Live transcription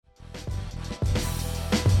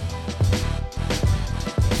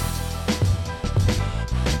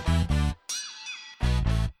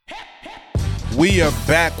We are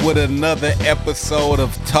back with another episode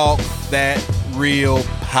of Talk That Real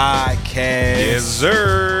Podcast. Yes,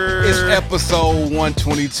 sir. It's episode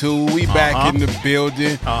 122. We back in the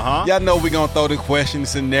building. Y'all know we're going to throw the question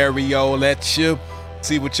scenario at you,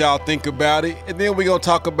 see what y'all think about it. And then we're going to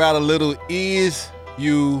talk about a little is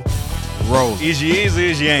you rolling. Is you is,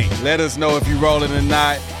 is you ain't. Let us know if you rolling or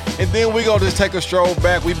not. And then we're going to just take a stroll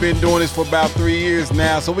back. We've been doing this for about 3 years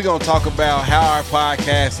now. So we're going to talk about how our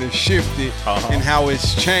podcast has shifted and how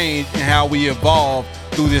it's changed and how we evolved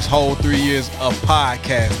through this whole 3 years of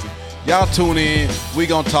podcasting. Y'all tune in. We're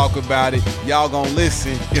going to talk about it. Y'all going to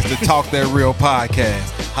listen. It's the Talk That Real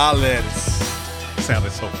Podcast. Holla at us.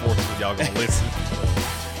 Sounded so forceful. Y'all gonna listen.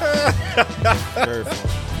 Very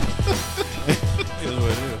funny. It is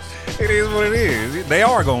what it is. It is what it is. They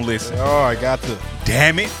are gonna listen. Oh, I got to.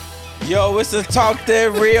 Damn it. Yo, it's the Talk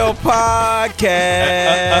That Real Podcast.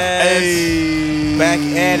 Hey. Back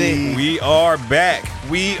at it. We are back.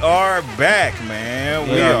 We are back, man.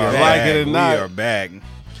 We Yeah, are like back. it or not. We are back.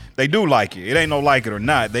 They do like it. It ain't no like it or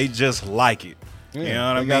not. They just like it. Yeah, you know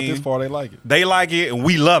what I they got mean? this far, they like it. They like it and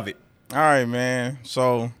we love it. All right, man.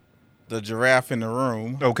 So, the giraffe in the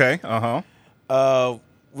room. Okay.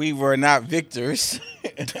 We were not victors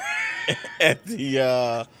at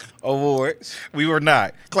the awards. We were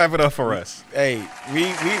not. Clap it up for us. Hey, we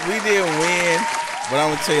didn't win, but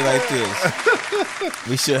I'm gonna tell you like this: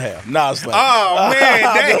 we should have. Nah, it's like, Oh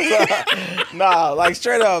man, nah, like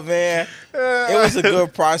straight up, man. It was a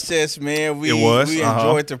good process, man. We It was, We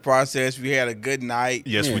enjoyed the process. We had a good night.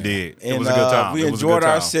 Yes, we did. It And, was a good time. We It was a enjoyed good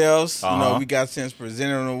time. ourselves. You know, Uh-huh. we got since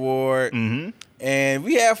presented an award, Mm-hmm. and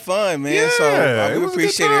we had fun, man. Yeah, So it we was a good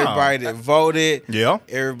appreciate time. everybody that voted. Yeah.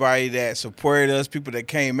 Everybody that supported us, people that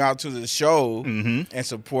came out to the show Mm-hmm. and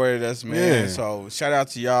supported us, man. Yeah. So shout out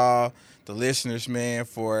to y'all, the listeners, man,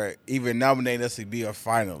 for even nominating us to be a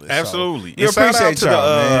finalist. Absolutely. So, we And shout out appreciate to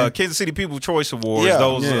y'all, the man. Kansas City People's Choice Awards.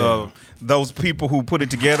 Yeah. Those people who put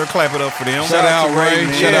it together. Clap it up for them. Shout out to Ray. Ray,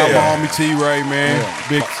 man. Shout out Yeah. my homie T. Ray, man. Yeah.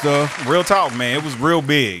 Big stuff. Real talk, man. It was real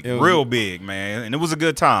big. It was- Real big, man. And it was a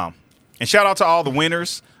good time. And shout out to all the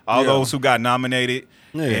winners, all Yeah. those who got nominated.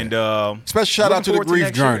 Yeah. And Special shout out to the looking forward to Grief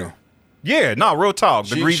next year. Journal. yeah, no, real talk.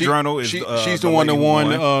 The Grief Journal is she's the one that lady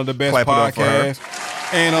won who the best Clap it up for her.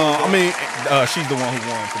 podcast. And I mean, She's the one who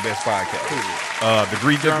won for best podcast. The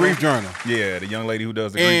Grief the Journal. Grief Journal. Yeah, the young lady who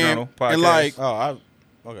does the Grief Journal podcast. And like,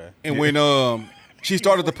 Okay. and when she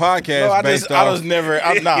started the podcast No, based I off. was never.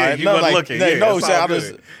 I'm not. Yeah, you no, wasn't like, looking. No, Yeah, no, it's so all I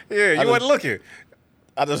just. good. Yeah, you I wasn't looking.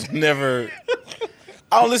 I just never.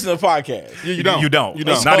 I don't listen to podcasts. you don't. You don't. You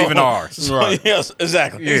don't. Not even ours. So, Right. yes,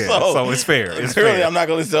 exactly. Yeah, so it's fair. It's clearly, fair. I'm not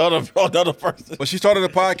gonna listen to another person. But she started a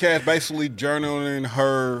podcast basically journaling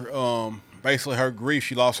her basically her grief.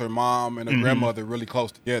 She lost her mom and her grandmother really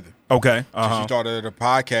close together. Okay. So she started a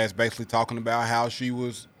podcast basically talking about how she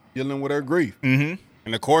was dealing with her grief. Mm-hmm.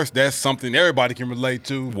 And of course, that's something everybody can relate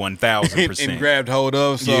to 1,000%. and grabbed hold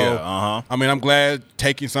of. So, Yeah, I mean, I'm glad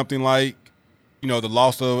taking something like, you know, the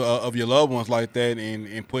loss of your loved ones like that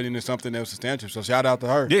and putting into something that was substantial. So shout out to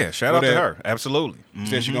her. Yeah, shout out to her. Absolutely.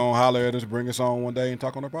 Said she gonna holler at us, bring us on one day and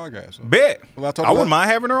talk on her podcast. So. Bet. Well, I told I her wouldn't let- mind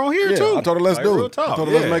having her on here Yeah, too. I told her let's Like, do real it. talk. I told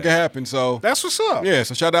her let's Yeah. make it happen. So That's what's up. yeah,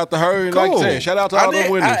 so shout out to her and like I Cool. said, shout out to all the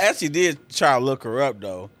winners. I actually did try to look her up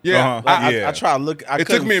though. Yeah, Uh-huh. Like, I tried to look. I it took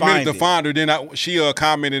couldn't me a minute to it. find her. Then she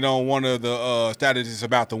commented on one of the statuses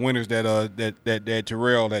about the winners that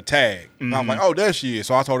Terrell that tagged. And I'm like, oh, there she is.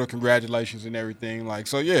 So I told her congratulations and everything. Like,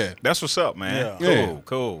 so yeah, That's what's up, man. Yeah. Cool,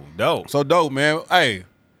 cool, dope. so dope, man. Hey,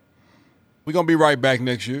 we gonna be right back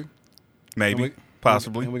next year. Maybe,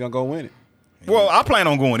 possibly. and we gonna go win it. Well, I plan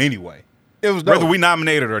on going anyway, It was dope. whether we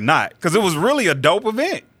nominated or not, because it was really a dope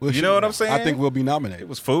event. Well, you know what I'm saying? I think we'll be nominated. it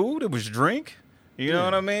was food, it was drink. You know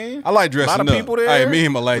what I mean? I like dressing a lot up. of people there. Hey, me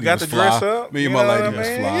and my lady we got was to dress fly. up. Me and you my know lady what I was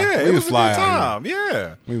mean? fly. Yeah, We it was was fly a good out time.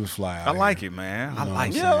 Yeah, We was fly. out I here. like it, man. I like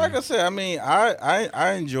it. Yeah, like I said, I mean,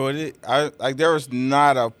 I enjoyed it. There was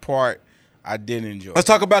not a part I didn't enjoy. Let's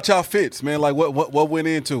talk about y'all fits, man. Like what went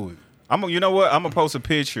into it? You know what? I'm gonna post a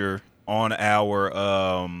picture on our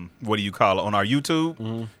what do you call it, on our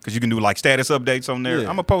YouTube, because you can do like status updates on there. Yeah.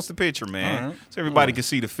 I'm gonna post a picture, man, All right. so everybody can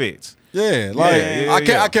see the fits. Yeah, like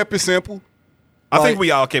Yeah, I kept it simple. I Like- think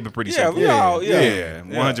we all kept it pretty Yeah, simple. we all- yeah,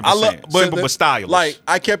 100%. I love, Simple but stylish. Like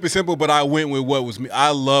I kept it simple, but I went with what was me. I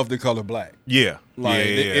love the color black. yeah, Like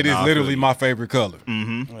yeah, it is nah, I literally feel you. my favorite color.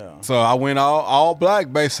 Yeah. So I went all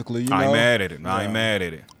black basically. You know, I ain't mad at it. I ain't mad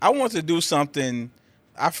at it. I want to do something.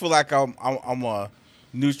 I feel like I'm a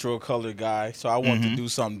neutral color guy, so I want to do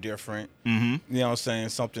something different. Mm-hmm. You know what I'm saying?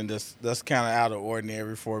 Something that's kind of out of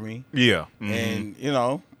ordinary for me. Yeah. And you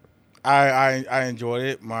know, I enjoyed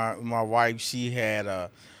it. My wife, she had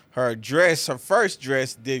her first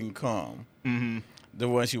dress didn't come. Mm-hmm. The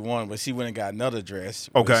one she wanted, but she went and got another dress.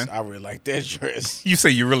 Okay. I really like that dress. You say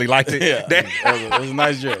you really liked it? Yeah. It was a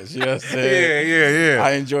nice dress. You know what I'm saying? Yeah.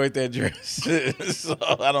 I enjoyed that dress. So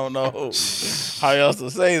I don't know how else to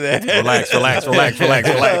say that. Relax. It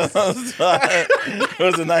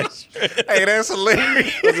was a nice dress. Hey, that's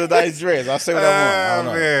hilarious. It was a nice dress. I'll say what I want. I don't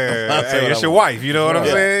know. Man. I'll say Hey, what it's I your want. wife. You know what I'm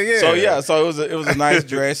saying? Yeah. So it was a nice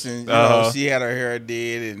dress, and you know, she had her hair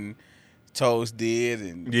did, and toes did,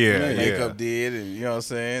 and makeup did, and you know what I'm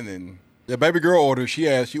saying, and The baby girl ordered. She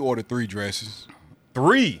ordered 3 dresses.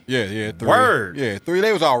 3. Yeah, 3. Word. Yeah, 3.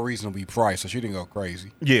 They was all reasonably priced, so she didn't go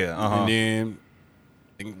crazy. Yeah. And then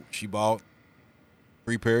I think she bought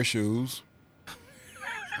 3 pair of shoes.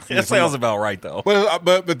 That sounds about right though.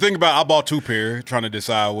 But think about, I bought 2 pair, trying to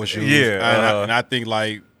decide what shoes. Yeah, and I think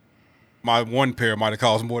like my 1 pair might have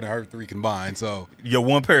cost more than her 3 combined. So Your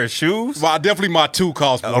 1 pair of shoes? well, definitely my 2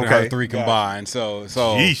 cost more than her Okay. 3 combined. So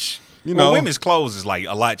Yeesh. you Well, know, women's clothes is like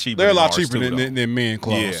a lot cheaper. they're a than lot ours, cheaper too, though. than men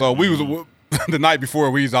clothes. Yeah. So we was the night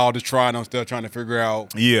before, we was all just trying them stuff, trying to figure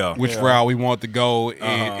out which route we want to go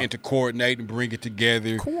and to coordinate and bring it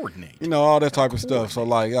together. Coordinate. You know, all that type of stuff. So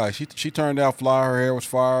like, yeah, she turned out fly. Her hair was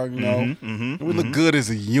fire. You know, and we look good as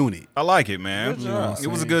a unit. I like it, man. It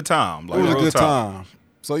was a good time. Like, It was a real good talk. time.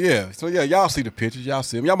 So yeah, y'all see the pictures. Y'all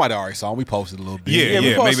see them. Y'all might have already saw them. We posted a little bit. Yeah, we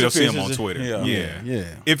maybe posted they'll see them on pictures. Twitter. Yeah. Yeah.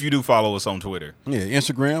 If you do follow us on Twitter. Yeah,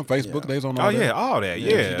 Instagram, Facebook, they's on all Oh that. yeah, all that. if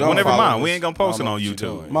you Yeah. don't Well, never follow mind. us, We ain't gonna post I it don't know on what you're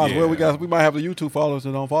YouTube. doing. Might as well. Yeah. We might have the YouTube followers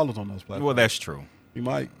that don't follow us on those platforms. Well, that's true. We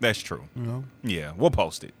might. That's true. You know, Yeah, we'll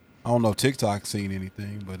post it. I don't know if TikTok seen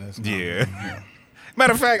anything, but that's not Yeah.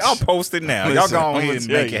 Matter of fact, I'll post it now. Y'all Listen, go I'ma ahead and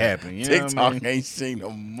tell make you, it happen. You know what I TikTok mean? ain't seen a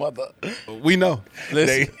mother. We know.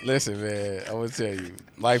 Listen, man. I would tell you,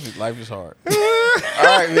 life is hard. All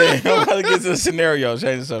right, man. I'm about to get to the scenario.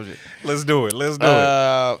 Change the subject. Let's do it.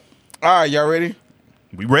 All right, y'all ready?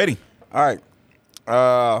 We ready? All right.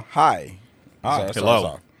 Hi.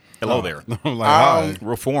 Hello. Hello there. I'm like, hi.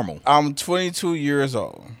 Real formal. I'm 22 years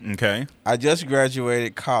old. Okay. I just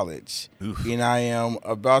graduated college, Oof. and I am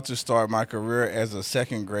about to start my career as a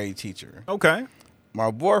second grade teacher. Okay.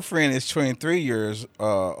 My boyfriend is 23 years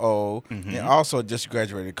old and also just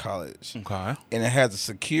graduated college, Okay. and it has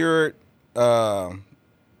secured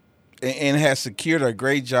a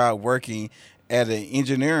great job working at an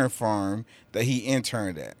engineering firm that he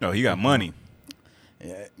interned at. No, he got money.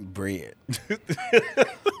 Yeah, bread. You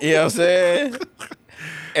know what I'm saying?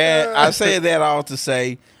 And I say that all to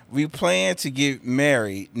say we plan to get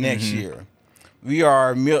married next year. We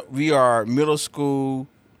are middle school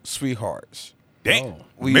sweethearts. Damn.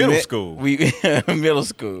 We Middle met- school. Middle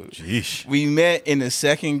school. Jeez. We met in the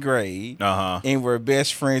 2nd grade Uh-huh. and were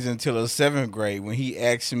best friends until the 7th grade when he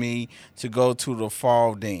asked me to go to the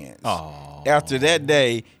fall dance. Oh. After that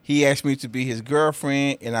day, he asked me to be his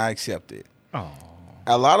girlfriend and I accepted. Oh.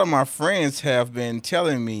 A lot of my friends have been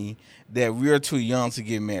telling me that we're too young to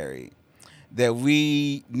get married, that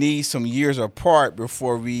we need some years apart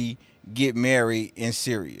before we get married and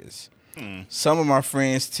serious. Some of my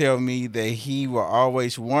friends tell me that he will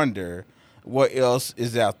always wonder what else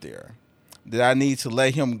is out there, that I need to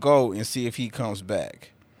let him go and see if he comes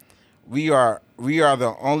back. We are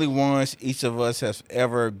the only ones each of us has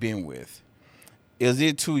ever been with. Is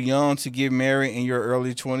it too young to get married in your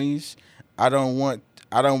early 20s? I don't want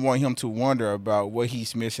him to wonder about what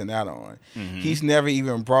he's missing out on. He's never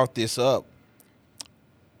even brought this up.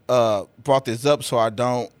 So I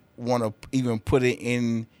don't want to even put it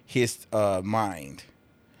in his mind.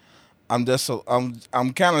 I'm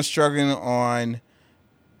kind of struggling on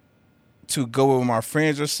to go with what my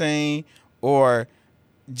friends are saying or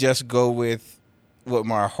just go with what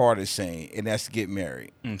my heart is saying, and that's to get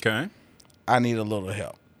married. Okay. I need a little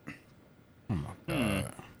help.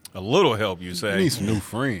 A little help, you say. You need some new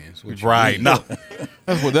friends. What you Right. need. No.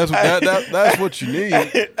 That's what you need.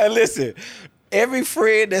 And listen, every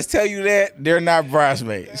friend that's tell you that, they're not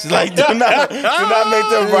bridesmaids. Like, do not make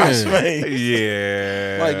them bridesmaids.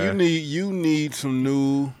 Yeah. Like you need some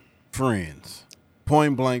new friends.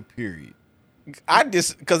 Point blank. Period.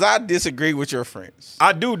 Because I disagree with your friends.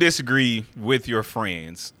 I do disagree with your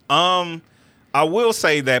friends. I will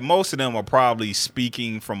say that most of them are probably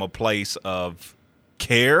speaking from a place of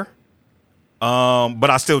care. But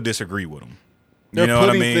I still disagree with them. They're You know what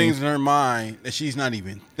I putting mean? things in her mind that she's not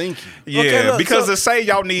even thinking. Yeah, Okay, look, because so- to say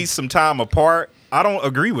y'all need some time apart, I don't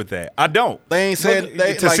agree with that. I don't. They ain't said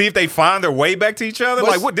To see if they find their way back to each other.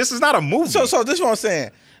 What's- Like, what? This is not a movie. So this is what I'm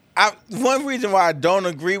saying. One reason why I don't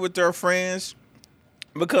agree with their friends,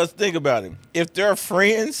 Because think about it. If they're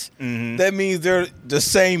friends, that means they're the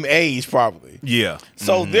same age probably. Yeah.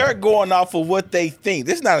 So they're going off of what they think.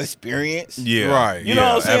 This is not experience. Yeah. Right. You know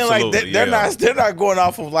what I'm saying? Like absolutely, they're not going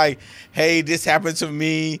off of like, hey, this happened to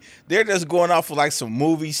me. They're just going off of like some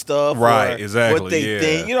movie stuff. Right, or exactly, what they yeah.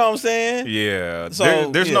 think. You know what I'm saying? Yeah.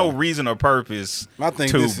 So, there's no yeah. reason or purpose I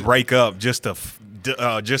think to this is- break up just to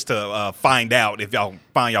find out if y'all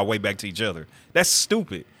find y'all way back to each other. That's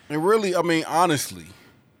stupid. And really, I mean, honestly,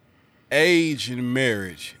 age in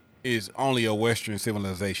marriage is only a Western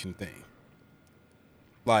civilization thing.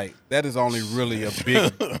 Like, that is only really a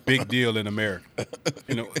big deal in America.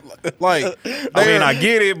 You know, like I mean, I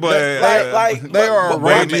get it, but they are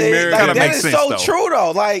arranging marriage. Kinda that makes is sense, so though. true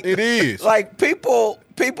though. Like It is. Like people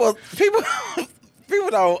don't.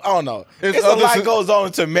 I don't know. It's It's a other lot si- goes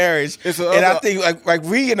on to marriage, It's and a I other- think like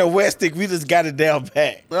we in the West think we just got it down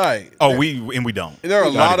pat. Right. we don't. There are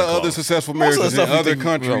a Not lot of even other close. successful Most of the marriages in stuff you other think-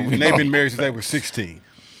 countries, well, and they've been married since they were 16.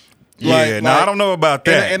 Yeah, no, I don't know about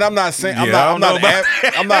that. And I'm not saying Yeah, I don't know about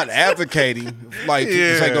I'm not advocating like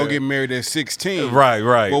to say go Yeah. get married at 16. Right.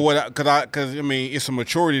 But because I mean it's a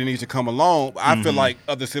maturity that needs to come along. I feel like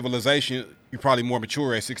other civilization you're probably more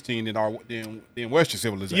mature at 16 than Western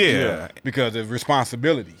civilization. Yeah. Because of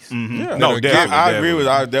responsibilities. Yeah. No, definitely, I agree with.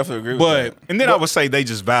 I definitely agree with But that. And then I would say they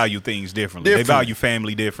just value things differently. Different. They value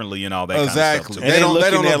family differently and all that exactly. kind of stuff. And They don't. They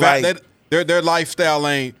don't. looking at, like- Their lifestyle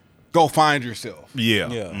ain't go find yourself. Yeah.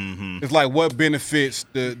 Yeah. It's like what benefits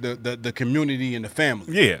the community and the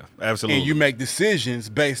family. Yeah, absolutely. And you make decisions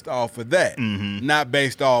based off of that, not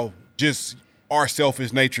based off just our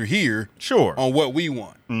selfish nature here Sure. on what we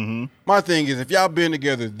want. My thing is, if y'all been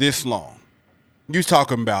together this long, you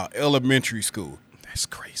talking about elementary school. That's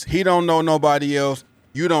crazy. He don't know nobody else.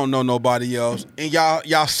 You don't know nobody else, and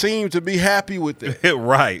y'all seem to be happy with it.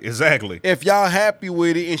 Right, exactly. If y'all happy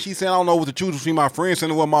with it, and she saying, "I don't know what to choose between my friends,"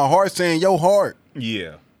 and what my heart's saying, your heart.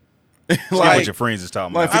 Yeah. Like Like- what your friends is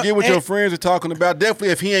talking Like, about. forget what and- your friends are talking about. Definitely,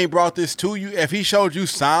 if he ain't brought this to you, if he showed you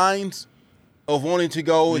signs of wanting to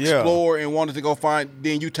go Yeah. explore and wanted to go find,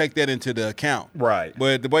 then you take that into the account. Right.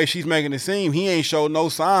 But the way she's making it seem, he ain't showed no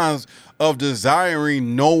signs of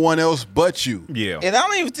desiring no one else but you. Yeah. And I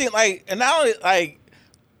don't even think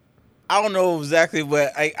I don't know exactly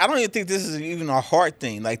what I don't even think this is even a heart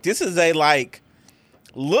thing. Like this is a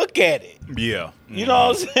look at it. Yeah. You know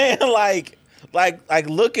what I'm saying? Like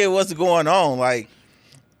look at what's going on. Like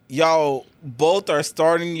y'all both are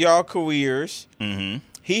starting y'all careers. Mm-hmm.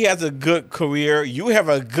 He has a good career. You have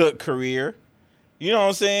a good career. You know what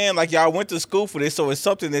I'm saying? Like y'all went to school for this, so it's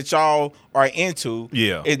something that y'all are into.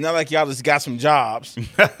 Yeah. It's not like y'all just got some jobs.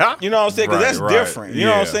 You know what I'm saying? Because that's Right, different. You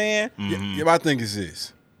know what I'm yeah. saying? Yeah, my thing is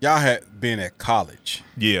this: y'all had been at college.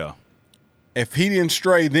 Yeah. If he didn't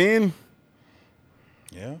stray then,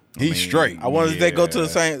 Yeah. he's straight. I wonder if they go to the Yeah.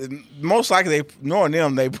 same. Most likely, knowing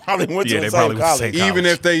them, they probably went Yeah, to they the probably same went to the college. same Even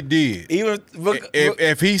if they did. Even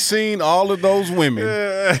If he's seen all of those women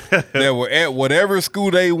that were at whatever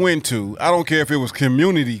school they went to, I don't care if it was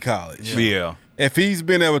community college. Yeah. If he's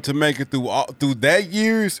been able to make it through that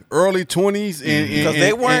year's early 20s, and because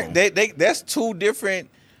they weren't, they that's two different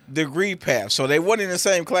degree paths, so they weren't in the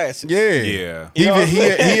same classes. yeah, Yeah. He, You know what I'm he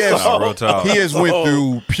saying? has Nah, real talk. he has went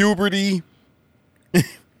through puberty,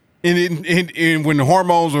 and when the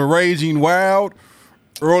hormones are raging wild,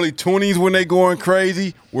 early 20s when they going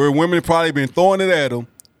crazy, where women probably been throwing it at him,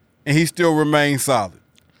 and he still remains solid.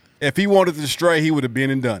 If he wanted to stray, he would have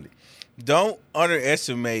been and done it. Don't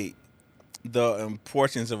underestimate the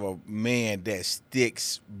importance of a man that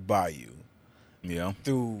sticks by you Yeah.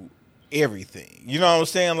 through everything. You know what I'm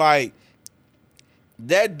saying? Like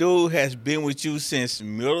that dude has been with you since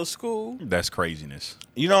middle school. That's craziness.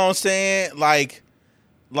 You know what I'm saying? Like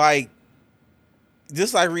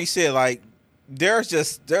just like Reese said, like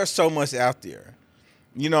there's so much out there.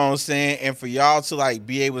 You know what I'm saying? And for y'all to like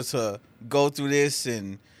be able to go through this,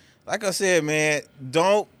 and like I said, man,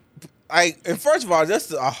 don't and first of all,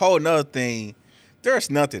 that's a whole nother thing. There's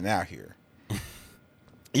nothing out here.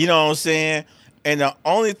 You know what I'm saying? And the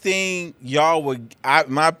only thing y'all would,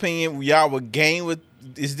 in my opinion, y'all would gain with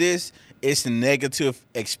is this. It's a negative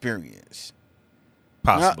experience.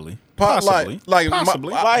 Possibly. Possibly.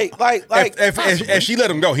 Possibly. If she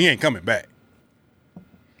let him go, he ain't coming back.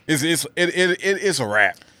 It's a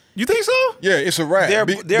wrap. You think so? Yeah, it's a wrap.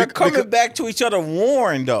 They're coming back to each other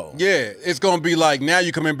worn though. Yeah, it's gonna be like now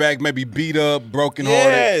you're coming back maybe beat up, broken hearted.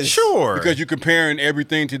 Yes. Sure. Because you're comparing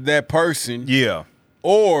everything to that person. Yeah.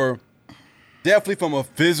 Or definitely from a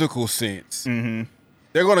physical sense. Mm-hmm.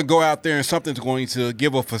 They're gonna go out there and something's going to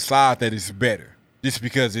give a facade that is better. Just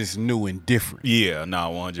because it's new and different. Yeah.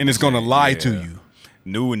 No, 100%. And it's gonna lie to you.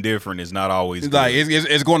 New and different is not always It's good. like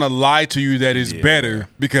it's going to lie to you that it's Yeah. better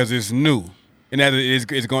because it's new, and that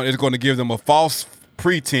it's going to give them a false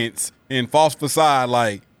pretense and false facade.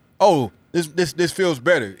 Like, oh, this feels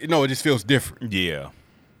better. No, it just feels different. yeah.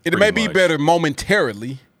 It Pretty may be much. better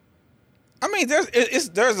momentarily. I mean,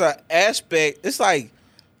 there's an aspect. It's like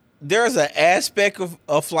there's an aspect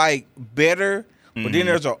of like better, but then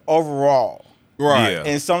there's an overall. Right. Yeah.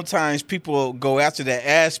 And sometimes people go after that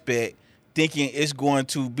aspect thinking it's going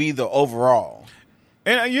to be the overall.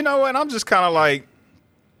 And you know what? I'm just kind of like,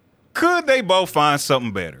 could they both find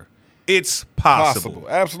something better? It's possible.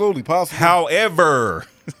 Absolutely possible. However,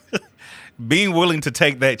 being willing to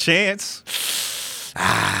take that chance,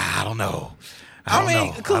 I don't know. I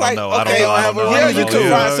mean, because like, I okay, don't know. yeah, you can Yeah,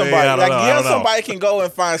 find somebody. yeah, I don't Like, know. I yeah, don't know. somebody can go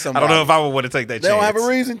and find I somebody. don't know if I would want to take that They chance. don't have a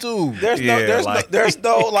reason to. There's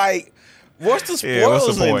no like, what's the spoils Yeah,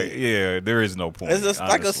 what's the in point? it? Yeah, there is no point. It's just, like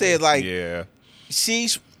I honestly. said, like, yeah,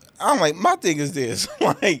 I'm like, my thing is this,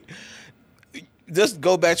 like, just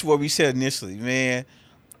go back to what we said initially, man.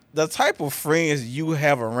 The type of friends you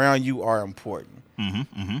have around you are important.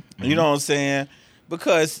 You know what I'm saying?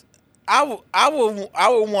 Because I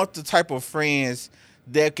would want the type of friends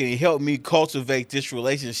that can help me cultivate this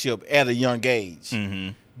relationship at a young age.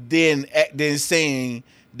 Than saying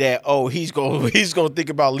that, oh, he's gonna think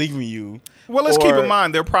about leaving you. Well, let's keep Or- in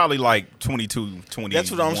mind they're probably like 22, 21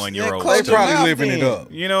 That's what I'm saying. year olds. Close They probably enough living it then. up.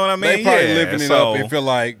 You know what I mean? They probably Yeah, living it so, up and feel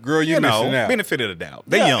like, girl, you missing out. benefit of the doubt.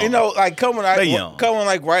 They Yeah, young. you know, like coming They young.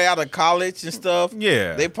 like right out of college and stuff.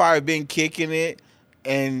 Yeah. they probably been kicking it,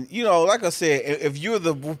 and you know, like I said, if you're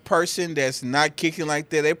the person that's not kicking like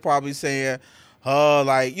that, they probably saying,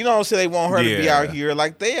 like, you know what I'm saying, they want her to be Yeah. out here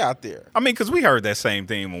like they out there. I mean, because we heard that same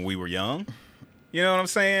thing when we were young. You know what I'm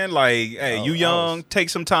saying? Like, hey, you young, take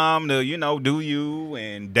some time to, do you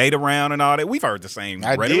and date around and all that. We've heard the same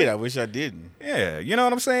I rhetoric. did. I wish I didn't. Yeah, you know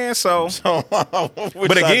what I'm saying? So, But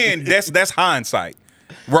but again, that's hindsight.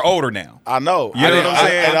 We're older now. I know. You know what I'm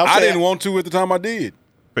saying? I'm I saying- didn't want to at the time I did.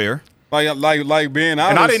 Fair. Like being honest.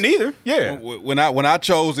 And I didn't either. Yeah. When I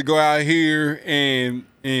chose to go out here and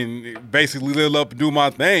basically live up and do my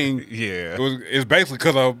thing, Yeah. it's basically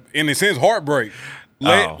because of, in a sense, heartbreak.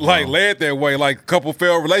 Led that way. Like a couple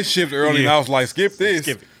failed relationships early, and Yeah. I was like, skip this.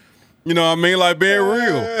 Skip it. You know what I mean? Like being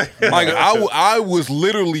real. Like I was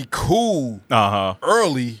literally cool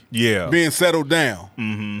early. Yeah. Being settled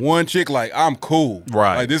down. One chick, like, I'm cool.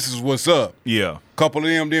 Right. Like, this is what's up. Yeah. Couple of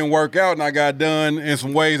them didn't work out, and I got done in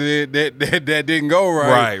some ways that didn't go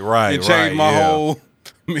right. Right, It changed right, my yeah. whole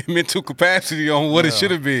mental capacity on what it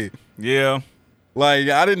should have been. Yeah. Like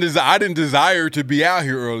I didn't desire to be out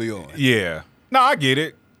here early on. Yeah. No, I get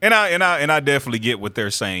it. And I definitely get what they're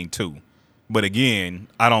saying too. But again,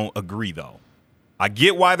 I don't agree though. I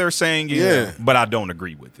get why they're saying it, Yeah. but I don't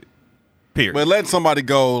agree with it. Period. But letting somebody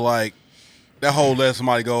go, like that whole let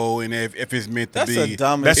somebody go, and if it's meant to That's be, the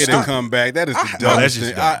dumbest it'll shit. come back. That is the No, that's dumbest just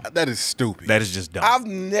thing. dumb. That is stupid. that is just dumb. I've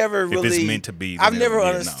never If really. it's meant to be, then I've never it'll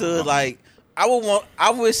be, no, understood. Like,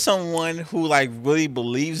 I wish someone who like really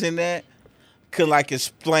believes in that could like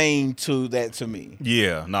explain that to me,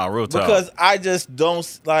 yeah, nah, real talk. because I just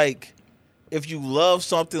don't like. If you love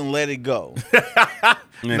something, let it go,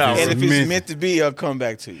 No, and if it's meant to be, it'll come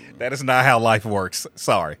back to you. that is not how life works.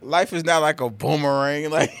 Sorry. Life is not like a boomerang,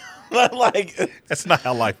 like That's not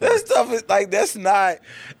how life that works. stuff is like that's not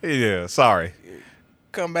Yeah, sorry.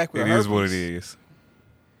 come back with It herpes. is what it is.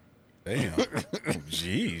 Damn.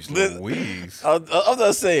 Jeez, Listen, Louise. I'm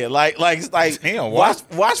just saying, like, Damn, watch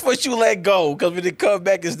what you let go, because when it come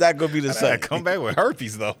back, it's not gonna be the I same. come back with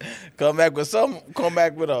herpes though. Come back with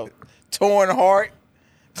a torn heart.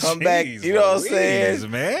 Come back, Jeez, you know what I'm Louise,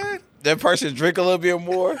 saying? man. That person drink a little bit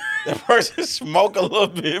more. That person smoke a little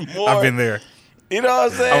bit more. I've been there. You know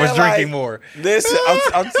what I'm saying? I was drinking Like, more. Listen,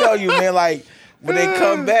 I'm telling you, man. Like when they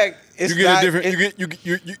come back, it's You get not, a different. it- You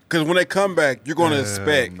get because when they come back, you're going to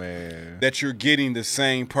expect man. that you're getting the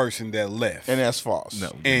same person that left, and that's false.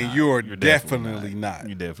 No, and not. you're You're definitely not.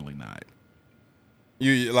 You're definitely not.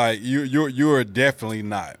 You're definitely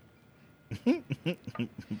not.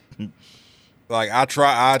 Like I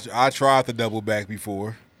tried the double back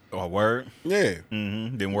before. Oh, word? Yeah,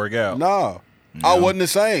 Mm-hmm. Didn't work out. no, I wasn't the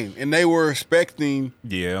same, and they were expecting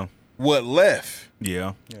Yeah. what left,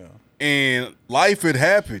 Yeah. Yeah. and life had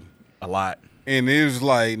happened, A lot. and it was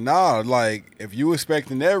like, nah, like if you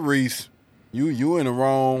expecting that Reese, you in the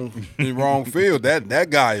wrong field. That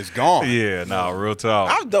guy is gone. Yeah, no, real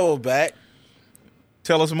talk. I'll double back.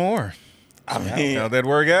 Tell us more. I mean, How'd that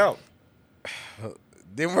work out?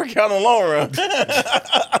 didn't work out in the long run.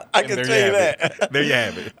 I can There tell you have that. it. There you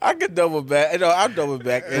have it. I could double back. You know, I'll double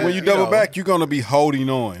back. And when you double back, you're gonna be holding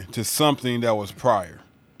on to something that was prior.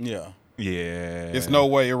 Yeah. Yeah. There's no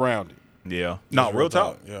way around it. Yeah. No, That's real real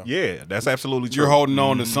talk. talk, Yeah, that's absolutely true. You're holding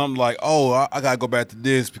on to something like, oh, I gotta go back to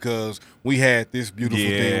this because we had this beautiful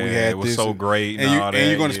thing. We Yeah, had it was this, so great and and all and that,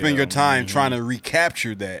 you're gonna spend yeah. your time trying to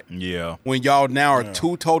recapture that Yeah. when y'all now are Yeah.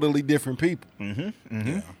 two totally different people.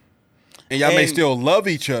 And y'all may And- still love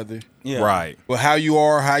each other, Yeah. Right. but how you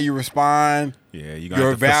are, how you respond, Yeah, you're gonna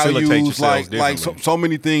your have to facilitate values, yourselves like differently. so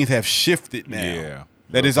many things have shifted now. Yeah.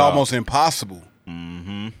 That Real is talk. almost impossible.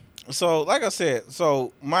 So, like I said,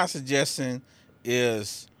 my suggestion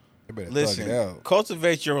is You better thug it listen, out.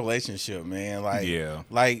 cultivate your relationship, man. Like, Yeah.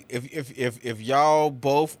 like if y'all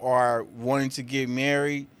both are wanting to get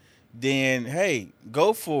married, then hey,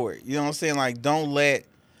 go for it. You know what I'm saying? Like, don't let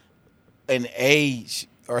an age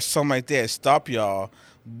or something like that stop y'all.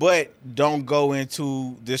 But don't go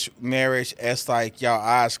into this marriage as like y'all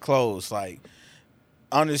eyes closed. Like,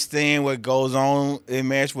 understand what goes on in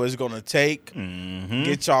marriage, what it's gonna take.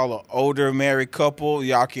 Get y'all an older married couple.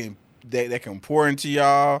 Y'all can that can pour into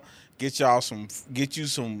y'all. Get you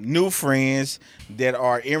some new friends that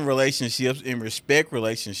are in relationships, in respect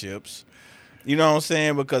relationships. You know what I'm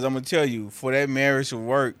saying? Because I'm gonna tell you, for that marriage to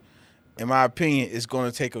work, in my opinion, it's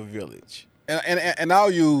gonna take a village. And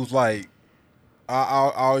I'll use like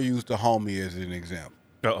I'll use the homie as an example.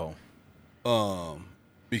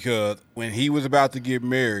 Because when he was about to get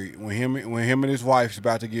married, when him and his wife was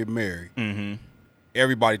about to get married,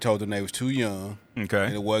 everybody told them they was too young and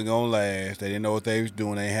Okay. it wasn't gonna last. They didn't know what they was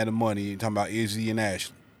doing. They ain't had the money. Talking about Izzy and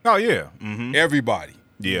Ashley. Oh yeah. Everybody,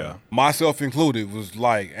 Yeah. myself included, was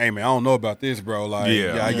like, "Hey man, I don't know about this, bro." Like,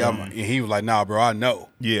 Yeah. and he was like, "Nah, bro, I know."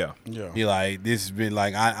 Yeah. Yeah. He like, "This has been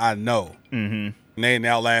like, I know." And they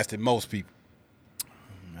outlasted most people.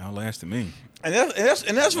 Outlasted me. And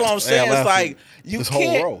that's what I'm saying. It's like you this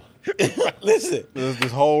can't whole row. listen.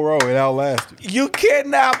 This whole row, it outlasted. You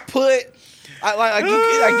cannot put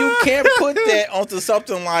you can't put that onto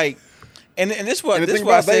something like. And this what And the this thing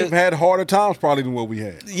what I about it, they've say. had harder times probably than what we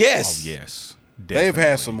had. Yes. Oh yes. They've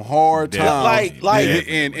had some hard times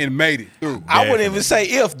and made it through. I wouldn't even say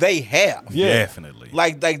if they have. Yeah. Definitely.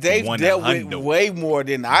 Like they've dealt with 100. way more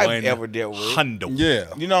than I've ever dealt with. 100. Yeah.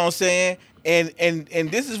 You know what I'm saying? And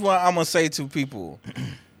this is what I'm gonna say to people.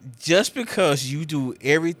 Just because you do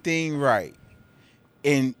everything right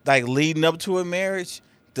and like leading up to a marriage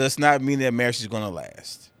does not mean that marriage is gonna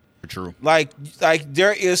last. True. Like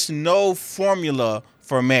there is no formula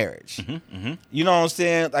for marriage. You know what I'm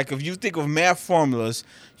saying? Like if you think of math formulas,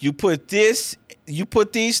 you put these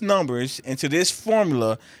numbers into this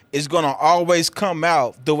formula, it's gonna always come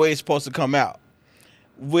out the way it's supposed to come out.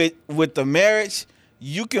 With the marriage,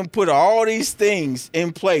 you can put all these things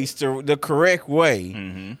in place the correct way,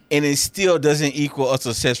 and it still doesn't equal a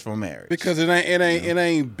successful marriage. Because it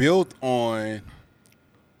ain't built on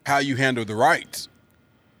how you handle the rights.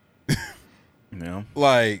 Yeah.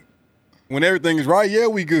 Like when everything is right, yeah,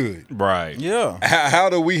 we good. Right. Yeah. How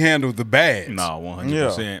do we handle the bad? No,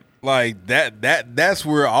 100%. Like that's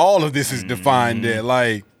where all of this is defined at.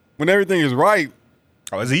 Like when everything is right,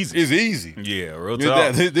 Oh, it's easy. it's easy. Yeah, real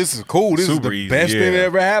Yeah, talk. this is cool. This Super is the easy, best thing that yeah.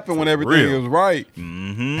 ever happened when For everything real. is right.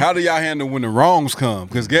 How do y'all handle when the wrongs come?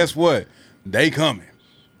 Because guess what? They coming.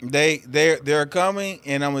 They're coming,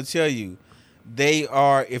 and I'm gonna tell you, they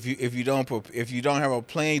are. If you don't have a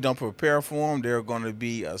plan, you don't prepare for them. They're gonna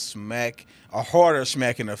be a harder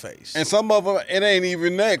smack in the face. And some of them, it ain't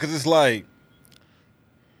even that because it's like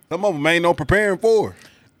some of them ain't no preparing for.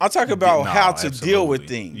 I'm talking about No, how to deal with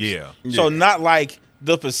absolutely. things. Yeah. So Yeah. not like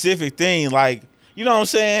the specific thing, like you know what I'm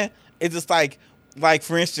saying. It's just like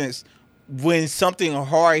for instance, when something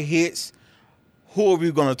hard hits, who are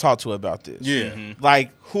we going to talk to about this? Yeah. Like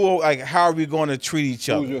how are we going to treat each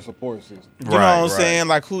other? Who's your support system? You know what I'm saying?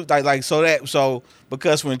 Like so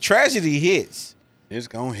because when tragedy hits, It's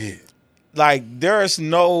gonna hit. like there is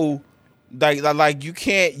no like you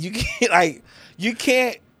can't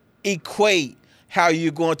equate how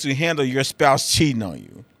you're going to handle your spouse cheating on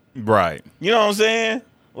you. Right. You know what I'm saying?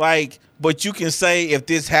 Like, but you can say if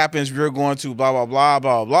this happens, we're going to blah blah blah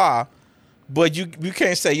blah blah. But you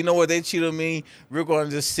can't say, you know what, they cheated on me. We're going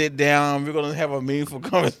to just sit down. We're going to have a meaningful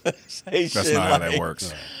conversation. That's not how that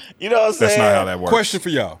works. You know what I'm saying? That's not how that works. Question for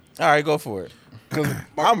y'all. All right, go for it.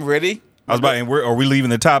 I'm ready. I was about, and are we leaving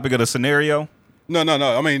the topic of the scenario? No.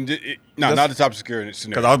 I mean, not the top security Because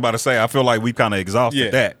scenario. I was about to say, I feel like we kind of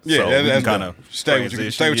exhausted that. Yeah, so that's we can kind of stay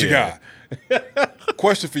with you got.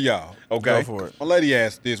 Question for y'all. Okay. Go for it. My lady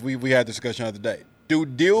asked this. We had a discussion the other day. Do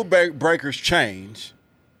deal breakers change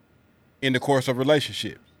in the course of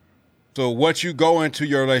relationship? So what you go into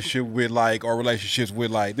your relationship with, like, or relationships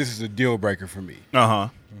with, like, this is a deal breaker for me. Uh huh.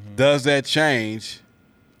 Does that change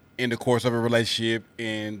in the course of a relationship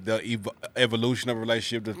and the evolution of a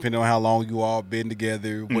relationship, depending on how long you all been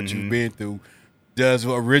together, what you've been through, does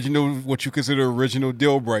what you consider original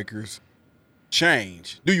deal breakers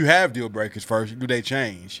change? Do you have deal breakers first? Do they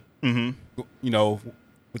change? You know,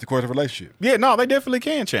 with the course of a relationship? Yeah, no, they definitely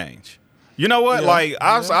can change. You know what? Yeah, Like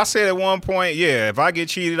I said at one point, yeah, if I get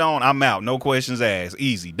cheated on, I'm out. No questions asked.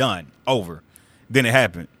 Easy, done, over. Then it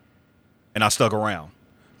happened, and I stuck around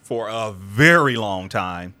for a very long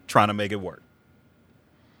time trying to make it work.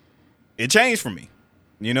 It changed for me.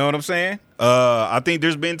 You know what I'm saying? I think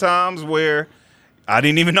there's been times where I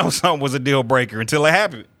didn't even know something was a deal breaker until it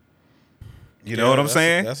happened. You know what I'm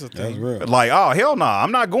saying? That's the thing. That's real. Like, oh, hell no,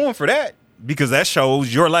 I'm not going for that because that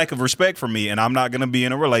shows your lack of respect for me, and I'm not going to be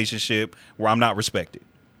in a relationship where I'm not respected.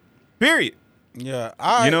 Period. Yeah,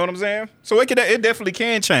 You know what I'm saying? So it definitely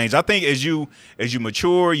can change. I think as you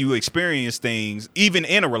mature, you experience things, even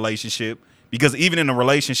in a relationship, because even in a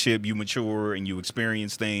relationship, you mature and you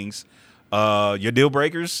experience things. Your deal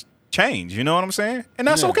breakers change. You know what I'm saying? And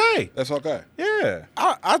that's okay. That's okay. Yeah.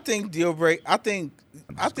 I think deal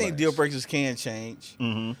breakers can change.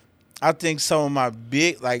 I think some of my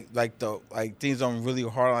big like things I'm really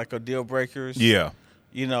hard on, like a deal breakers. Yeah.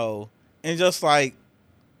 You know, and just like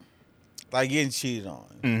getting cheated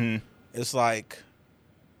on. It's like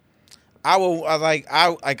I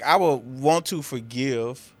would want to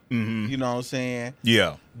forgive. You know what I'm saying?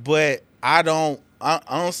 Yeah. But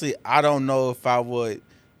honestly, I don't know if I would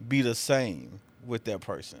be the same with that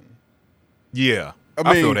person. Yeah. I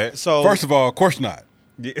I mean, feel that. So First of all, of course not.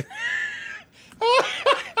 Yeah.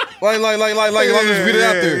 Like, I'll just put it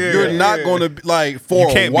out there. Yeah, You're not going to be like for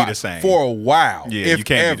You can't a be while. the same. For a while. Yeah, if you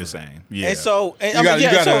can't ever. be the same. Yeah. And so, and, You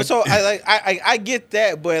gotta- so I get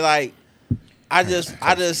that, but like, I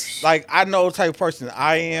just like I know the type of person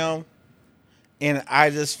I am, and I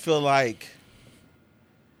just feel like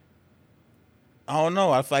I don't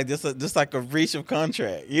know. I feel like this like a breach of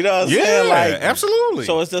contract. You know what I'm saying? Like, absolutely.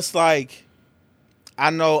 so it's just like I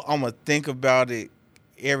know I'm gonna think about it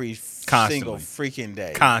every single freaking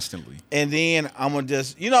day. Constantly. And then I'm gonna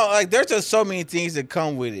just, like there's just so many things that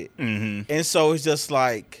come with it. And so it's just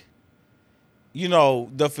like,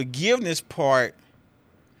 the forgiveness part,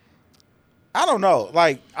 I don't know.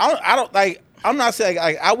 Like, I don't like, I'm not saying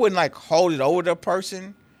like I wouldn't like hold it over the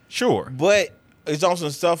person, Sure. but it's also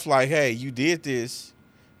stuff like, hey, you did this,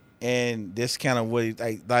 and this kind of what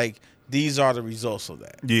like these are the results of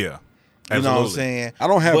that. Yeah. Absolutely. You know what I'm saying? I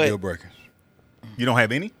don't have But- deal breakers. You don't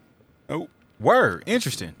have any? Nope. Word.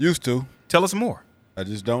 Interesting. Used to. Tell us more. I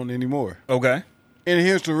just don't anymore. Okay. And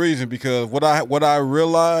here's the reason, because what I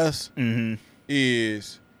realize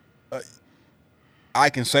is I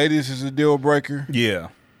can say this is a deal breaker, Yeah.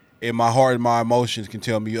 and my heart and my emotions can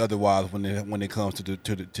tell me otherwise when it comes to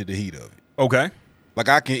the heat of it. Okay. Like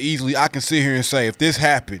I can sit here and say, if this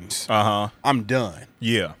happens, I'm done.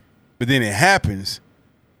 Yeah. But then it happens,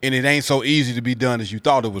 and it ain't so easy to be done as you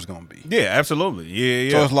thought it was gonna be. Yeah, absolutely. Yeah,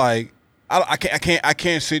 yeah. So it's like I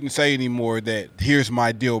can't sit and say anymore that here's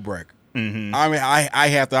my deal breaker. I mean, I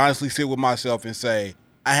have to honestly sit with myself and say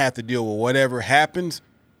I have to deal with whatever happens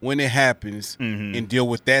when it happens and deal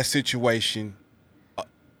with that situation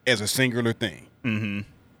as a singular thing.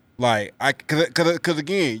 Like because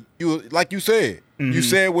again, you said you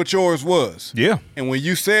said what yours was. Yeah. And when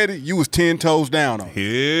you said it, you was 10 toes down on it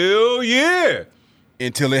Hell yeah.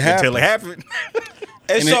 until it happened. Until it happened.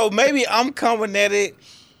 And so maybe I'm coming at it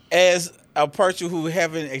as a person who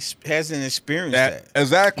hasn't experienced that.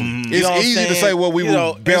 Exactly. You It's know what I'm easy to saying? say what we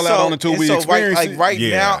will bail out on until we experience it. Right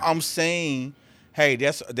Yeah. now, I'm saying, hey,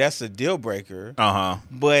 that's a deal breaker.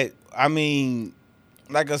 But I mean,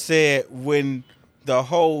 like I said, when the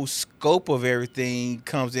whole scope of everything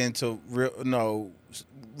comes into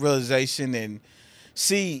realization and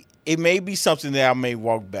see, it may be something that I may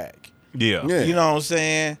walk back. Yeah. Yeah. You know what I'm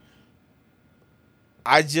saying?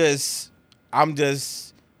 I'm just,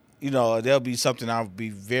 there'll be something I'll be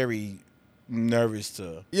very nervous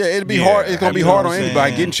to. Yeah, it'd be Yeah, hard. It's gonna be you know hard what on I'm anybody.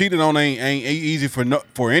 saying? Getting cheated on ain't easy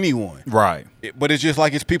for anyone. Right. But it's just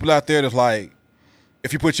like it's people out there that's like,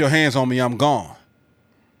 if you put your hands on me, I'm gone.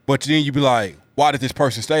 But then you be like, why did this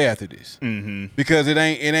person stay after this? Because it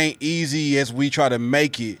ain't easy as we try to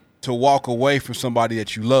make it to walk away from somebody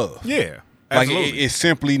that you love. Yeah. Like Absolutely. it's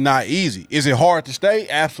simply not easy. Is it hard to stay?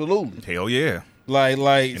 Absolutely. Hell yeah. Like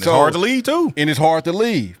And it's hard to leave too. and it's hard to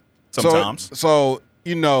leave Sometimes. So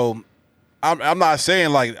I'm not saying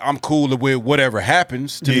like I'm cool with whatever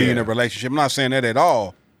happens to me in a relationship. I'm not saying that at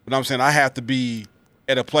all. But I'm saying I have to be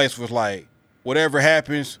at a place where it's like whatever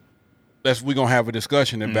happens, we're gonna have a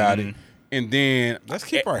discussion about it. and then Let's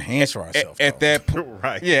keep our hands to ourselves. at that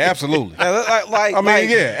Right. Yeah, absolutely. Like, I mean,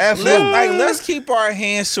 yeah, absolutely. Let's keep our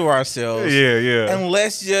hands to ourselves. Yeah. And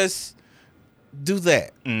let's just do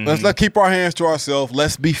that. Let's keep our hands to ourselves.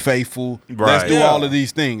 Let's be faithful. Let's Right. do Yeah. all of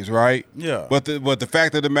these things, right? Yeah. But the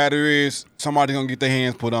fact of the matter is, somebody's gonna get their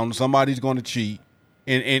hands put on them. Somebody's gonna cheat,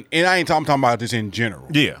 and I ain't I'm talking about this in general.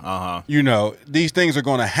 Yeah. You know, these things are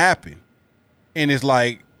gonna happen, and it's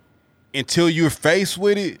like until you're faced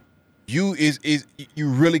with it, you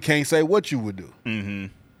really can't say what you would do.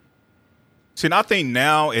 See, and I think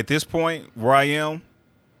now at this point where I am,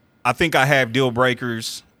 I think I have deal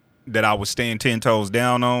breakers that I would stand 10 toes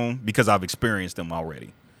down on because I've experienced them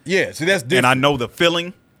already. Yeah, see that's different. And I know the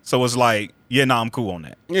feeling. So it's like, yeah, I'm cool on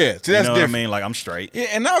that. Yeah, see that's you know different. what I mean? Like, I'm straight. Yeah,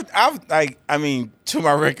 and I've like, I mean, to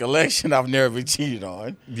my recollection, I've never been cheated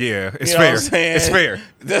on. Yeah, it's You know what fair. I'm saying? It's fair.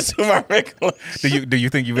 That's to my recollection. Do you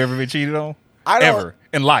think you've ever been cheated on? I don't- Ever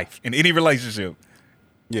in life, in any relationship?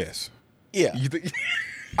 Yes. Yeah. You think?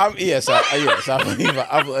 Yes, I believe.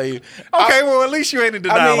 I believe. Okay, well, at least you ain't in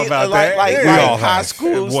denial about like, that. Like, Yeah. We all like high have.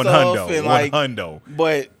 school One stuff hundo. and One like, hundo.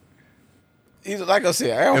 but like I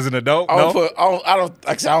said, I don't, As an adult, I don't no? put. I don't. Like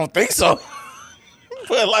I said, I don't think so.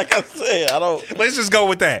 But like I said, I don't. Let's just go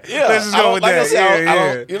with that. Yeah, Let's just I go don't- with like that. I said, yeah, I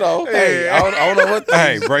yeah. don't. You know, hey, Yeah. I don't know what.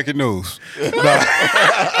 Hey, breaking news. No.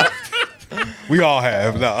 We all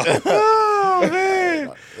have. No. Oh,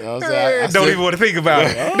 man. You know what I'm saying? I Don't still- even want to think about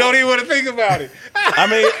it. Don't even want to think about it. I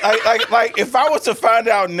mean, like, if I was to find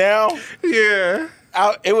out now, Yeah.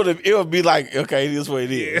 it would be like, okay, it is what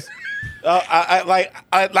it is.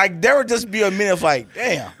 Like there would just be a minute of like,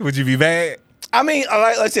 damn. Would you be mad? I mean,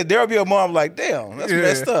 like I said, there would be a moment like, damn, that's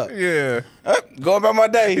messed up. Yeah. Going about my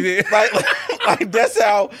day, Yeah. like that's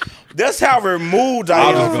how removed I I'll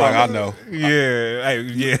am. just be from like, I it. know. Yeah. Hey,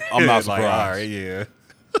 yeah. I'm not Like, surprised. all right, yeah.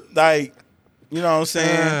 Like, you know what I'm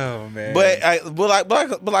saying? Oh, man.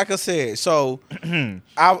 But like I said, so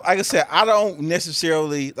I don't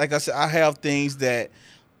necessarily, like I said, I have things that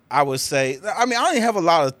I would say. I mean, I don't even have a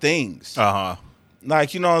lot of things. Uh-huh.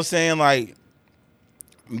 Like, you know what I'm saying? Like,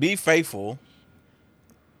 be faithful.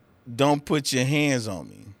 Don't put your hands on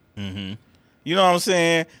me. Mm-hmm. You know what I'm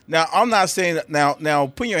saying? Now, I'm not saying now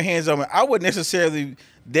putting your hands on me, I wouldn't necessarily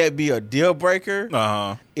that be a deal breaker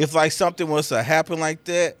Uh-huh. if like something was to happen like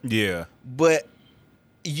that. Yeah. But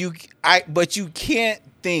you can't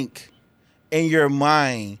think in your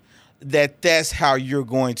mind that that's how you're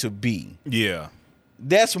going to be. Yeah.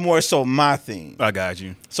 That's more so my thing. I got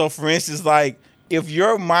you. So for instance, like if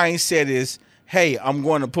your mindset is, hey, I'm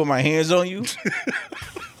going to put my hands on you,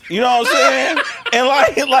 you know what I'm saying? And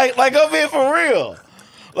like I'm being for real.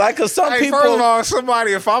 Like, cause some Hey, people. first of all,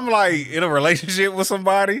 somebody, if I'm like in a relationship with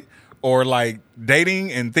somebody or like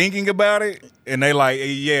dating and thinking about it, and they like,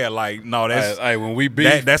 yeah, like, no, that's Hey, when we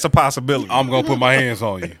beef, that's a possibility. I'm gonna put my hands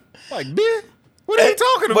on you. like, bitch, what are you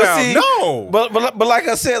talking But about? see, No. but like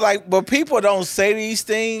I said, like, but people don't say these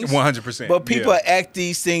things. 100%. But people Yeah. act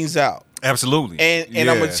these things out. Absolutely. And I'm Yeah.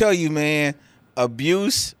 gonna tell you, man,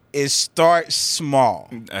 abuse starts small.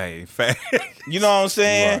 Hey, fact. You know what I'm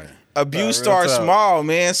saying? Right. Abuse Real starts talk. small,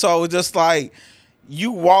 man. So it's just like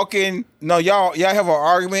you walking. No, y'all have an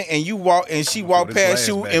argument, and you walk, and she walk This past last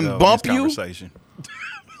you back and up, bump this you. conversation.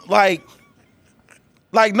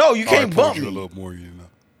 Like no, you can't bump you a me. little more, you know.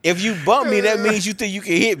 If you bump me, that means you think you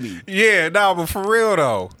can hit me. Yeah, no, but for real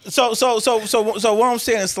though. So what I'm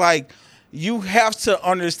saying is like you have to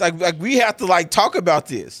understand. Like we have to like talk about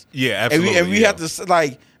this. Yeah, absolutely. And we yeah. have to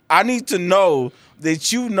like. I need to know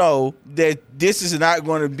that you know that this is not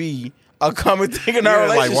going to be a common thing in our Yeah, like,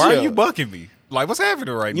 relationship. why are you bucking me? Like, what's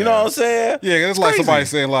happening right You now? know what I'm saying? Yeah, it's like crazy. somebody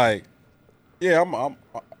saying like, "Yeah, I'm gonna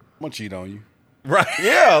cheat on you." Right.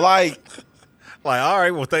 Yeah, like Like, all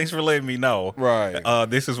right, well, thanks for letting me know. Right.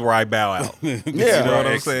 This is where I bow out. Yeah. You know what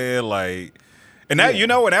I'm Right. saying? Like, and that, you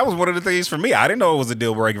know, and that was one of the things for me. I didn't know it was a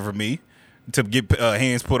deal breaker for me to get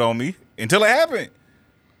hands put on me until it happened.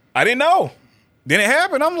 I didn't know. Then it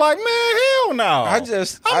happened. I'm like, man, hell no.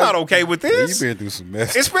 I'm not okay with Yeah, this. you been through some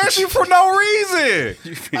mess. Especially for no reason.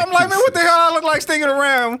 I'm like, man, what the hell I look like sticking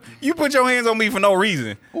around? You put your hands on me for no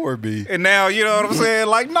reason. Or B. And now, you know what I'm saying?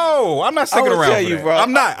 Like, no, I'm not sticking I'ma around tell for you, that. bro.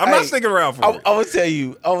 I'm not Hey, sticking around for it. I would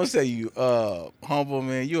tell you, humble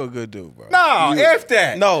man, you a good dude, bro. No, You- F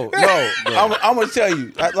that. No, I'm gonna tell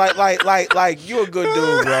you, like you a good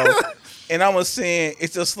dude, bro. And I'm saying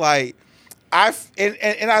it's just like I say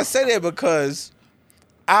that because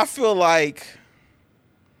I feel like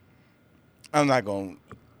I'm not gonna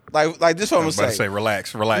like this. What I'm I was gonna about to say,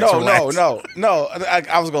 relax. No, relax.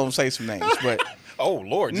 I was gonna say some names, but Oh,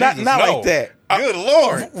 Lord. not Jesus, not no. like that. Good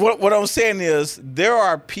Lord. What I'm saying is there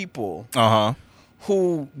are people Uh-huh.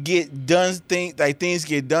 who get done things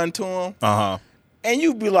get done to them, and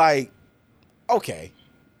you be like, okay,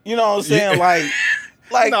 you know what I'm saying? Yeah.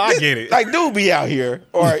 Like No, I get it. Like, dude be out here,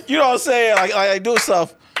 or you know what I'm saying? Like do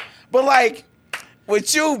stuff, but like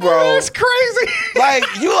with you, bro, That's crazy. like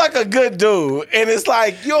you like a good dude, and it's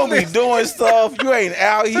like you don't be doing stuff. You ain't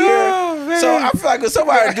out here. Oh, man. So I feel like when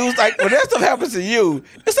somebody does like when that stuff happens to you,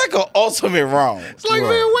 it's like an ultimate wrong. It's like, man,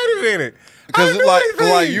 wait a minute. Because I didn't do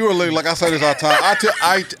like anything. you were like I say this all the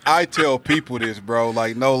time. I tell people this, bro.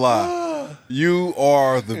 Like no lie, you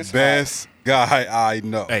are the best guy I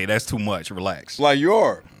know. Hey, that's too much. Relax. Like you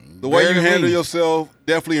are. The way Better you than handle me. yourself,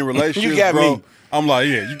 definitely in relationships, got bro. me. I'm like,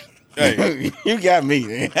 yeah, hey, You got me.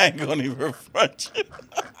 Man. I ain't gonna even front you.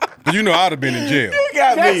 but you know I'd have been in jail. You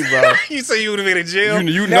got me, bro. You say you would have been in jail?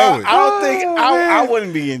 You Now, know it. I don't think I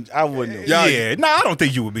wouldn't be in. I wouldn't. Yeah. Yeah. No, I don't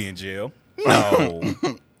think you would be in jail. No.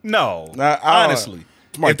 No. Nah, I don't- Honestly.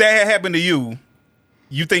 If that had happened to you,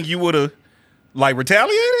 you think you would have, like,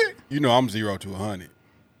 retaliated? You know I'm 0 to 100.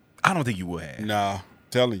 I don't think you would have. Nah,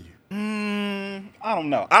 telling you. I don't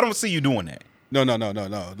know. I don't see you doing that. No.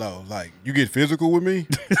 Like you get physical with me.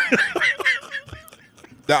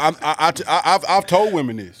 I've told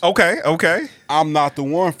women this. Okay. I'm not the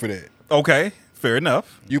one for that. Okay. Fair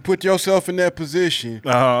enough. You put yourself in that position.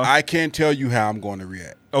 I can't tell you how I'm going to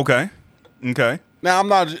react. Okay. Now I'm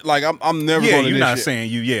not like I'm never Yeah, going to. you're not shit.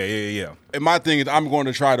 saying you. Yeah. And my thing is I'm going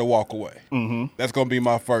to try to walk away. Mm-hmm. That's going to be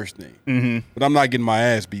my first thing. Mm-hmm. But I'm not getting my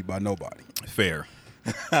ass beat by nobody. Fair.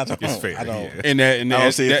 I don't. It's fair. I don't. Yeah. And that, I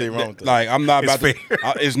don't see anything wrong with that. Like I'm not It's about to.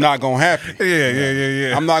 fair. It's not going to happen.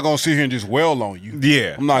 Yeah. I'm not going to sit here and just wail on you.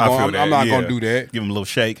 Yeah. I'm not I going. feel I'm that, not yeah. going to do that. Give him a little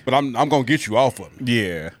shake. But I'm going to get you off of me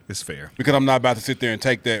Yeah, it's fair. because I'm not about to sit there and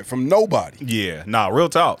take that from nobody. Yeah. Nah, real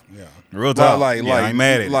talk. Yeah. Real talk. Like, I ain't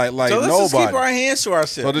mad at it. like So let's just nobody. keep our hands to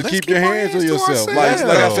ourselves. So just Let's keep your keep our hands to hands to yourself. ourselves.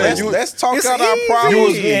 Like I said, let's talk It's out our easy.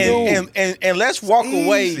 problems You was and let's walk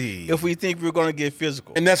away Easy. if we think we're gonna get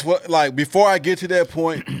physical. and that's what like before I get to that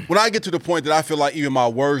point, when I get to the point that I feel like even my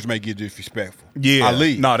words may get disrespectful, Yeah. I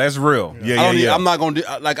leave. No, that's real. Yeah. I'm not gonna do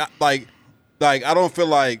like I don't feel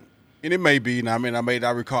like, and it may be. And I mean, I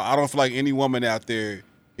recall. I don't feel like any woman out there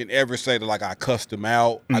can ever say that like I cussed them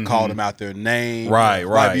out, I called them out their name. Right,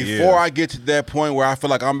 Like yeah. before I get to that point where I feel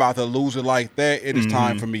like I'm about to lose it like that, it is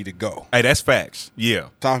time for me to go. Hey, that's facts. Yeah.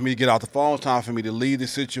 Time for me to get out the phone. Time for me to leave the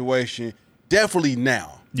situation. Definitely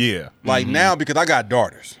now. Yeah. Like now because I got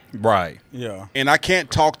daughters. Right. Yeah. And I can't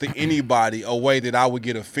talk to anybody a way that I would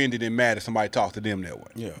get offended and mad if somebody talked to them that way.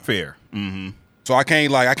 Yeah. Fair. Mm-hmm. So I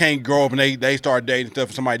can't grow up and they start dating stuff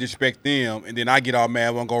and somebody disrespect them and then I get all mad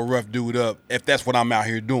when I go rough dude up if that's what I'm out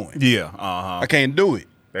here doing. Yeah. I can't do it.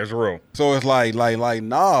 That's real. So it's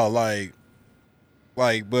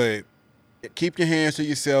but keep your hands to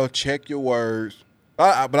yourself, check your words.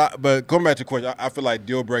 But going back to the question, I feel like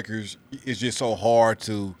deal breakers is just so hard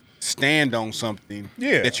to stand on something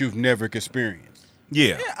that you've never experienced.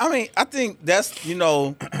 Yeah. Yeah, I mean, I think that's,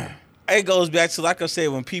 it goes back to, like I said,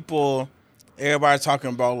 when everybody talking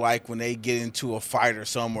about, like, when they get into a fight or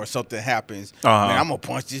something happens, man, I'm going to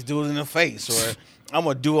punch this dude in the face, or I'm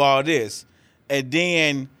going to do all this. And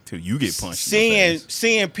then Till you get punched in the face.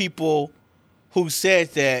 seeing people who said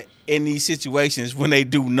that in these situations when they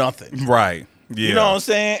do nothing. Right. Yeah. You know what I'm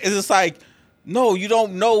saying? It's just like, no, you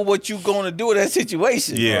don't know what you're going to do in that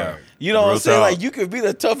situation. Yeah. You know what Real I'm saying? talk. Like, you could be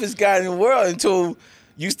the toughest guy in the world until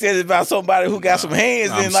you standing about somebody who got some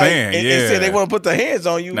hands I'm and like saying, and yeah. say they want to put their hands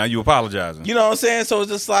on you. Now you apologizing. You know what I'm saying? So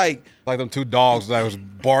it's just like, Like them two dogs that was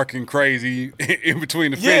barking crazy in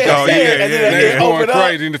between the yeah, fence. Oh, yeah, and then yeah, they yeah. Going open up.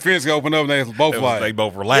 crazy and the fence open up and they both like They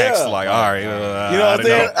both relaxed. Yeah. Like, all right. You know what I'm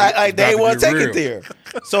saying? Like they About to want to get take it real.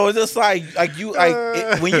 there. So it's just like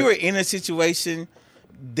when you're in a situation,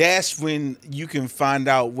 that's when you can find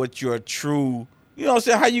out what your true. You know what I'm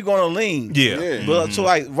saying? How you gonna lean? Yeah. Yeah. But so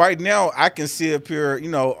like right now, I can sit up here,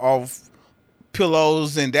 off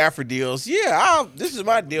pillows and daffodils. Yeah, this is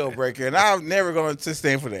my deal breaker, and I'm never gonna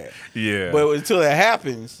stand for that. Yeah. But until that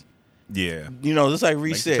happens, Yeah. just like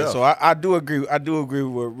Reese Makes it said. tough. So I do agree. I do agree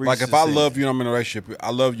with what Reese Like if is I saying. love you and I'm in a relationship,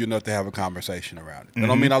 I love you enough to have a conversation around it. That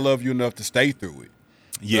don't mean I love you enough to stay through it.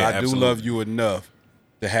 Yeah. But I absolutely. do love you enough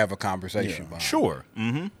to have a conversation about it. Sure.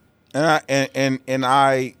 Mm-hmm. And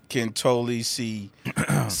I can totally see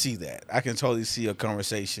that. I can totally see a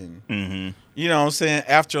conversation. Mm-hmm. You know what I'm saying?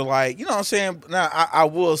 After you know what I'm saying? Now I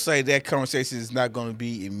will say that conversation is not going to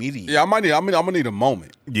be immediate. Yeah, I'm gonna need a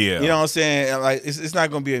moment. Yeah. You know what I'm saying? Like it's not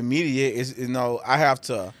going to be immediate. It's I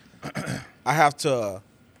have to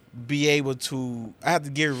be able to. I have to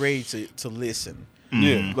get ready to listen.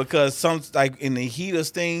 Yeah. Because in the heat of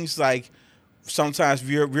things, like sometimes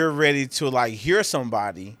we're ready to like hear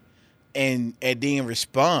somebody and then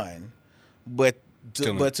respond, but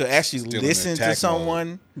to actually still in listen to attack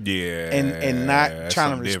someone Yeah. and not that's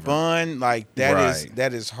trying to something different. respond, like that Right.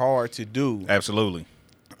 that is hard to do. Absolutely.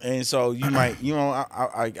 And so you might,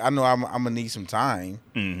 I know I'm gonna need some time,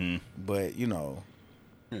 Mm-hmm. but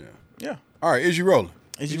Yeah. All right, is you rolling?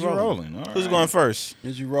 is Is you you rolling? rolling? All Who's right. going first?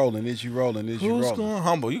 Is you rolling? Is you rolling? Is you Who's rolling? going?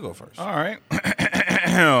 Humble, you go first. All right.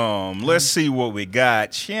 Let's see what we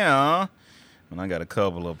got. Yeah. And I got a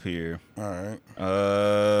couple up here. All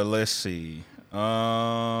right. Let's see.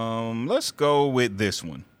 Let's go with this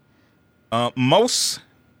one. Most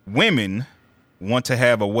women want to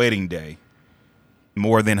have a wedding day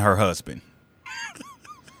more than her husband.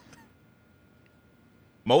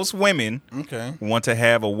 Most women Okay. want to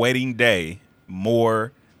have a wedding day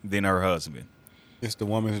more than her husband. It's the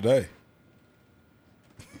woman's day.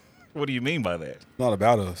 What do you mean by that? It's not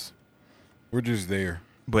about us. We're just there.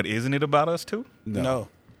 But isn't it about us too? No.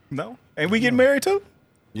 No. And we get married too?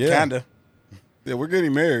 Yeah. Kinda. Yeah, we're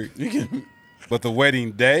getting married. But the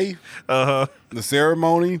wedding day, Uh-huh. the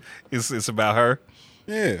ceremony, It's about her.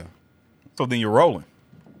 yeah, So then you're rolling.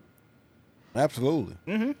 absolutely.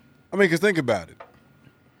 Mm-hmm. I mean, because think about it.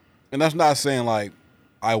 And that's not saying like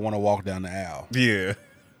I want to walk down the aisle. Yeah.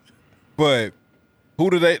 But who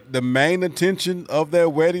do the main intention of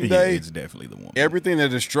that wedding Yeah, day, it's definitely the woman. everything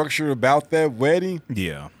that is structured about that wedding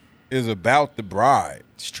Yeah, is about the bride.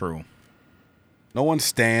 it's true. No one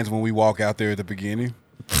stands when we walk out there at the beginning.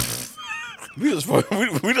 We just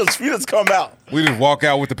come out. We just walk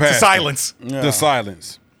out with the pastor. Silence. Yeah. The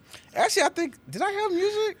silence. Actually, I think did I have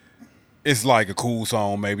music? It's like a cool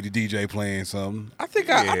song, maybe the DJ playing something. I think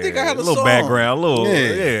I had a little song. background,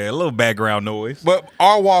 Yeah. a little background noise. But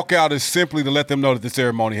our walkout is simply to let them know that the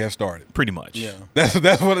ceremony has started. Pretty much. Yeah. That's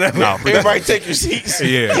what No, pretty Everybody take your seats.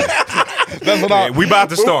 Yeah. that's what I we about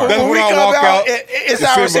to start. That's When when we I come walk out, out. it's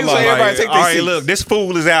our seats, so symbolize. everybody take all their right, seats. look, this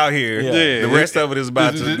fool is out here. Yeah. The rest of it is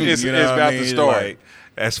about to. It's you know what about I to mean? start. Like,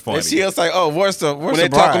 that's funny. And she was like, "Oh, where's When the they're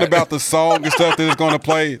bride?" talking about the song and stuff that it's going to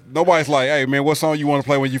play, nobody's like, "Hey, man, what song you want to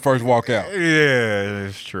play when you first walk out?" Yeah,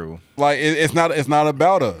 it's true. Like it's not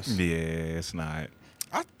about us. Yeah, it's not.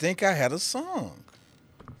 I think I had a song.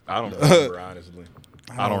 I don't remember honestly.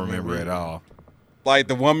 I don't remember at all. Like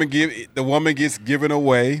the woman gets given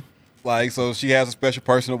away. Like so, she has a special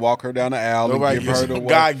person to walk her down the aisle Nobody and give her gives, the way.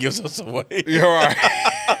 God gives us away. You're right.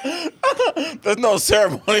 There's no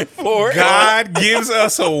ceremony for it. God gives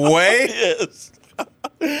us away. Yes.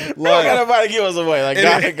 Like, Like, nobody give us away. Like and,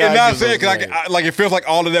 God, and God not gives saying us because away. like it feels like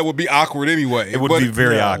all of that would be awkward anyway. It would be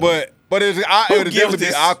very awkward. But it would gives definitely be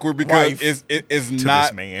this awkward because wife it's To not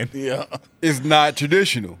this man. Yeah. it's not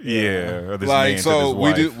traditional. Yeah. Or this Like man to so this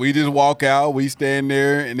wife. we just walk out, we stand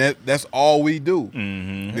there, and that's all we do.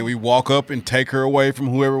 Mm-hmm. Then we walk up and take her away from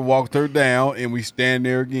whoever walked her down, and we stand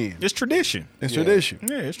there again. It's tradition. It's Yeah. tradition.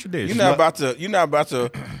 Yeah, it's tradition. You're not about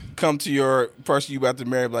to come to your person you about to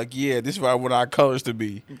marry like, yeah, this is what I want our colors to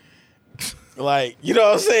be. Like, you know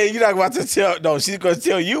what I'm saying? You're not about to tell. No, she's going to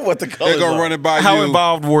tell you what the colors They're gonna are. run it by How you.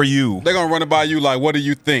 involved were you? They're gonna run it by you. Like, what do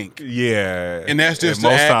you think? Yeah. And that's just to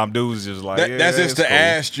most add- time dudes just like That's yeah, just it's to cool.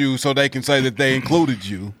 ask you so they can say that they included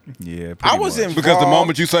you. Yeah, I pretty was much. in- Because the Wrong.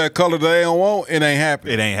 moment you say a color they don't want, it ain't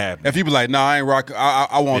happening. It ain't happening. If you be like, nah, I ain't rock.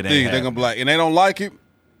 I want It ain't these. They're gonna be like, and they don't like it.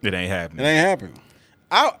 It ain't It happening. ain't happening.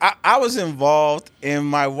 I was involved, and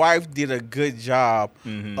my wife did a good job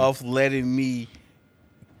Mm-hmm. of letting me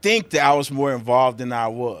think that I was more involved than I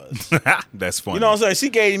was. That's funny. You know what I'm saying? She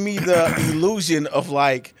gave me the illusion of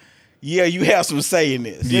like, yeah, you have some say in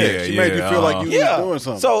this. Yeah, she made you feel like you Yeah. was doing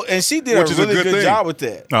something. So, and she did Which a is a really good good thing. job with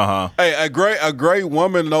that. Uh-huh. hey, a great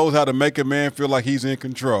woman knows how to make a man feel like he's in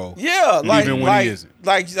control. Yeah, like Even when like, he isn't.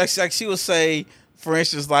 like she would say, for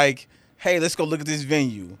instance, like, hey, let's go look at this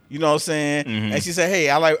venue. You know what I'm saying? Mm-hmm. And she said, hey,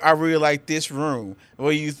 I really like this room. What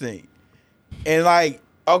do you think? And like,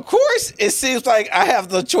 of course, it seems like I have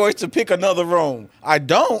the choice to pick another room. I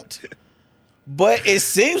don't, but it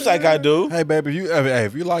seems like I do. Hey, baby,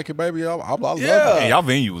 if you like it, baby, I love Yeah. it. Hey, y'all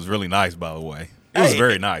venue was really nice, by the way. It was Hey,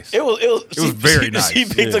 very nice. It was very nice. She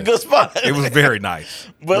picked Yeah. a good spot. It was very nice.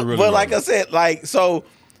 But It really but like was. I said, like so,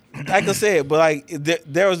 like I said, but like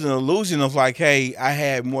there was an illusion of like, hey, I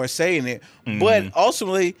had more say in it. Mm-hmm. But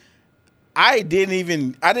ultimately, I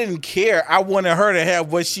didn't care. I wanted her to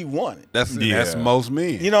have what she wanted. That's Yeah. most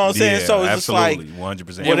men. You know what I'm saying? Yeah, So it's absolutely, just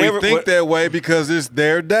 100%. and whatever- we think that way because it's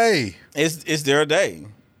their day. like it's their day.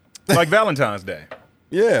 like Valentine's Day.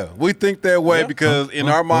 Yeah, we think that way Yeah. because in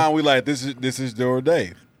our mind we like this is their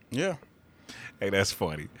day. Yeah. Hey, that's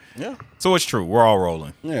funny. Yeah. So it's true. We're all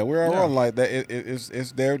rolling. Yeah, we're all rolling like that.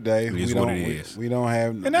 It's their day. It is what it is. We don't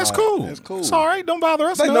have, And that's like, cool. That's cool. It's all right. Don't bother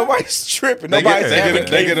us. Like none. nobody's tripping. They Nobody's get,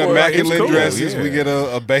 advocating they get for it. immaculate It's cool, dresses. yeah. We get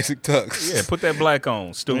a basic tux. Yeah, put that black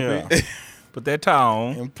on, stupid. Yeah. Put that tie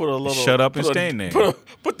on. And put a little. Shut up and put a- stand there.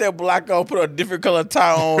 Put that black on. Put a different color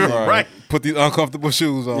tie on. Right. Put these uncomfortable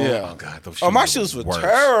shoes on. Yeah. Oh God, those shoes. Oh, my are shoes were worse.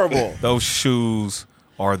 terrible. Those shoes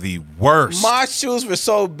are the worst. My shoes were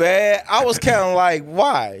so bad. I was kind of like,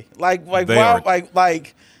 why? Like They why? are-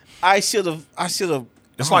 Like I should have.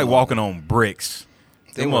 It's like walking on bricks.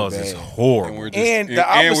 They Them were mugs is bad. horrible. And we're just And the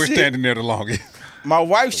and we're opposite- standing there the longest. My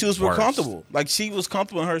wife's shoes were worst. comfortable. Like she was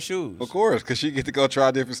comfortable in her shoes. Of course, because she get to go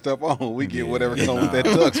try different stuff on. We get whatever comes with that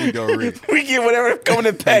tux. We go read. We get whatever come in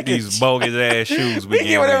the Take package. these bogus ass shoes We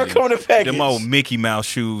get whatever give come in the package. Them old Mickey Mouse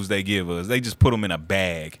shoes they give us. They just put them in a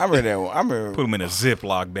bag. I remember that one. I remember Put them in a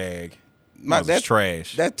Ziploc bag. my, That's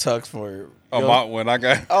trash. That tux for. When I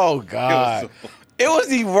got, Oh God. It was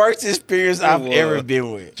the worst experience I've was. ever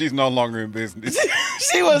been with. she's no longer in business.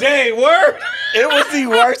 She was. Dang, word. It was the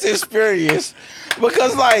worst experience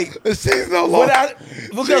because, like, she's no longer.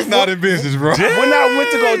 because She's not in business, bro. when I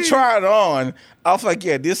went to go try it on, I was like,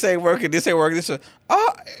 "Yeah, this ain't working. This ain't working. This, it'll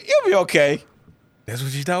be okay." That's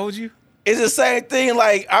what she told you? It's the same thing.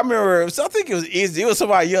 Like I remember, so I think it was easy. It was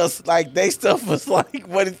somebody else. Like they stuff was like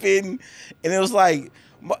what it fitting, and it was like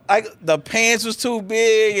the pants was too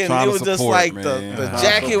big, and Trying it to was just support, like man. the Trying to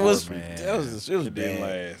jacket support, was. man. It was Didn't bad.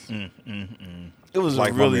 last. It was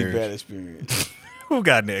Like a my really marriage. bad experience. Who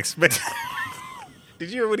got next? Did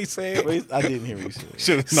you hear what he said? Wait, I didn't hear what you said.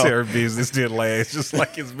 Should've known. Sarah business didn't last, just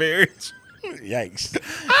like his marriage. Yikes!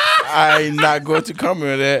 I'm not going to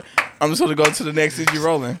comment on that. I'm just going to go to the next. Is you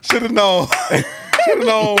rolling? Should have known. Should have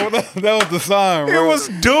known. That was the sign, It bro. was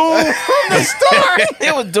doomed from the start.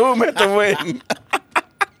 It was doom at the win.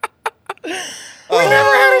 We never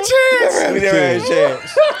had a chance. We never had a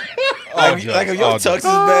chance. Like if your tux is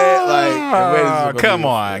bad, like the wedding's gonna be Come good.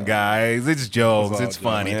 on, guys. It's jokes. It's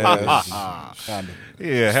funny. Yeah,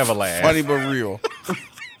 Yeah, have a laugh. Funny but real.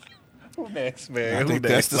 Who next, I man? think Who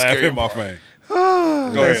that's next? the scary in my face.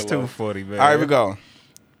 That's ahead, too Lo. funny, man. All right, we go. All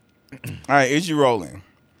right, is you rolling?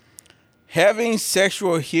 Having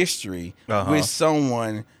sexual history with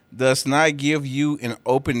someone does not give you an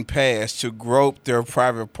open pass to grope their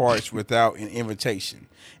private parts without an invitation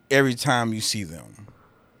every time you see them.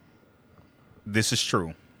 This is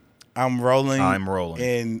true. I'm rolling. I'm rolling.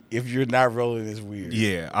 And if you're not rolling, it's weird.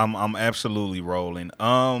 Yeah, I'm absolutely rolling.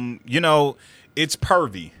 It's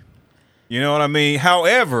pervy. You know what I mean?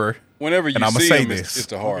 However, Whenever you And I'ma see say him, this. it's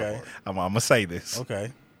the hard Okay. part. I'm gonna say this.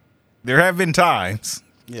 Okay. There have been times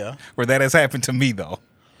Yeah. where that has happened to me, though.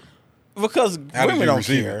 Because How did women you don't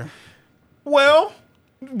receive care. it? Well,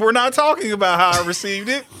 we're not talking about how I received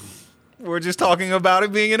it. We're just talking about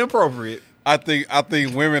it being inappropriate. I think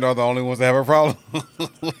women are the only ones that have a problem.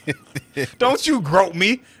 Don't you grope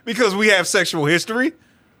me because we have sexual history.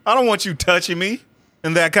 I don't want you touching me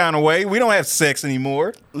in that kind of way. We don't have sex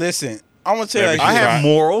anymore. Listen, I'm gonna tell you. Maybe Like I this. have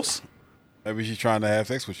morals. Maybe she's trying to have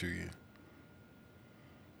sex with you again.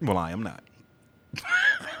 Well, I am not.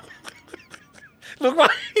 look like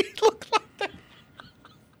that.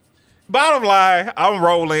 Bottom line, I'm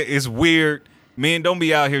rolling. It's weird. Men, don't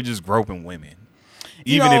be out here just groping women.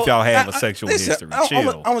 Even if y'all have a sexual history. Chill.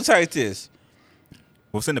 I'm gonna tell you this.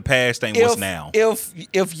 What's in the past ain't what's now.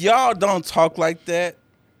 If y'all don't talk like that,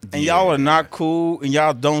 and y'all are not cool, and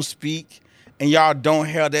y'all don't speak, and y'all don't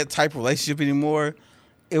have that type of relationship anymore,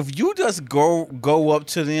 if you just go up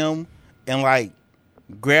to them and like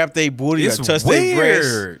grab their booty It's or touch their breast,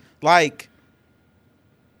 weird. like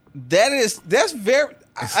that's very.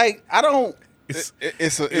 I don't.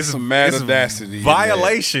 It's a mad audacity in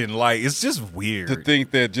violation. Like, it's just weird. that, to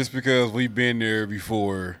think that just because we've been there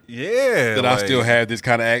before Yeah. that I still have this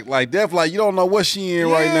kind of act like Def, like you don't know what she in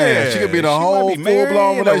right now. She could be in a whole might be married, full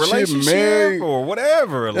blown in a relationship, married. or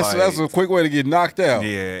whatever. That's a quick way to get knocked out.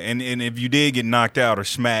 Yeah, and if you did get knocked out or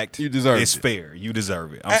smacked, You deserve it's it. fair. You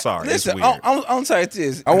deserve it. I'm sorry. Listen, it's weird. I'm telling you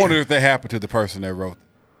this. I wonder if that happened to the person that wrote.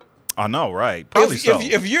 I know, right? Probably so.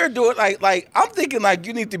 If you're doing like I'm thinking like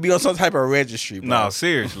you need to be on some type of registry. Bro. No,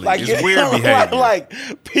 seriously. like It's weird behavior. Like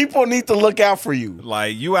people need to look out for you.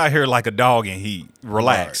 Like, you out here like a dog in heat.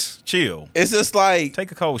 Relax. Chill. It's just like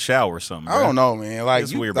Take a cold shower or something. I don't know, man. Like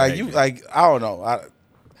It's you, weird like behavior. you, like I don't know. I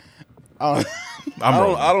don't,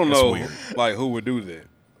 I don't It's know weird. like who would do that.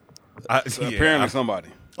 Yeah, Apparently somebody.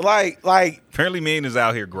 like apparently men is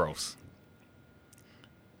out here gross.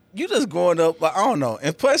 you just going up. Like I don't know.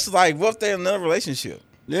 And plus, like what if they're in another relationship?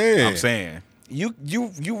 Yeah, I'm saying. You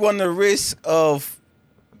run the risk of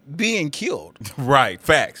being killed. Right.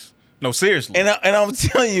 Facts. No, seriously. And I'm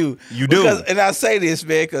telling you, You do. And I say this,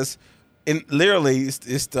 man, because literally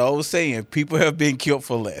it's the old saying: people have been killed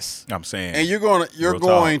for less. I'm saying. And you're Real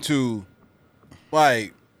going talk. to,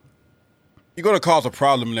 like, you're going to cause a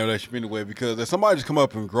problem in that relationship anyway, because if somebody just come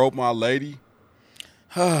up and grope my lady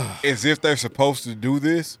as if they're supposed to do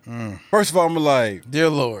this, first of all, I'm like, Dear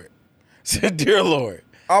Lord, dear Lord.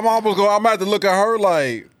 I'm almost going, I'm going to have to look at her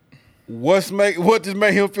like, what just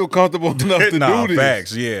made him feel comfortable enough to nah, do this?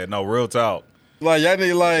 facts. Yeah, no, real talk. Like, y'all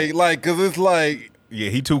need, like, because it's like, Yeah,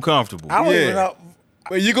 he too comfortable. I don't Yeah. even know.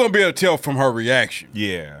 but you're going to be able to tell from her reaction.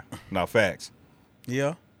 Yeah, no, facts.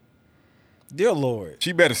 Yeah. Dear Lord.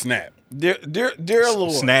 She better snap. Dear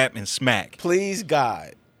Lord. Snap and smack. Please,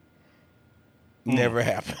 God. Never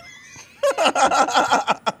happen.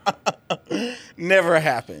 Never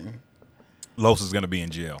happen. Los is gonna be in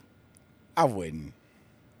jail. I wouldn't.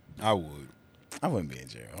 I would. I wouldn't be in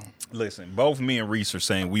jail. Listen, both me and Reese are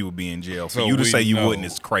saying we would be in jail. For So you to we say you know. wouldn't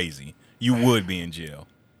is crazy. You would be in jail.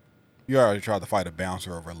 You already tried to fight a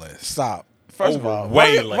bouncer over less. Stop. First of all,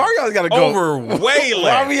 Way why less. we always gotta go? Over way Why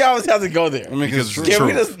less. we always have to go there? I mean, Because because it's Can true.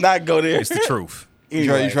 we just not go there? It's the truth. you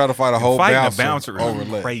try to fight a whole Fighting bouncer, a bouncer over is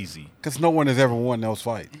less. crazy. Because no one has ever won those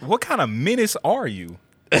fights. What kind of menace are you?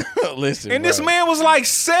 Listen, And this bro. man was like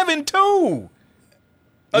 7'2".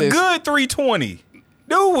 A Listen. good 320.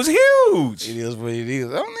 Dude was huge. It is what it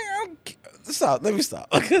is. I don't stop. Let me stop.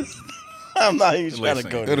 I'm not even trying Listen, to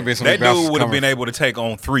go It would there. have been some That bouncers dude would have coming- been able to take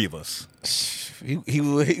on 3 of us. He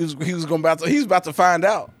was about to find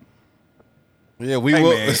out. Yeah, we Hey,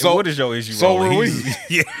 will. man, So, what is your issue? so Roland? were He's-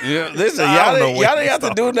 we. Yeah. Listen, I y'all don't know didn't, what y'all to didn't have to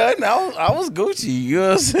stop. do nothing. I was Gucci. You know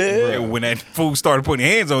what I'm saying? When that fool started putting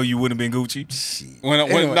hands on you, wouldn't have been Gucci. When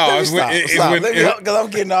Anyway, no, let me it's when stop. it's Stop. when Let me, because I'm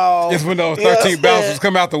getting all. it's when those you know what 13 I'm bouncers saying?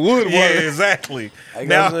 come out the woodwork. Yeah, exactly. Like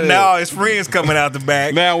Now, I said. now his friends coming out the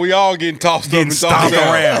back, Now we all getting tossed up getting and tossed stomped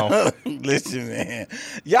out. around. Listen, man.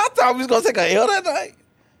 Y'all thought we was gonna take an L that night?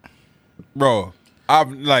 Bro,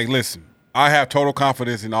 listen. I have total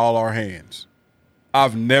confidence in all our hands.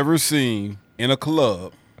 I've never seen in a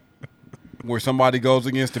club where somebody goes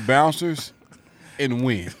against the bouncers and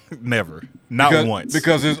win. Never. Not because, once.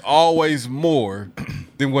 Because there's always more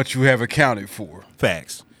than what you have accounted for.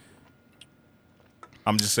 Facts.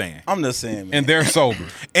 I'm just saying. I'm just saying, man. And they're sober.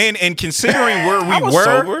 And considering where I we was were,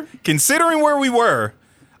 sober. considering where we were,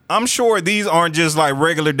 I'm sure these aren't just like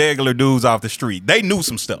regular dudes off the street. They knew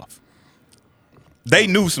some stuff. They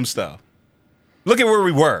knew some stuff. Look at where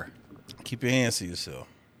we were. Keep your hands to yourself.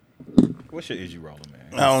 What's your issue rolling,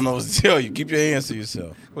 man? I don't know what to tell you. Keep your hands to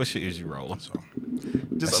yourself. What's your issue rolling? Just,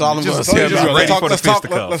 That's all I'm gonna just- say just about it. ready for the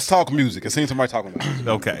fisticuffs. Let's talk music. I seen somebody talking about it.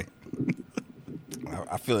 Okay.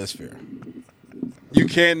 I feel it's fair. You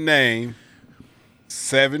can't name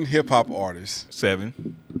 7 hip hop artists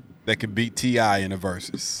 7. that can beat T.I. in the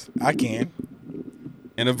verses. I can.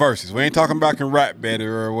 In the verses. We ain't talking about can rap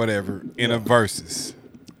better or whatever. In the verses.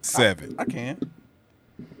 7. I can.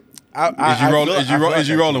 Is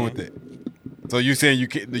you rolling with it? So you saying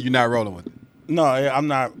you're not rolling with it? No, I'm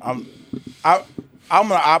not. I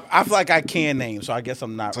feel like I can name, so I guess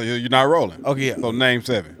I'm not. So you're not rolling? Okay, yeah. So name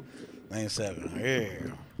 7. Name 7.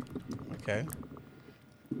 Yeah. Okay.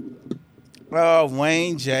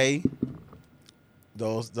 Wayne, Jay.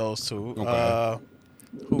 Those 2. Okay.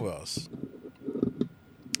 Who else?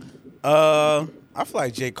 I feel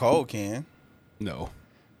like J. Cole can. No.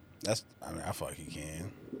 I feel like he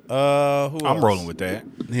can. Who else? I'm rolling with that.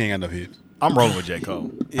 He ain't got enough hits. I'm rolling with J.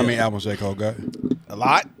 Cole. How many albums J. Cole got? A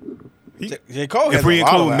lot. J. Cole has If we a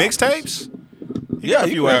lot include of mixtapes, yeah,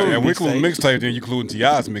 few you albums. Yeah, include we include mixtapes. mixtapes, then you include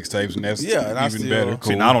T.I.'s mixtapes, and that's Yeah, and I even still- better. See,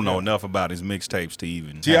 see, Cool. I don't know enough about his mixtapes to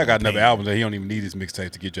even. T.I. have got an enough opinion. albums that he don't even need his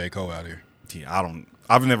mixtape to get J. Cole out here. Yeah,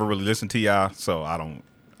 I've never really listened to T.I., so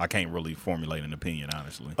I can't really formulate an opinion,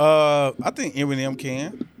 honestly. I think Eminem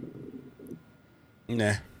can.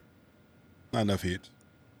 Nah. Not enough hits.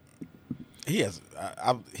 He has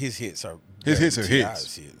his hits are His better hits than are T.I.'s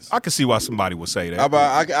hits. hits. I can see why somebody would say that. How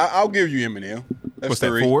about I'll give you Eminem. That's What's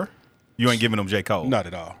 3. that, 4? You ain't giving them J. Cole? Not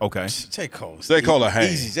at all. Okay. J. Cole. J. Cole a hang.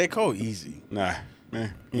 Easy. J. Cole easy. Nah,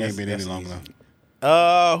 man, he ain't been in it long easy.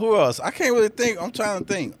 enough. Who else? I can't really think. I'm trying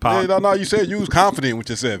to think. Pac. Yeah, no, you said you was confident with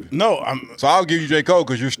your 7. No, I'm. So I'll give you J. Cole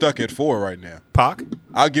because you're stuck at 4 right now. Pac? Uh,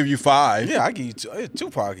 I'll give you 5. Yeah, I give you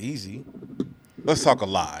Tupac easy. Let's talk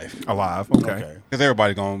alive. Alive. Okay. Because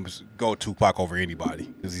everybody going to go Tupac over anybody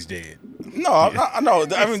because he's dead. No, I know.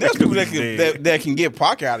 I mean, there's people that He's can dead. that can get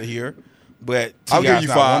Pac out of here, but I'll give T.I.'s you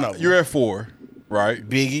not one 5. of them. You're at 4, right?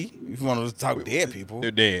 Biggie. If you want to talk dead people, They're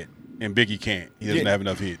dead. And Biggie can't. He doesn't Yeah. have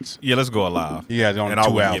enough hits. Yeah, let's go Alive. He has only and I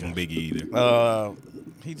 2 wouldn't give him albums. Biggie either.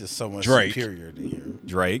 he's just so much Drake. superior than you.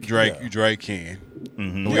 Drake. Drake, Yeah. Drake can.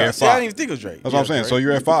 Mm-hmm. So we Yeah, at see, I didn't five. even think it was Drake. That's what I'm saying. So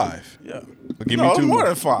you're at 5. Yeah. So give No, me 2 more more.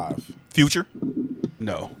 than 5. Future.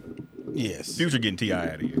 No. Yes. Future getting T.I.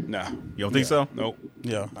 out of here. Nah. You don't think so? Nope.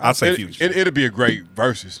 Yeah. I'll say Future. It'll be a great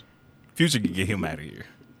versus. Future can get him out of here.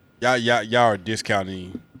 Y'all are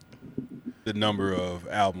discounting the number of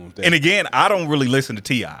albums. That, And again, I don't really listen to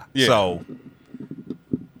T.I. Yeah. So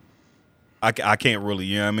I can't really,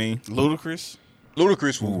 you know what I mean? Ludacris.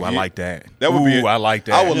 Ludacris Ooh, will I get- like that. That would be. Ooh, I like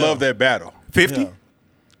that. I would love that battle. 50? Yeah.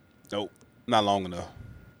 Nope. Not long enough.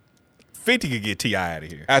 50 could get T.I. out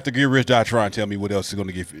of here. After Get Rich Die Trying, tell me what else is going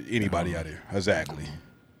to get anybody out here. Exactly.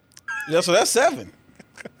 Yeah, so that's 7.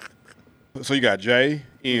 So you got J,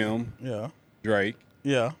 M, Yeah. Drake,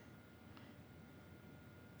 Yeah.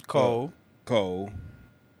 Cole. Cole.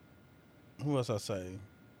 Who else I say?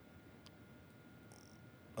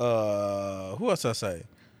 Who else I say?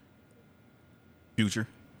 Future.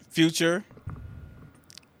 Future.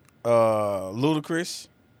 Ludacris.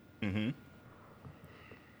 Mm-hmm.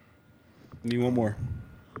 Need one more.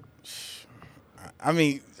 I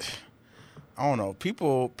mean, I don't know.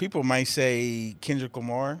 People might say Kendrick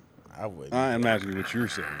Lamar. I wouldn't. I am asking what you're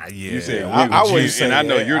saying. Yeah. You said I wouldn't say and I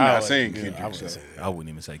know that. you're I not would- saying yeah, Kendrick. I wouldn't so. say that. I wouldn't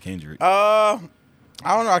even say Kendrick. I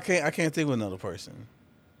don't know. I can't think of another person.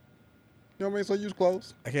 You know what I mean? So you was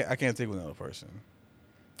close. I can't think of another person.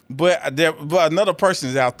 But another person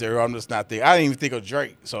is out there. I'm just not there. I didn't even think of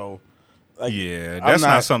Drake. So, like, Yeah, I'm that's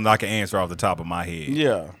not something I can answer off the top of my head.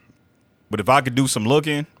 Yeah. But if I could do some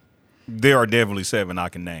looking, there are definitely 7 I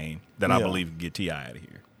can name that I Yeah. believe can get T.I. out of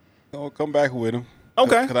here. I'll come back with him.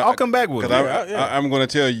 Okay, 'Cause I'll come back with it. Because Yeah. I'm going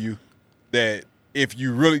to tell you that if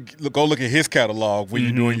you really go look at his catalog when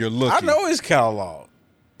you're doing your looking. I know his catalog.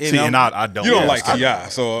 See, and I don't. You don't yeah, like I- T.I.,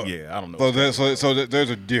 so Yeah, I don't know. So there's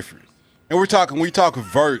a difference, and we talking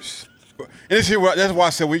verse, and that's why I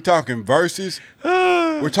said we talking verses.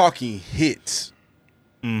 We're talking hits.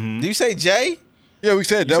 Do you say Jay? Yeah, we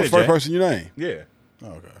said that was said the first Jay. person you named. Yeah.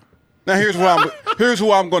 Okay. Now here's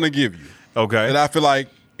who I'm going to give you. Okay. That I feel like,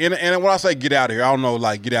 and when I say get out of here, I don't know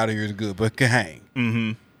like get out of here is good, but can hang.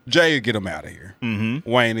 Mm-hmm. Jay will get him out of here. Mm-hmm.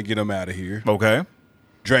 Wayne will get him out of here. Okay.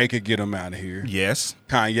 Drake will get him out of here. Yes.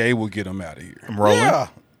 Kanye will get him out of here. I'm rolling. Yeah.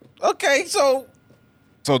 Okay. So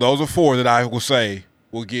So those are 4 that I will say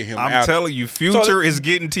will get him I'm out. telling you, Future is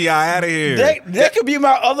getting T.I. out of here. that could be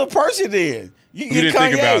my other person then. You You didn't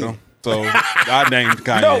think about him, so I named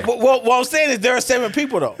Kanye. No, but what I'm saying is there are 7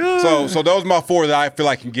 people though. So those are my 4 that I feel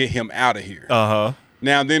like can get him out of here. Uh-huh.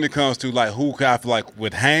 Now then it comes to like who I feel like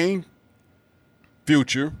would hang,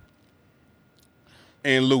 Future,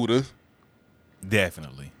 and Luda.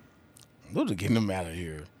 Definitely. Luda getting them out of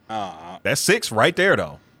here. That's 6 right there,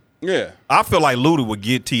 though. Yeah, I feel like Luda would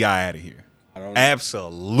get T.I. out of here. I don't know.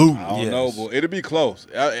 Absolutely. I don't Yes. know, but it'll be close.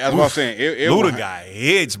 That's what I'm saying. Luda got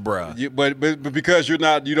hits, bruh. Yeah, but because you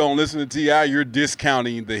don't listen to T.I., you're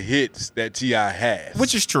discounting the hits that T.I. has.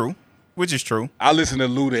 Which is true. I listen to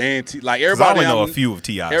Luda and T. Like 'Cause I everybody, only know a I'm- few of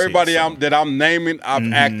T.I.'s Everybody hits, so. that I'm naming,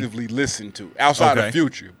 I've actively listened to outside Okay. of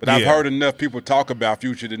Future. But I've Yeah. heard enough people talk about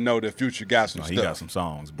Future to know that Future got some No, stuff. he got some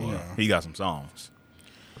songs, boy. He got some songs.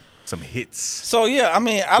 Some hits. So yeah, I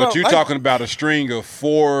mean, I don't. But you're like, talking about a string of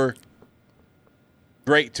 4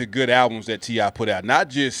 great to good albums that T.I. put out, not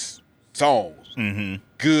just songs. Mm-hmm.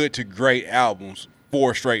 Good to great albums,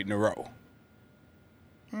 4 straight in a row.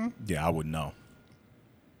 Yeah, I wouldn't know.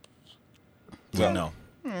 So- Wouldn't know.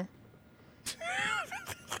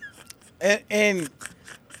 and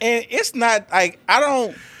it's not like I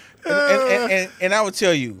don't. And I would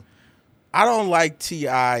tell you, I don't like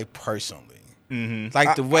T.I. personally. Mm-hmm.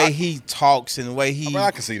 Like the way he talks and the way he. I mean,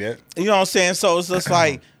 I can see that. You know what I'm saying? So it's just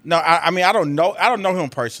like no. I mean, I don't know him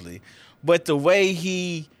personally, but the way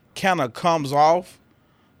he kind of comes off,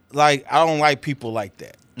 like I don't like people like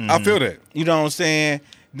that. I feel that. You know what I'm saying?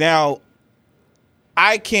 Now,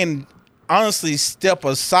 I can honestly step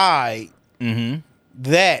aside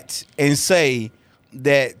that and say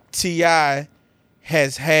that T.I.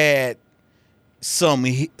 has had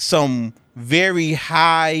some very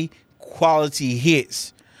high quality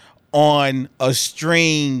hits on a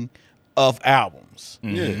string of albums.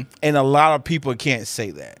 Yeah. And a lot of people can't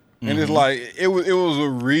say that. And it's like it was a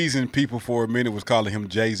reason people for a minute was calling him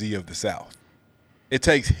Jay-Z of the South. It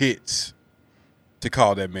takes hits to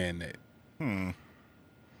call that man that.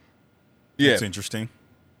 Yeah. It's interesting.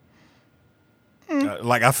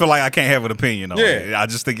 Like, I feel like I can't have an opinion on Yeah. it. I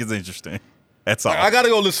just think it's interesting. That's all. I got to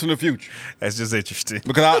go listen to Future That's just interesting.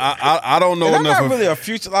 because I don't know And I'm enough not of really a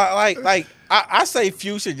Future I say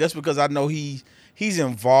Future just because I know he's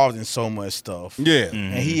involved in so much stuff. Yeah.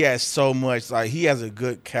 And he has so much, like, he has a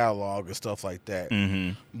good catalog and stuff like that.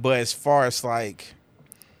 Mm-hmm. But as far as, like,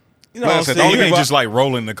 You know Like I what I'm said, saying? You ain't people- just like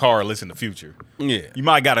rolling the car, listen to Future. Yeah. You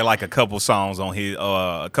might got like a couple songs on his,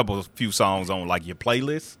 few songs on like your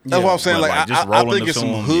playlist. That's what I'm saying. But, Like, just I rolling think the it's some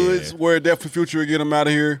tune, hoods yeah. where definitely Future will get them out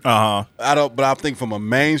of here. Uh huh. But I think from a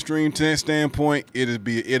mainstream standpoint, it'd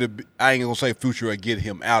be. I ain't gonna say Future will get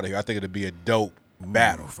him out of here. I think it'd be a dope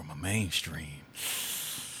battle. From a mainstream.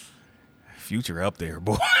 Future up there,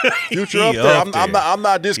 boy. Future He up there. I'm there.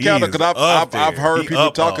 not discounting He is because up I've there. heard He people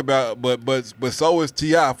up. talk about, but so is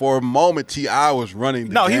T.I. For a moment, T.I. was running.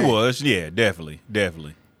 The No, he game. was. Yeah, definitely.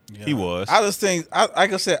 He was. I just think,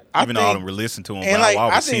 like I said, Even though I don't listen to him, and but like I I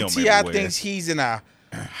always see him think T.I. everywhere. thinks he's in a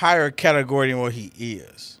higher category than what he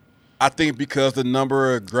is. I think because the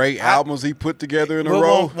number of great albums he put together in a But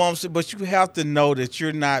row. but you have to know that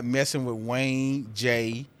you're not messing with Wayne,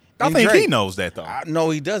 Jay. I and think Drake. he knows that though.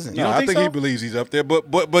 No, he doesn't. No, don't I think think he so? believes he's up there.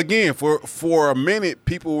 But again, for a minute,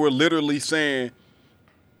 people were literally saying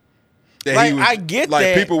that Like, he was. I get like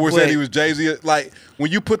that, people were saying but- he was Jay-Z. Like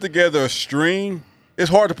when you put together a string, it's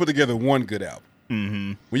hard to put together one good album.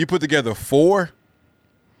 Mm-hmm. When you put together 4,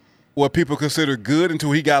 what people consider good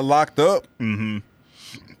until he got locked up. Mm-hmm.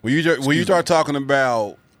 When you start talking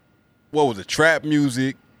about what was it, trap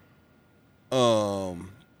music,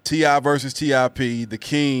 T.I. versus T.I.P., The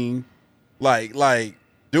King, like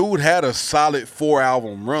dude had a solid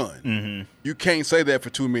 4-album run. Mm-hmm. You can't say that for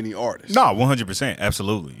too many artists. No, 100%,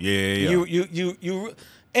 absolutely. Yeah. You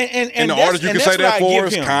and And the that's- artists you and can that's say what that I for give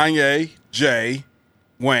is him. Kanye, Jay,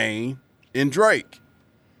 Wayne, and Drake.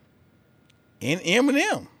 And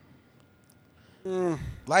Eminem.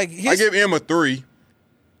 Like I his, give him a 3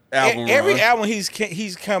 album every run. album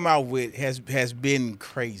he's come out with has been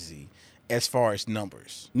crazy as far as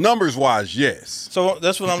numbers. Numbers wise, yes. So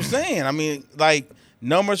that's what I'm saying. I mean, like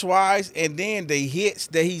numbers wise, and then the hits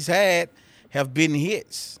that he's had have been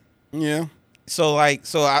hits. Yeah. I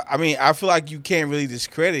mean, I feel like you can't really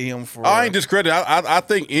discredit him for. I ain't discredit. I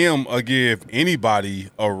think M will give anybody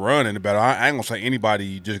a run in the battle. I ain't gonna say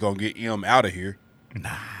anybody just gonna get M out of here.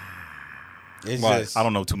 It's like, just I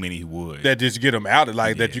don't know too many who would. That just get him out of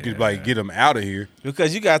that you could like get him out of here.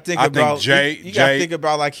 because you got to think I think about Jay- you got to Jay- think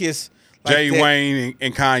about like his like Jay that- Wayne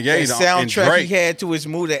and Kanye that and soundtrack Drake. he had to his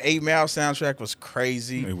movie. That 8 Mile soundtrack was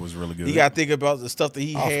crazy. It was really good. You got to think about the stuff that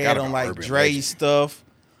he I had forgot on about like Urban Dre Legend. stuff,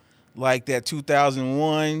 like that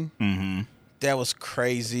 2001. Mm-hmm. That was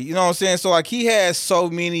crazy. You know what I'm saying? So like he has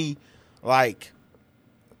so many,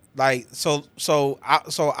 so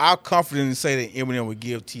I'll confidently say that Eminem would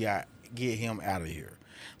get him out of here.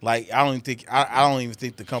 Like I don't even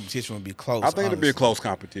think the competition would be close. I think it'd be a honestly. close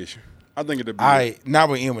competition. I think it'd be. Not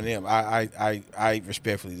with Eminem. I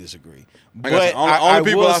respectfully disagree. Like But I said, only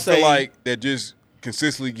people will I feel say- like that just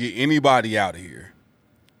consistently get anybody out of here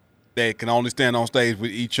that can only stand on stage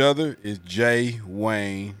with each other is Jay,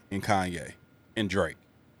 Wayne, and Kanye and Drake.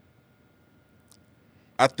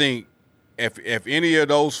 I think if any of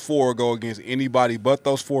those 4 go against anybody but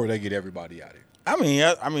those 4, they get everybody out of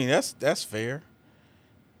here. I mean that's fair.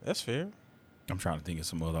 That's fair. I'm trying to think of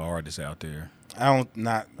some other artists out there. Not But,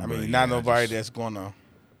 not yeah, nobody just- that's gonna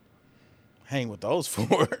hang with those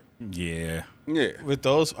 4. Yeah. Yeah. With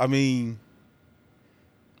those, I mean,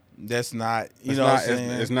 that's not It's know not, what I'm saying.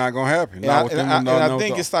 it's not gonna happen. And Not I, with and them I- and and I no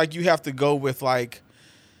think thought. it's like you have to go with like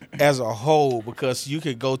as a whole because you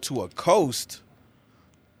could go to a coast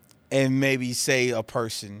and maybe say a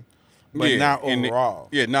person, but Yeah, not and overall.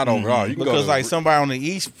 not overall. You can go Because to like somebody on the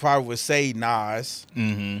East probably would say Nas,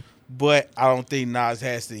 Mm-hmm. but I don't think Nas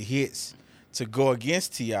has the hits to go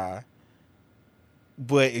against T.I.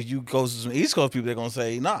 But if you go to some East Coast people, they're gonna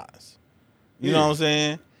say Nas. You know Yeah. what I'm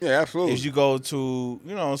saying? yeah, absolutely. If you go to,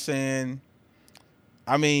 you know what I'm saying?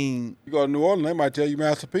 I mean, You go to New Orleans, they might tell you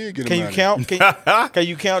Master P. Get can him you count? Can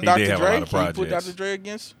you count He Dr. did have a Dre? lot of Can you put projects. Dr. Dre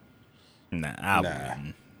against? Nah, I Nah.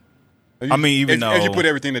 wouldn't. If I mean, even if though- you put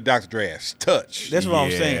everything that Dr. Dre has touched, That's what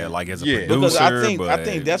I'm Yeah, saying. like as a Yeah. producer, Because I but,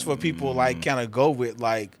 think that's what people like kind of go with.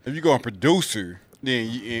 Like, if you go on producer, then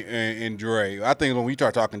and Dre, I think when we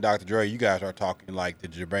start talking Dr. Dre, you guys are talking like the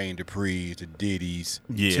Jermaine Dupri's, the Diddy's,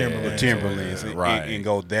 yeah, the Timberlands, right? and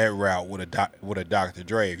go that route with a Dr.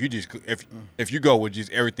 Dre. If you go with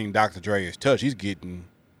just everything Dr. Dre has touched, he's getting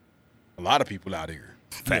a lot of people out of here.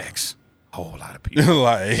 Facts. A whole lot of people.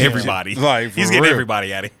 Like Everybody. like He's for getting real.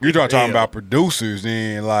 everybody out of here. You start talking Hell. about producers,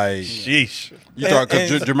 then like Sheesh. you talk because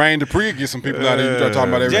And- Jermaine Dupri get some people out of here. You start talking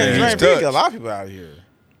about everything Jermaine he's Dupri get a touched. lot of people out of here.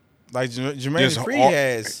 Like Jermaine Just Dupri all-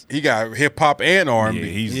 has, He got hip hop and R&B. Yeah,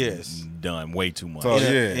 he's Yes. done way too much. So Yeah,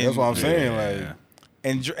 yeah, and- that's what I'm saying. Like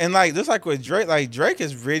and like just like with Drake, like Drake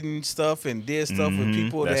has written stuff and did stuff with Mhm,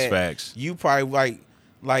 people that's that facts. you probably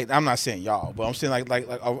like I'm not saying y'all, but I'm saying like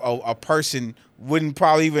a person wouldn't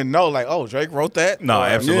probably even know like, oh, Drake wrote that. No, or,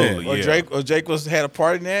 absolutely. Or yeah. Drake had a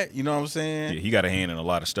part in that. You know what I'm saying? Yeah, he got a hand in a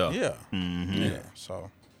lot of stuff. Yeah. Mm-hmm. Yeah. So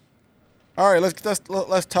All right,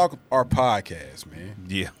 let's talk our podcast, man.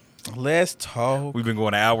 Yeah. let's talk. We've been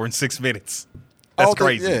going an hour and 6 minutes. That's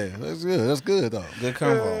crazy. Yeah, that's good. That's good though. Good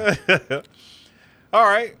convo. All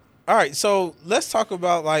right. All right, so let's talk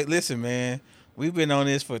about like, listen, man. We've been on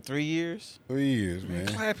this for 3 years. 3 years, man.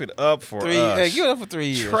 Clap it up for Hey, us. give it up for 3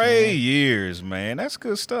 years. Trey man. years, man. That's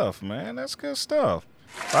good stuff, man. That's good stuff.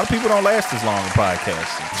 A lot of people don't last this long in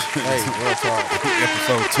podcasting. Hey, real talk.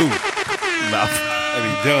 Episode 2. Nah. They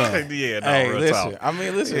be done. Yeah, no, Hey, real listen. talk. I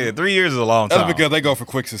mean, listen. Yeah, 3 years is a long time. That's because they go for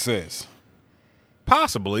quick success.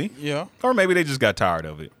 Possibly. Yeah. Or maybe they just got tired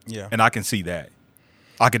of it. Yeah. And I can see that.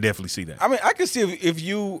 I could definitely see that. I mean, I can see if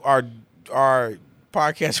you are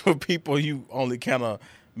podcasting with people you only kind of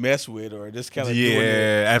mess with or just kind of doing it.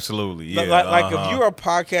 Yeah, absolutely. Yeah. Like if you're a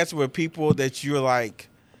podcaster with people that you're like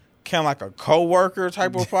kind of like a coworker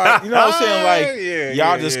type of pod, you know what I'm saying? Like Yeah,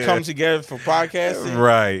 y'all just come together for podcasting,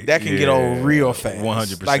 Right. That can get old real fast.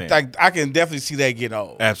 100%. Like I can definitely see that get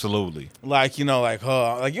old. Absolutely. Like you know, like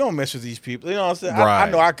like you don't mess with these people. You know what I'm saying? I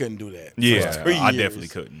Right. know I couldn't do that. for Yeah, 3 I years. definitely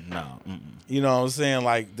couldn't. No. Mm-mm. You know what I'm saying?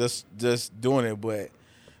 Like just doing it, but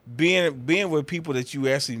being with people that you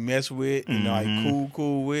actually mess with, you know, like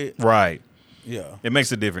cool with, Right. yeah. It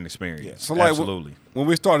makes a different experience. So, like, absolutely. When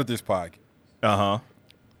we started this podcast, Uh-huh.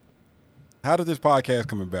 how did this podcast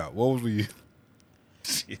come about? What was we?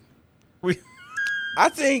 We I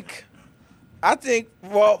think.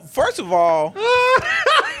 Well, first of all,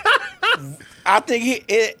 I think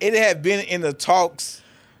it had been in the talks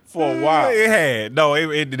for a while. It had. No, it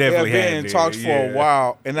It had definitely been had. in talks for a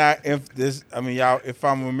while, and y'all, if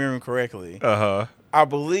I'm remembering correctly, Uh-huh. I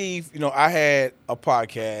believe I had a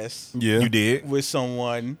podcast Yeah, You did. with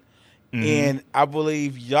someone, and I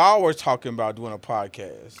believe y'all were talking about doing a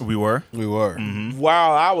podcast We were. we were.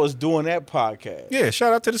 while I was doing that podcast. Yeah,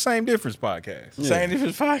 shout out to the Same Difference podcast. Same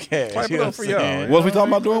different podcast. Clap you it know up for what I'm y'all. saying? Was we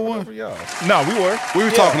talking about doing Clap it up one? for y'all. No, we were. We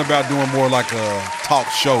were talking about doing more like a talk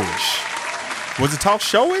showish. Was it talk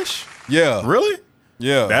showish? Yeah, Really?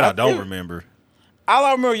 yeah. That I don't Yeah. remember. All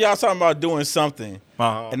I remember y'all talking about doing something,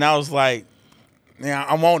 Uh-huh. and I was like, "Yeah,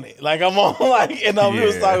 I'm on it." Like I'm on, like, and we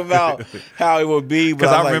was Yeah. talking about how it would be. Because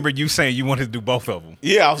But I was remember like, you saying you wanted to do both of them.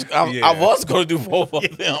 yeah, I Yeah. was going to do both of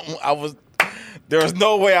them. There was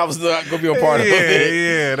no way I was not going to be a part of it.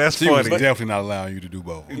 Yeah, that's She was funny. definitely not allowing you to do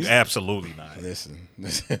both. Absolutely not. Listen,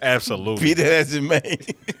 Absolutely. be that as it may.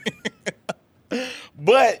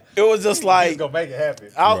 But it was just like, make it happen.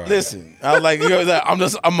 I'll listen. I was like,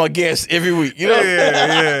 I'm a guest every week, you know.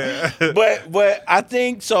 Yeah. But I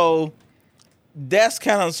think so. That's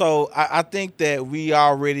kind of so. I think that we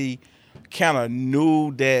already kind of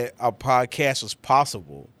knew that a podcast was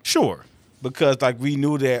possible Sure. because like we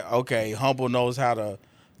knew that Humble knows how to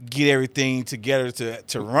get everything together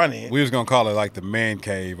to run it. We was gonna call it like the man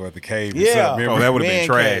cave or the cave. Yeah. itself. Remember? Oh, that would have Man been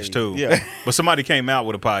trash Cave. too. Yeah. But somebody came out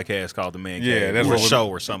with a podcast called The Man Yeah, Cave. that's or what a we- show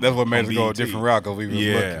or something. That's what made on us go a BET. different route because we was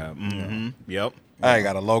Yeah. looking. Mm-hmm. Yep. I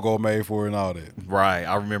got a logo made for it and all that. Right.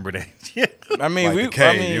 I remember that. Yeah. I mean, Like the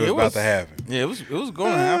cave, it was about to happen. Yeah, it was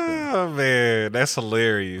going to happen, Oh man, that's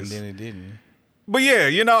hilarious. and then it didn't. But yeah,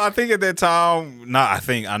 I think at that time,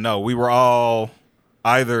 I know we were all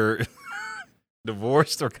either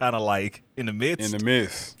divorced or kind of like in the midst. In the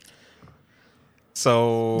midst,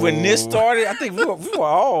 So When this started, I think we were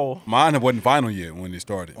all mine wasn't final yet when it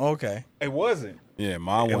started. okay. it wasn't. Yeah,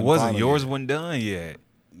 mine It wasn't. wasn't. final Yours yet. wasn't done yet.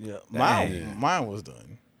 Yeah, Dang. mine was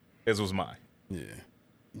done. As was mine. Yeah,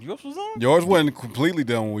 Yours was done. yours wasn't completely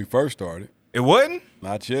done when we first started. It wasn't.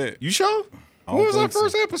 Not yet. You sure? I don't What was our think so.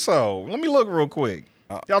 first episode? Let me look real quick.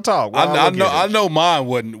 Y'all talk. I know mine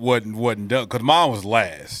wasn't done because mine was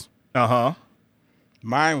last. Uh-huh.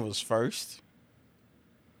 Mine was first.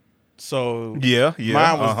 So Yeah.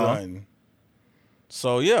 mine was uh-huh. done.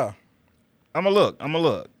 So yeah. I'm going to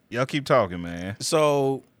look. Y'all keep talking, man.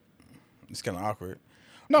 So it's kind of awkward.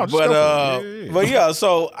 No, just But go for it. but yeah.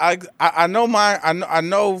 So I know mine. I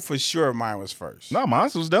know for sure mine was first. No, mine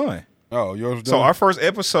was done. Oh, yours was done. So our first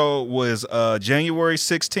episode was January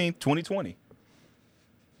 16th, 2020.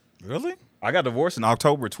 Really? I got divorced in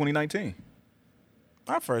October 2019.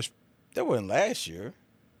 My first. That wasn't last year.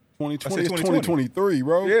 2020 I is said 2023,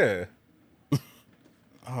 bro. Yeah.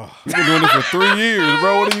 We've been doing this for 3 years,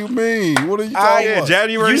 bro. What do you mean? What are you talking Yeah, about?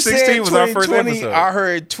 January You 16th said was our first 2020, episode. I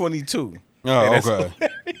heard 22. Oh, okay.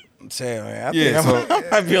 I'm saying, man, I Yeah, think I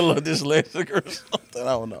might be a little dyslexic or something. I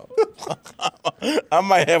don't know. I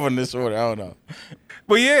might have a disorder. I don't know.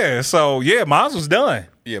 But yeah, so yeah, mine was done.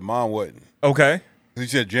 Yeah, mine wasn't. Okay. You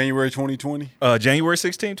said January 2020? January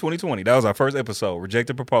 16, 2020. That was our first episode,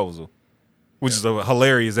 Rejected Proposal, which is a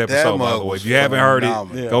hilarious episode, by the way. If you haven't heard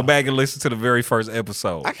it, go back and listen to the very first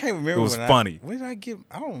episode. I can't remember. It was funny. When did I get?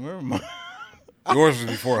 I don't remember. My, Yours was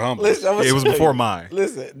before Humble. listen, It was before mine.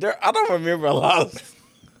 Listen, I don't remember a lot of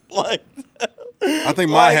like. I think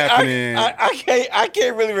mine happened in. I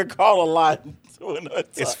can't really recall a lot.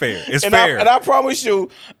 It's fair. It's and fair. I promise you,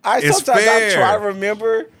 sometimes fair. I try to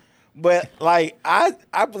remember, but like I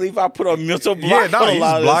believe I put a mental block on a you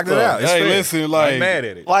lot just of blocked this it stuff. out. It's Hey, fair. listen, like- I ain't mad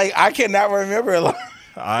at it. Like I cannot remember a lot.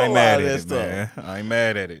 I ain't a mad lot at of it, that man. I ain't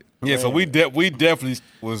mad at it. Yeah, so we definitely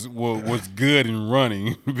was good in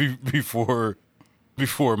running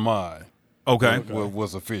before mine Okay.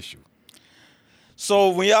 was official. So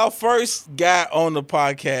when y'all first got on the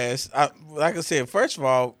podcast, like I said, first of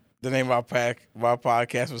all, the name of our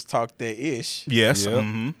podcast was Talk That Ish. Yes. Yeah.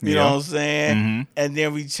 Mm-hmm. You know what I'm saying? And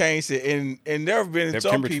then we changed it, and there have been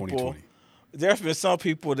September some people. 2020. There's been some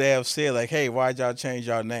people that have said like, "Hey, why'd y'all change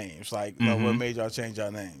your names? Like, you know, what made y'all change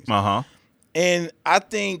your names?" Uh-huh. And I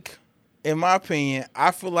think, in my opinion,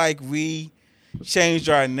 I feel like we changed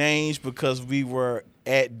our names because we were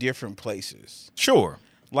at different places. Sure.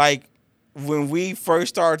 Like when we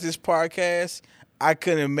first started this podcast, I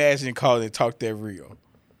couldn't imagine calling it Talk That Real.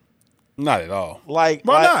 Not at all. Like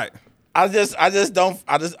Why like, not? I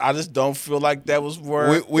just don't feel like that was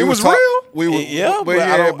where We It was talk- real? We were, Yeah, but but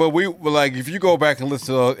I don't- but like if you go back and listen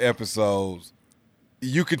to those episodes,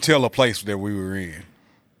 you could tell a place that we were in.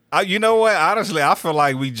 You know what? Honestly, I feel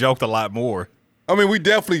like we joked a lot more. I mean, we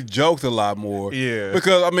definitely joked a lot more. Yeah.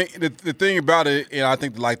 Because I mean, the thing about it, and I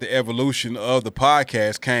think like the evolution of the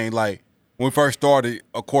podcast came like when we first started.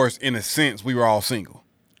 Of course, in a sense, we were all single.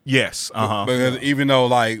 Yes. Uh-huh. Because even though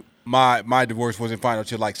like my divorce wasn't final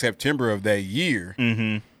till like September of that year,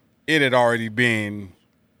 it had already been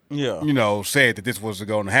said that this was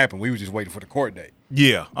going to happen. We were just waiting for the court date.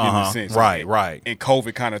 Yeah. In a Uh-huh. sense, Right, and, right. And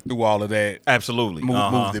COVID kind of threw all of that, Absolutely.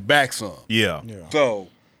 moved it back some. Yeah. So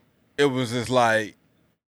it was just like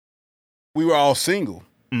we were all single.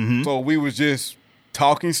 Mm-hmm. So we was just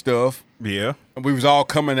talking stuff, Yeah. and we was all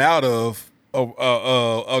coming out of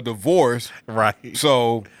a divorce. Right.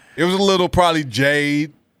 So it was a little probably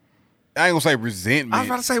jade. I ain't gonna say resentment. I was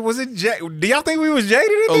about to say, was it do y'all think we was jaded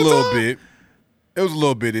at a that little time? bit. It was a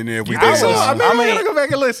little bit in there. We You think so? did. I mean, I we mean- gotta go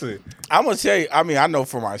back and listen. I'm gonna tell you. I mean, I know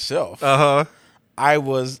for myself, Uh-huh. I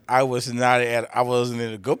wasn't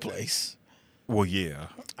in a good place. Well, yeah.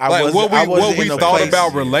 Like what we in a thought place-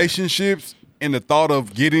 about relationships and the thought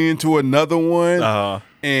of getting into another one Uh-huh.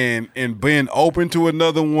 and being open to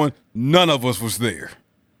another one, none of us was there.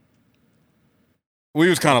 We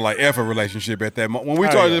was kind of like F a relationship at that moment. When we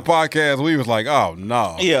started the podcast, we was like, oh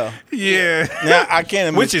no. Yeah. Yeah. Now I can't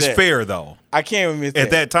admit Which is that. fair, though. I can't admit At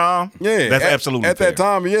that time, Yeah. that's at, absolutely At fair. that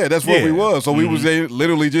time, yeah, that's what we Yeah. was. So we was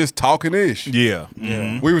literally just talking ish. Yeah.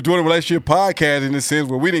 Mhm. We was doing a relationship podcast in the sense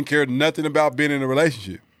where we didn't care nothing about being in a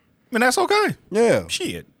relationship. And that's okay. Yeah.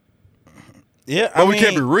 Shit. Yeah, But we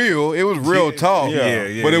kept it real. It was real talk.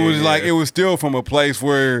 Yeah, But it was yeah. like it was still from a place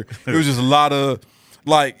where it was just a lot of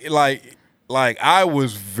like I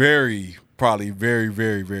was probably very,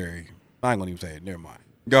 very, very. I ain't gonna even say it. Never mind.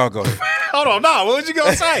 Y'all go ahead. Hold on, no. What was you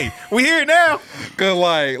gonna say? We here now. Cause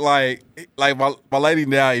like my lady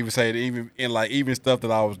now even say that even stuff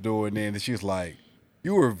that I was doing then, she was like,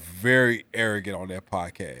 you were very arrogant on that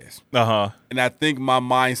podcast. Uh-huh. And I think my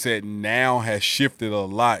mindset now has shifted a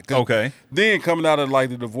lot. 'Cause Okay. Then coming out of like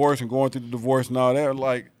the divorce and going through the divorce and all that,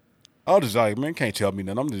 like I was just like, man, can't tell me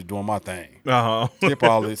nothing. I'm just doing my thing. Uh-huh.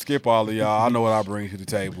 Skip all of y'all. I know what I bring to the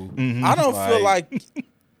table. I don't feel like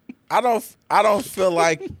I don't feel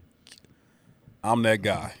like I'm that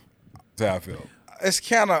guy. That's how I feel. it's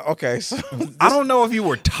kind of okay. So I don't know if you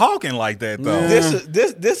were talking like that though. this is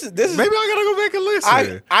Maybe I gotta go back and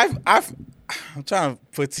listen. I'm trying to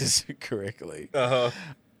put this correctly. Uh-huh.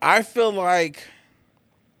 I feel like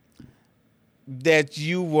that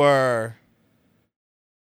you were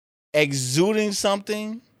exuding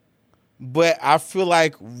something, but I feel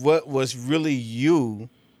like what was really you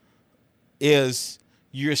is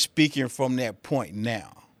you're speaking from that point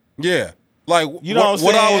now. Yeah. Like You know what I'm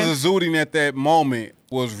what I saying? was exuding at that moment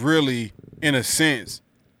was really, in a sense,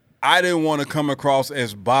 I didn't want to come across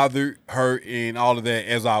as bothered, hurt, and all of that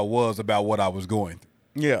as I was about what I was going through.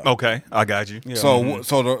 Yeah. Okay, I got you. Yeah.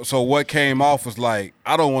 So what came off was like,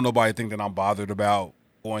 I don't want nobody to think that I'm bothered about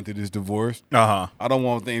going through this divorce. Uh-huh. I don't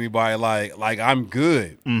want anybody like I'm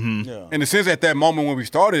good. Yeah. In the sense, at that moment when we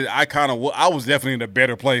started, I was definitely in a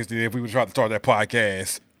better place than if we would try to start that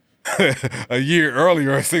podcast a year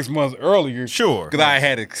earlier or 6 months earlier. Sure. Because I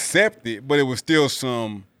had accepted, but it was still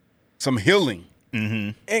some healing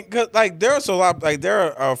And cause like there's a lot, like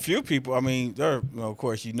there are a few people. I mean, there are, of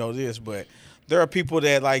course you know this, but there are people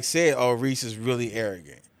that like said, "Oh, Reese is really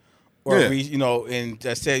arrogant," or Yeah. Reese, and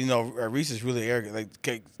that said, Reese is really arrogant.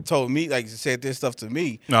 Like told me, like said this stuff to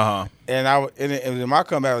me, Uh-huh. and and my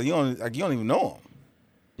comeback, like, you don't even know him.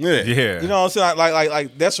 Yeah. Yeah. You know what I'm saying?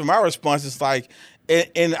 Like that's what my response is like,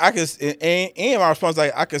 and I can and my response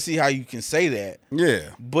like I can see how you can say that. Yeah.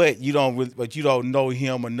 But you don't know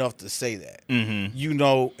him enough to say that. Mm-hmm. You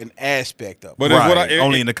know an aspect of it. But Right. it's what I,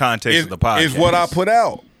 Only in the context of the podcast. It's what I put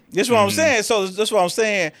out. That's what I'm saying. So that's what I'm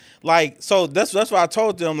saying. Like, so that's why I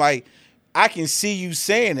told them, like, I can see you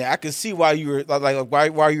saying that. I can see why you're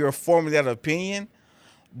why you're forming that opinion,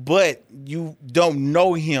 but you don't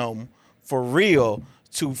know him for real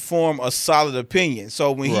to form a solid opinion.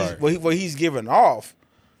 So when Right. what he's giving off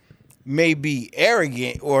may be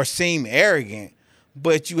arrogant or seem arrogant,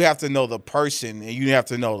 but you have to know the person and you have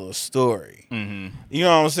to know the story. Mm-hmm. You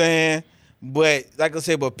know what I'm saying? But like I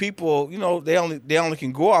said, but people, they only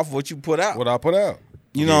can go off what you put out. What I put out.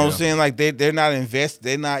 You know what I'm Yeah. saying? Like they're not invested.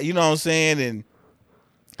 They're not. You know what I'm saying? And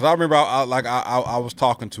 'Cause I remember, I was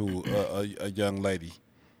talking to a young lady,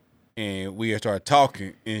 and we had started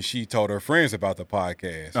talking, and she told her friends about the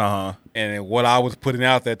podcast. Uh-huh. And then what I was putting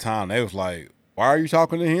out that time, they was like, "Why are you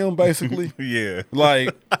talking to him?" Basically, Yeah. like,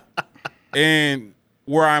 and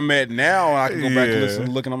where I'm at now, I can go back and Yeah.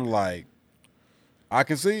 listen, look, and I'm like, I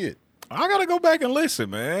can see it. I gotta go back and listen,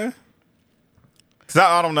 man. Cause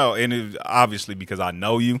I don't know, and obviously because I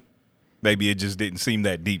know you, maybe it just didn't seem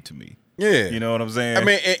that deep to me. Yeah, You know what I'm saying? I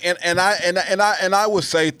mean, and I would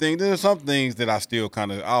say things. There's some things that I still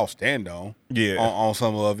kind of I'll stand on. Yeah. on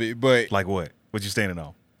some of it, but like what? What you standing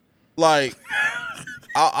on? like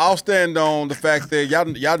I'll stand on the fact that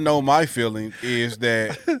y'all know my feeling is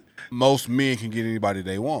that most men can get anybody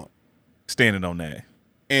they want, Standing on that.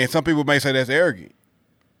 and some people may say that's arrogant.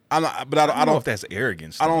 I'm not, but I don't know if that's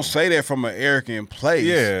arrogance. I don't though. say that from an arrogant place.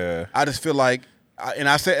 Yeah. I just feel like, I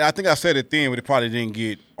think I said it then, but it probably didn't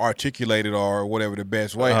get articulated or whatever the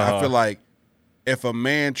best way. I feel like if a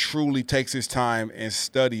man truly takes his time and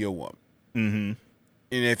study a woman, and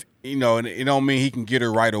if and it don't mean he can get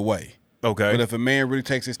her right away. Okay. But if a man really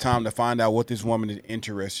takes his time to find out what this woman is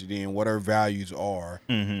interested in, what her values are,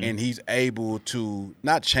 and he's able to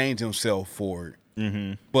not change himself for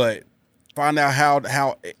it, but find out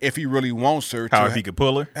how if he really wants her, How he could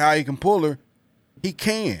pull her? how he can pull her, he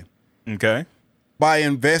can Okay. by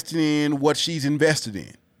investing in what she's invested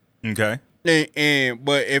in. Okay.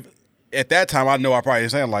 But if at that time I know I probably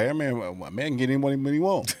sound like, man, a man can get him what he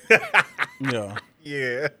wants. yeah,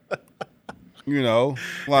 Yeah.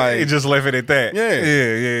 Like It just left it at that.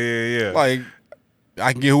 Yeah. Yeah. like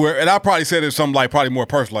I can get whoever, and I probably said it something like probably more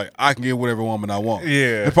personal, like I can get whatever woman I want.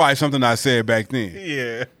 Yeah. It's probably something I said back then,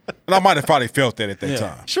 yeah. and I might have probably felt that at that Yeah.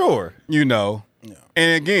 time. Sure. Yeah.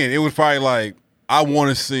 And again, it was probably like I want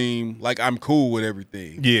to seem like I'm cool with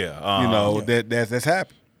everything. Yeah. That's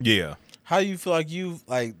happened. Yeah. How do you feel like you've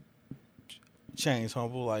like changed,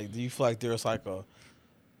 humble? Like, do you feel like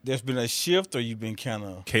there's been a shift, or you've been kind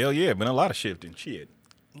of? Hell yeah. Been a lot of shifting. Shit.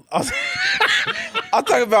 I'm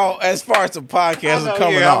talking about as far as the podcast is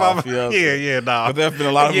coming off. You know what I'm saying? Yeah, nah. But there's been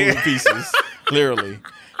a lot of Yeah. moving pieces, clearly,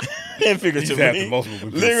 and figuratively. He's had the most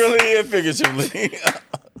moving pieces. Literally and figuratively.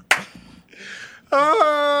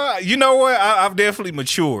 You know what? I've definitely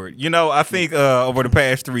matured. I think over the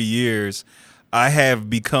past 3 years, I have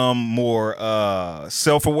become more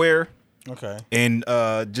self-aware Okay. and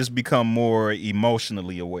just become more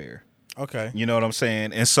emotionally aware. Okay. You know what I'm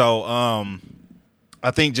saying? And so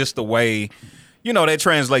I think just the way, that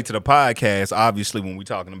translates to the podcast, obviously, when we're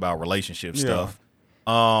talking about relationship stuff,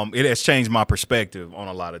 it has changed my perspective on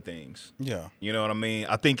a lot of things. Yeah. You know what I mean?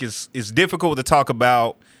 I think it's difficult to talk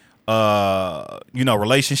about,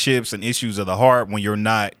 relationships and issues of the heart when you're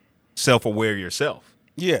not self-aware yourself.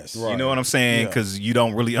 Yes. You know what I'm saying? Yeah. Because you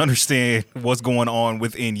don't really understand what's going on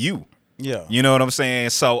within you. Yeah. You know what I'm saying?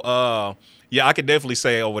 So, I could definitely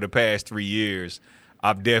say over the past 3 years,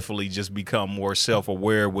 I've definitely just become more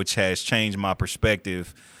self-aware, which has changed my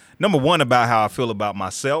perspective. Number one, about how I feel about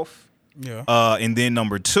myself. Yeah. And then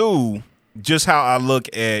number two, just how I look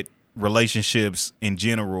at relationships in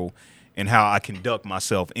general and how I conduct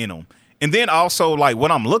myself in them. And then also like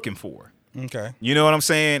what I'm looking for. Okay. You know what I'm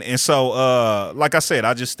saying? And so, like I said,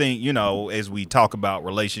 I just think, as we talk about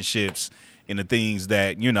relationships and the things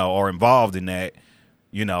that, are involved in that,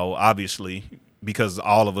 obviously, because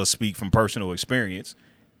all of us speak from personal experience,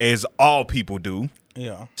 as all people do,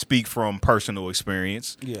 Yeah. speak from personal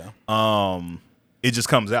experience, Yeah. it just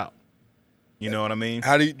comes out. You know what I mean?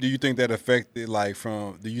 How do you think that affected, like,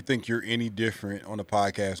 do you think you're any different on the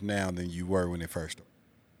podcast now than you were when it first started?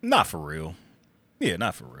 Not for real. Yeah,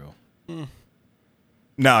 not for real.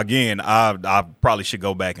 Now, again, I probably should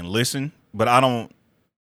go back and listen, but I don't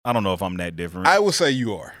know if I'm that different. I would say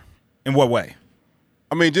you are. In what way?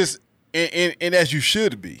 I mean, just and as you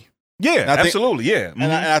should be. Yeah, absolutely. Yeah.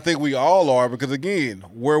 And I think we all are, because, again,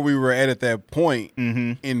 where we were at that point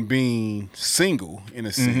in being single, in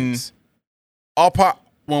a sense,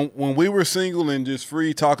 when we were single and just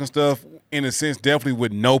free talking stuff, in a sense, definitely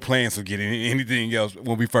with no plans of getting anything else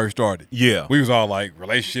when we first started. Yeah. We was all like,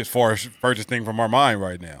 relationships furthest thing from our mind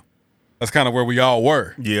right now. That's kind of where we all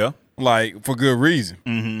were. Yeah. Like, for good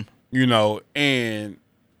reason. You know, and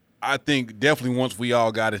I think definitely once we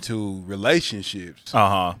all got into relationships,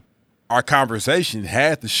 our conversation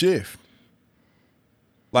had to shift.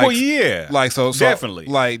 Like, well, yeah. Like, so definitely.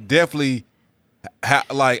 Like, definitely,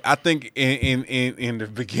 like, I think in the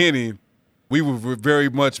beginning, we were very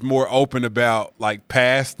much more open about, like,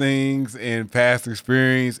 past things and past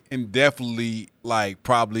experience, and definitely, like,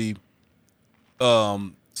 probably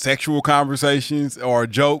sexual conversations or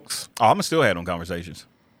jokes. Oh, I'm going to still have them conversations.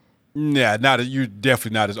 Yeah, you're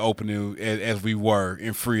definitely not as open as we were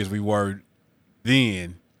and free as we were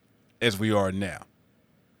then as we are now.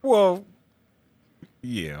 Well,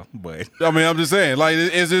 yeah, but I mean, I'm just saying, like,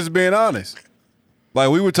 it's just being honest. Like,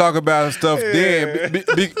 we would talk about stuff then,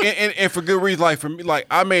 and for good reason. Like, for me, like,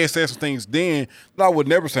 I may have said some things then that I would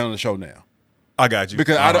never say on the show now. I got you.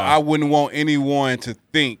 Because I wouldn't want anyone to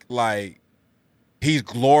think, like, he's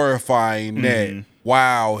glorifying that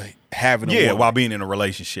while having a woman. While being in a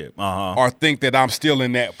relationship. Or think that I'm still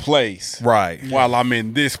in that place. Right. While I'm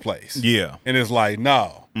in this place. Yeah. And it's like,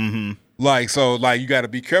 no. Like, so, like, you got to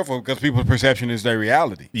be careful because people's perception is their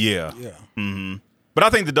reality. Yeah. Yeah. But I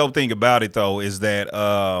think the dope thing about it, though, is that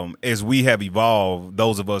as we have evolved,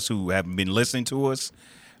 those of us who haven't been listening to us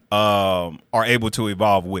are able to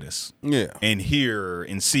evolve with us. Yeah. And hear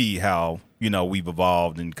and see how, we've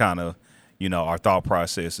evolved and kind of, our thought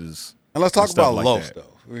processes. And let's talk about like Los, that. though.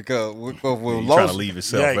 Because when Los, trying to leave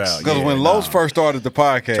itself out. Because when Los first started the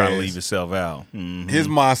podcast, trying to leave itself out. His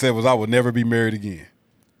mindset was, I would never be married again.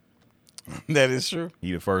 That is true.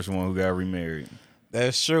 He the first one who got remarried.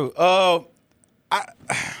 That's true.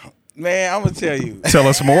 Man, I'm gonna tell you. Tell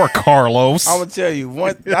us more, Carlos. I'm gonna tell you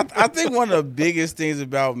one. I think one of the biggest things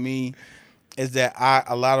about me is that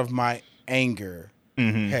a lot of my anger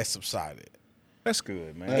has subsided. That's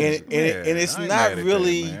good, man. And it's not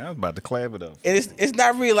really. I was about to clap it up. And it's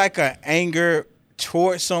not really like an anger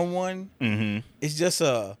towards someone. It's just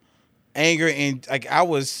a anger, and like I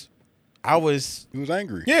was. He was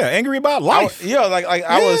angry. Yeah, angry about life.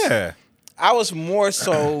 I was more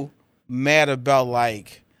so mad about,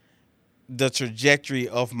 like, the trajectory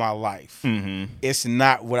of my life. It's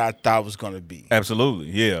not what I thought it was gonna be.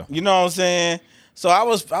 Absolutely, yeah. You know what I'm saying? So I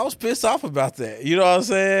was pissed off about that. You know what I'm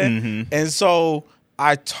saying? And so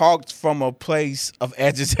I talked from a place of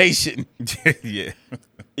agitation. Yeah.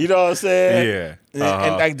 You know what I'm saying? Yeah.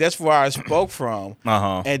 And like that's where I spoke from.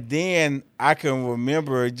 And then I can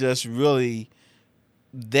remember just really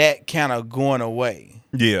that kind of going away.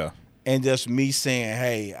 Yeah. And just me saying,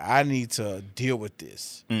 hey, I need to deal with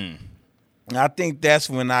this. And I think that's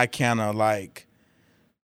when I kind of like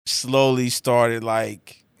slowly started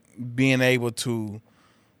like being able to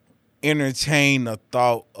entertain the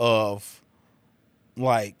thought of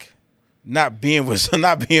like not being because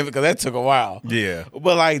that took a while. Yeah.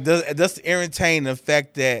 But like just entertain the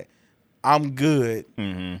fact that I'm good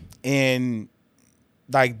and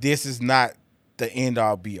like this is not the end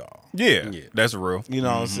all be all. Yeah, that's real. You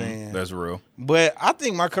know what I'm saying? That's real. But I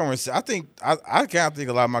think my conversation, I kind of think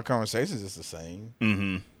a lot of my conversations is the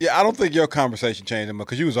same. Yeah, I don't think your conversation changed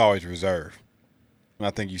because you was always reserved. And I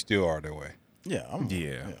think you still are that way.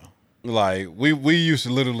 Yeah. Like, we used to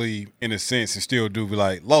literally, in a sense, and still do, be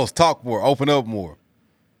like, Los, talk more, open up more.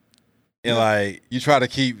 And, like, you try to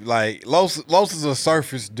keep, like, Los is a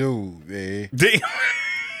surface dude, man. Damn.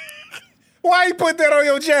 Why you put that on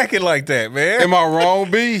your jacket like that, man? Am I wrong,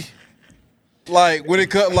 B? Like, when it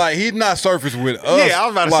comes, like, he's not surface with us. Yeah, I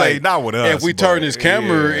was about to say, not with us. If we turn his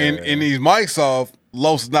camera and these mics off,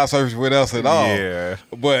 Los is not surface with us at all. Yeah.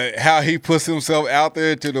 But how he puts himself out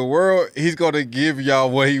there to the world, he's going to give y'all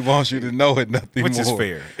what he wants you to know and nothing Which more. is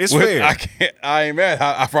fair. It's fair. I ain't mad.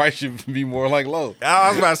 I probably should be more like Los. I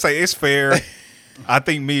was about to say, it's fair. I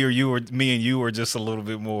think me and you are just a little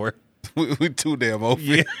bit more. we too damn open.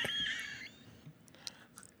 Yeah.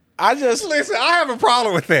 Listen, I have a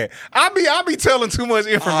problem with that. I be telling too much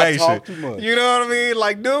information. I talk too much. You know what I mean?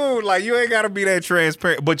 Like, dude, like you ain't gotta be that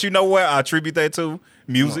transparent. But you know what? I attribute that to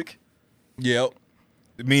music. Yep.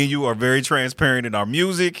 Me and you are very transparent in our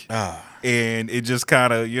music, Ah. and it just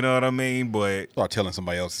kind of, you know what I mean? But Start telling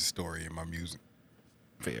somebody else's story in my music.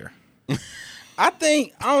 fair.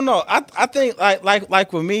 I don't know. I think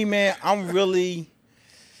like with me, man, I'm really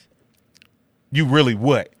You really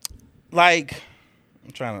what? like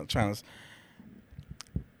I'm trying to.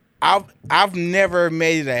 I've never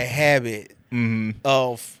made it a habit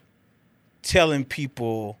of telling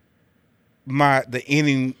people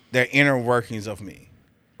their inner workings of me.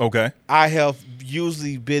 Okay. I have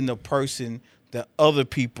usually been the person that other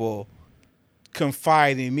people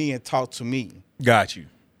confide in me and talk to me. Got you.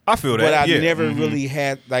 I feel that. But I yeah. never really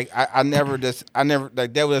had I never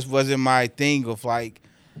like that wasn't my thing of like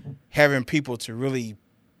having people to really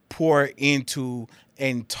pour into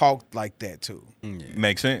and talk like that too.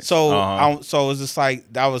 Makes sense. So so it's just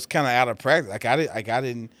like that was kind of out of practice.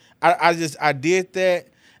 I did that,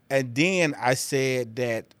 and then I said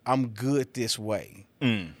that I'm good this way.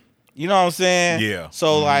 You know what I'm saying? Yeah.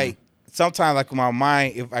 So like sometimes like in my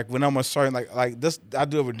mind, if like when I'm a certain like this, I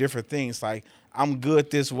do it with different things. Like I'm good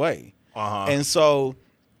this way, and so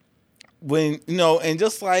when and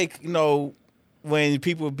just like when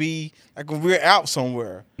people be like when we're out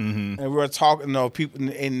somewhere and we're talking, people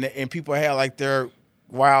and people have like their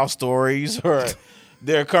wild stories or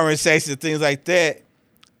their conversations, things like that.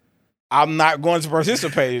 I'm not going to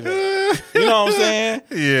participate in it. You know what I'm saying?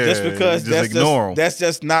 Yeah. Just because just that's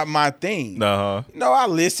just not my thing. Uh-huh. I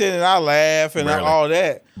listen and I laugh and Barely. all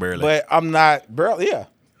that. Barely. But I'm not barely. Yeah,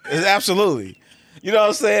 it's absolutely. You know what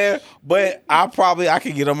I'm saying? But I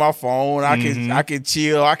can get on my phone. I can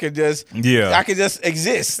chill. I can just I can just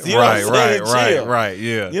exist. You know what I'm saying? Right.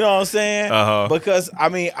 Yeah. You know what I'm saying? Uh-huh. Because I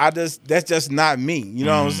mean, that's just not me. You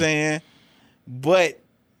know what I'm saying? But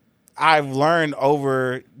I've learned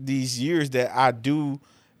over these years that I do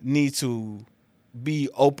need to be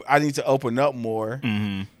open. I need to open up more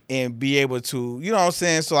and be able to, you know what I'm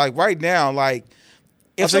saying? So like right now, like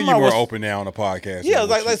I think you're more open now on the podcast. Yeah,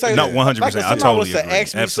 like let's say No, 100%. Like if I somebody totally was to agree.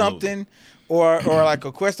 ask me Absolutely. something or like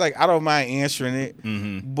a question, like I don't mind answering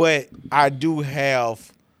it, but I do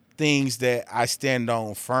have things that I stand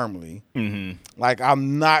on firmly. Like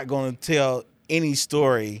I'm not going to tell any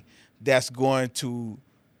story that's going to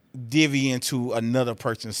divvy into another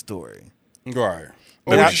person's story. Right. And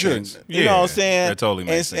Well, I- you shouldn't. You know what I'm saying? That totally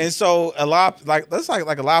makes sense. And so a lot like that's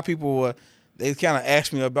like a lot of people they kind of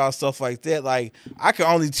ask me about stuff like that. Like I can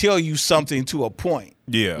only tell you something to a point.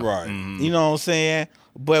 Yeah. Right. You know what I'm saying?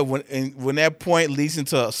 But when that point leads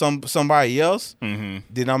into somebody else, then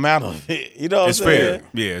I'm out of it. You know what It's I'm saying? fair.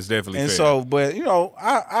 Yeah, it's definitely And fair. so, but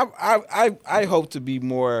I hope to be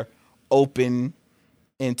more open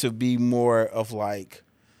and to be more of like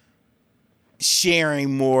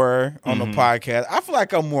sharing more on the podcast. I feel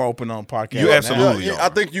like I'm more open on podcasts. You now. absolutely Yeah, are. I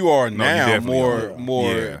think you are you now definitely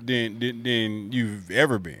more are. Yeah. than you've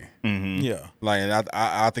ever been. Yeah. Like, and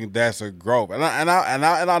I think that's a growth. And I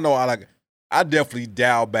know I definitely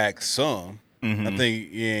dial back some. I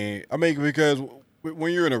think I mean because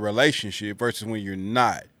when you're in a relationship versus when you're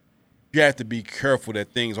not, you have to be careful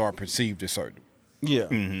that things aren't perceived as certain.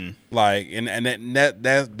 Yeah. Like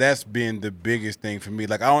that's been the biggest thing for me.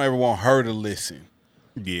 Like I don't ever want her to listen.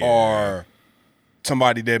 Yeah. Or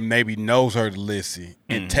somebody that maybe knows her to listen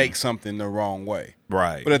and take something the wrong way.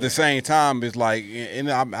 Right. But at the same time, it's like,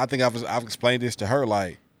 and I think I've explained this to her,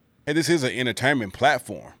 like, hey, this is an entertainment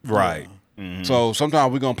platform. Right. So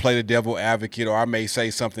sometimes we're going to play the devil advocate, or I may say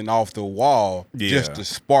something off the wall just Yeah. to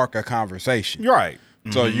spark a conversation. You're right.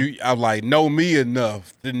 So I'm like, know me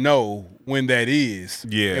enough to know when that is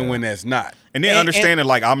Yeah. and when that's not. And then understanding,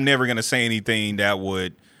 like, I'm never going to say anything that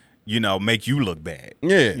would, make you look bad.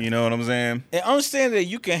 Yeah. You know what I'm saying? And understand that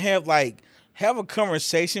you can have a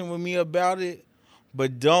conversation with me about it,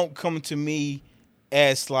 but don't come to me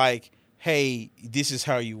as like, hey, this is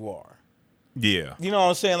how you are. Yeah. You know what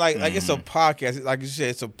I'm saying? Like it's a podcast. Like you said,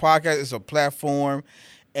 it's a podcast. It's a platform.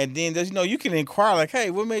 And then there's you can inquire like, hey,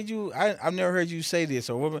 what made you? I've never heard you say this,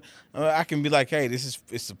 or what? I can be like, hey,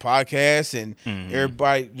 it's a podcast, and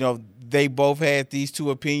everybody, they both had these two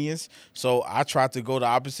opinions, so I tried to go the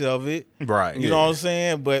opposite of it. Right. You know what I'm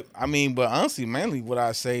saying? But honestly, mainly what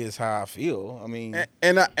I say is how I feel. I mean,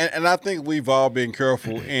 And I think we've all been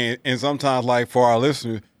careful, and sometimes, like for our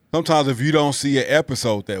listeners, sometimes if you don't see an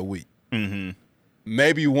episode that week,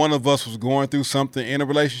 maybe one of us was going through something in a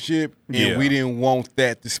relationship, and we didn't want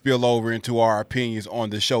that to spill over into our opinions on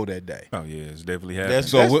the show that day. Oh, yeah. It's definitely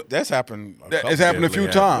happening. that's happened. It's happened a few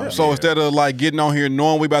Definitely times. happened. So Yeah. instead of like getting on here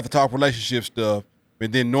knowing we about to talk relationship stuff,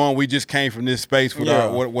 and then knowing we just came from this space with Yeah.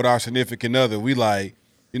 our significant other, we like,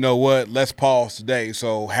 you know what, let's pause today.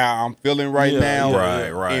 So how I'm feeling right now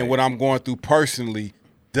Right. and what I'm going through personally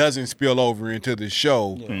doesn't spill over into the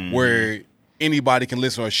show where anybody can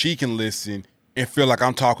listen or she can listen and feel like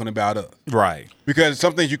I'm talking about us. Right. Because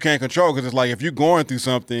some things you can't control, because it's like if you're going through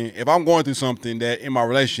something, if I'm going through something that in my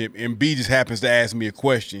relationship and B just happens to ask me a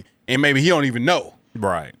question and maybe he don't even know.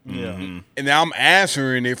 Right. And now I'm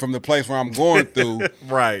answering it from the place where I'm going through.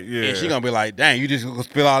 Right. Yeah. And she gonna be like, dang, you just gonna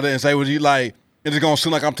spill out there and say what you like. It's gonna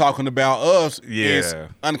seem like I'm talking about us. Yeah. And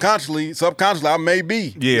unconsciously, subconsciously, I may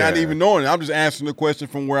be. Yeah. Not even knowing it. I'm just answering the question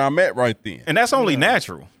from where I'm at right then. And that's only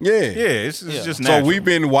natural. Yeah. Yeah. It's just natural. So we've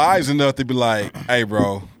been wise enough to be like, hey,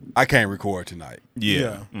 bro, I can't record tonight.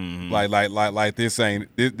 Yeah. Like this ain't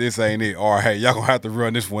it. Or hey, y'all gonna have to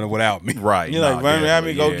run this one without me. Right. You know, like, run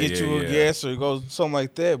me, go yeah, get you a guest or go something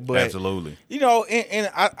like that. But absolutely. You know, and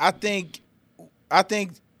I think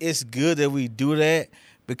it's good that we do that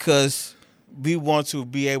because we want to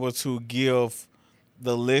be able to give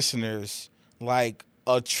the listeners like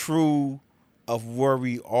a true of where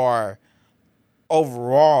we are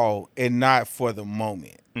overall and not for the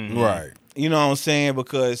moment. Right. You know what I'm saying?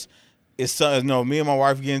 Because it's something, me and my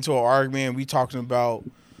wife get into an argument and we talking about,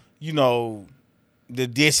 the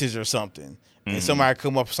dishes or something. And somebody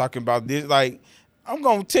come up talking about this, like, I'm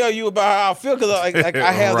gonna tell you about how I feel because like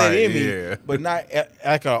I have that in me, but not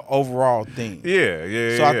like an overall thing.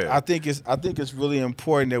 Yeah. So I think it's really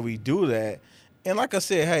important that we do that. And like I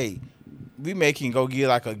said, hey, we can go get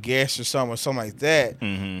like a guest or something like that.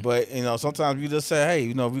 But sometimes we just say,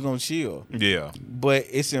 hey, we're gonna chill. Yeah. But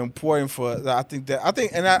it's important I think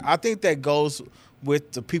that goes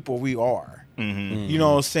with the people we are. You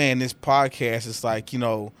know what I'm saying? This podcast is like,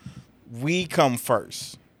 we come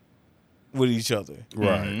first with each other.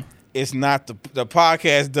 Right. It's not the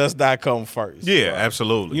podcast does not come first. Yeah,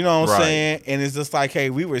 absolutely. You know what I'm saying? And it's just like, hey,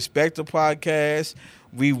 we respect the podcast.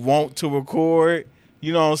 We want to record.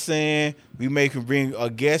 You know what I'm saying? We can bring a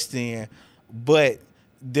guest in, but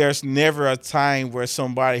there's never a time where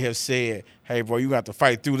somebody has said, hey, bro, you got to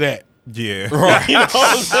fight through that. Yeah. Right. You know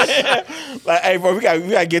what I'm saying? Like, hey, bro, we got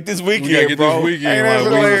to get this weekend, bro. This weekend, hey, that's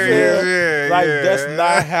what I'm saying. Yeah, that's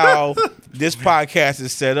not how this podcast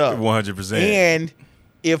is set up. 100%. And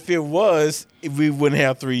if it was, we wouldn't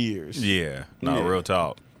have 3 years. Yeah. No, real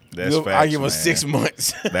talk. That's facts. I give us 6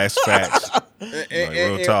 months. That's facts.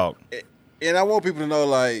 Real talk. And I want people to know,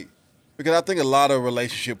 like, because I think a lot of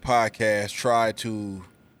relationship podcasts try to,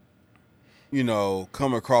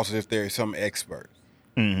 come across as if they're some expert.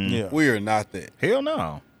 Yeah. We are not that. Hell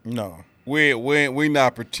no. No. We're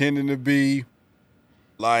not pretending to be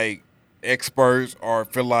like experts or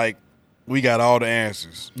feel like we got all the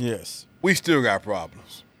answers. Yes. We still got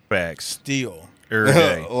problems. Facts. Still. Every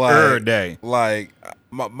day. Every day. Like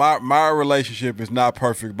my relationship is not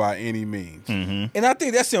perfect by any means. And I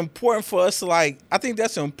think that's important for us. I think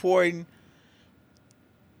that's important,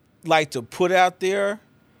 to put out there,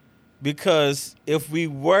 because if we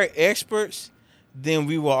were experts, then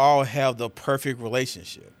we will all have the perfect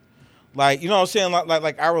relationship. Like, you know what I'm saying?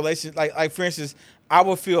 Like our relationship, like for instance, I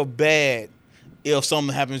would feel bad if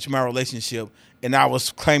something happened to my relationship and I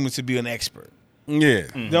was claiming to be an expert. Yeah.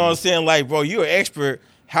 You know what I'm saying? Like, bro, you're an expert.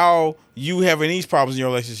 How you having these problems in your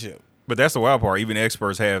relationship? But that's the wild part. Even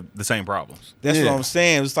experts have the same problems. That's what I'm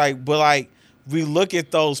saying. It's like, we look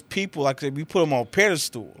at those people, like we put them on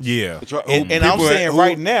pedestals. Yeah. And I'm saying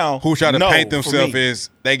right now, who try to paint themselves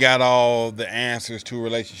as they got all the answers to a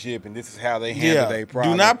relationship and this is how they handle their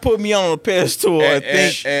problems. Do not put me on a pedestal and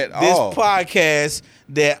think at this all. podcast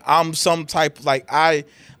that I'm some type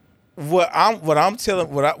where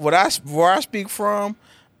I speak from.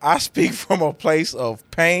 I speak from a place of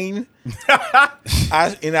pain.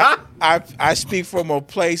 I speak from a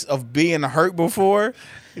place of being hurt before.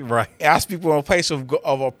 Right. I speak from a place of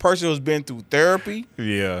a person who's been through therapy.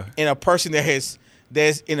 Yeah. And a person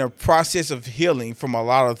that's in a process of healing from a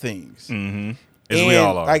lot of things. Mm-hmm. As we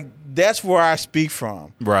all are. Like, that's where I speak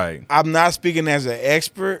from. Right. I'm not speaking as an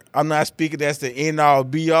expert. I'm not speaking as the end all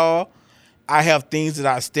be all. I have things that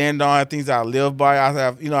I stand on, things that I live by. I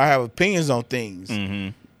have opinions on things.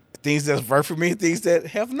 Mm-hmm. Things that's worked for me, things that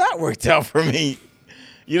have not worked out for me.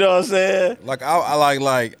 You know what I'm saying? Like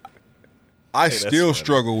I still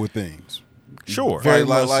struggle with things. Sure.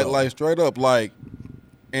 Like straight up,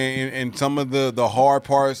 and some of the hard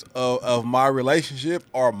parts of my relationship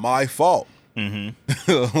are my fault.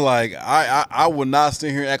 Mm-hmm. Like I would not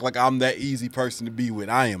sit here and act like I'm that easy person to be with.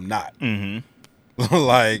 I am not. Mm-hmm.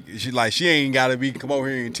 she ain't got to come over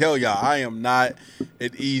here and tell y'all I am not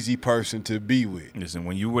an easy person to be with. Listen,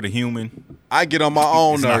 when you with a human, I get on my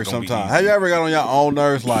own It's not nerves gonna be sometimes. easy. Have you ever got on your own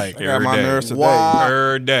nerves? Like, I got my Every day. nerves today. why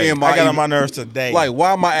every day, am I got on even- my nerves today. Like,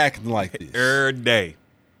 why am I acting like this? every day.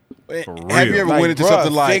 Have real. you ever Like, went into bruh,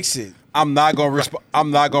 something like, fix it. I'm not gonna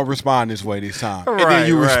respond this way this time, and then Right,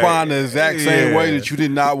 you right. respond the exact same way Yeah. that you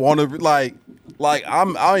did not want to. Like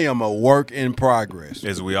I am a work in progress.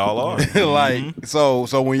 As we all are. Like so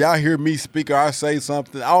when y'all hear me speak or I say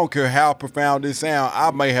something, I don't care how profound it sound,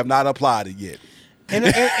 I may have not applied it yet. And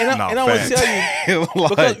No, I'm gonna facts. tell you Like,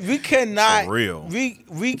 because we cannot. For real.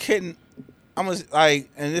 We can. I'm gonna like,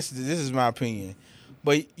 and this is my opinion,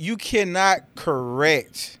 but you cannot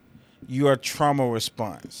correct your trauma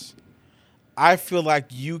response. I feel like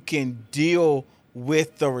you can deal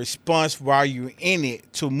with the response while you're in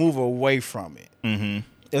it to move away from it. Mm-hmm.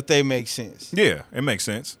 If they make sense. Yeah, it makes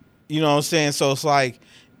sense. You know what I'm saying? So it's like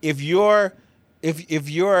if your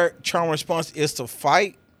trauma response is to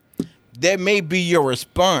fight, that may be your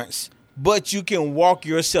response, but you can walk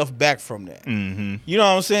yourself back from that. Mm-hmm. You know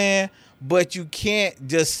what I'm saying? But you can't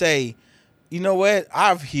just say, you know what,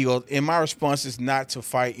 I've healed and my response is not to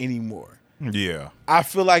fight anymore. Yeah. I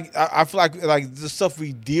feel like the stuff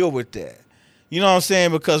we deal with that. You know what I'm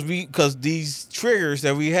saying? Because these triggers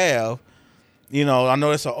that we have, you know, I know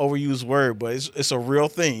that's an overused word, but it's a real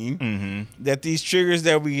thing. Mm-hmm. That these triggers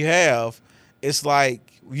that we have, it's like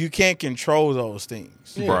you can't control those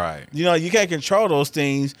things. Right. You know, you can't control those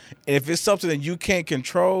things. And if it's something that you can't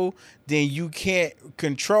control, then you can't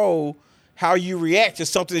control how you react to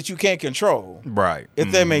something that you can't control. Right.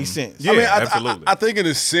 If that makes sense. Yeah, absolutely. I think in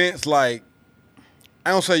a sense, like, I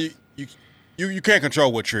don't say you can't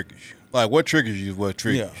control what triggers you. Like, what triggers you is what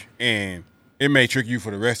triggers you. And it may trigger you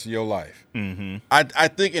for the rest of your life. Mm-hmm. I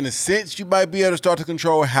think in a sense you might be able to start to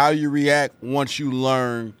control how you react once you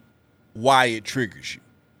learn why it triggers you.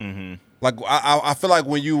 Mm-hmm. Like, I feel like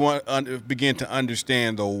when you begin to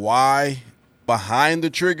understand the why behind the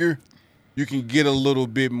trigger, you can get a little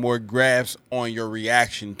bit more grasp on your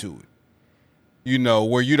reaction to it. You know,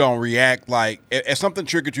 where you don't react like if something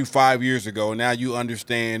triggered you 5 years ago, now you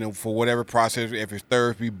understand, and for whatever process, if it's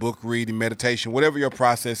therapy, book reading, meditation, whatever your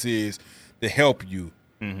process is to help you,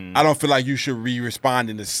 I don't feel like you should respond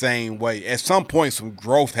in the same way. At some point, some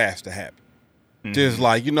growth has to happen. Just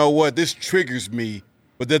like, you know what, this triggers me,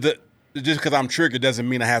 but just because I'm triggered doesn't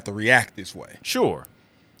mean I have to react this way. Sure.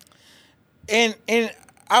 And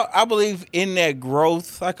I believe in that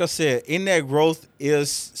growth, like I said, in that growth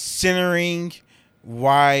is centering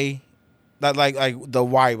why, like the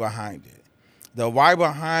why behind it. The why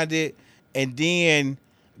behind it, and then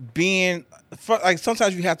being, like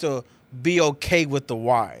sometimes you have to be okay with the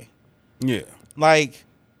why. Yeah. Like,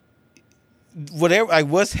 whatever, like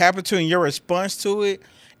what's happened to you in your response to it,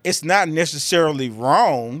 it's not necessarily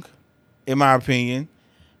wrong, in my opinion,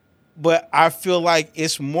 but I feel like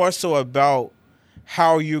it's more so about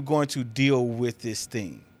how you're going to deal with this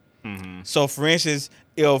thing. Mm-hmm. So, for instance,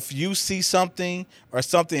 if you see something or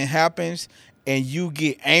something happens and you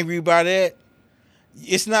get angry by that,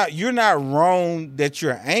 you're not wrong that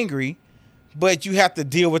you're angry, but you have to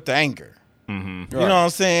deal with the anger. Mm-hmm. You know what I'm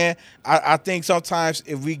saying? I think sometimes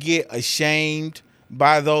if we get ashamed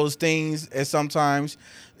by those things, and sometimes,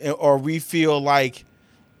 or we feel like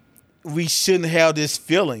we shouldn't have this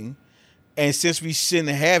feeling, and since we shouldn't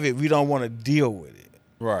have it, we don't want to deal with it.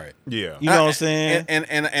 Right. Yeah. You know what I'm saying?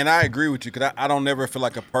 And I agree with you because I don't never feel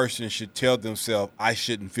like a person should tell themselves I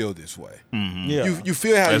shouldn't feel this way. Mm-hmm. Yeah. You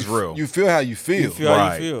feel how That's you, real. you feel how you feel. You feel how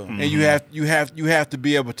Right. you feel. Mhm. And you have to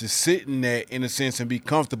be able to sit in that in a sense and be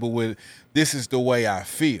comfortable with this is the way I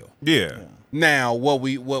feel. Yeah. Now,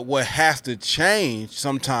 what has to change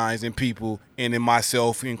sometimes in people and in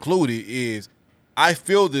myself included is I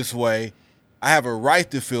feel this way. I have a right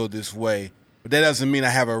to feel this way, but that doesn't mean I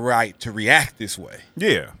have a right to react this way.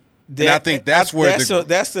 Yeah. And I think that's where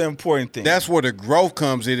that's the important thing. That's where the growth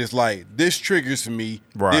comes in. It's like this triggers me.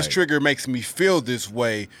 Right. This trigger makes me feel this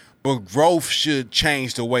way, but growth should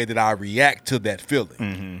change the way that I react to that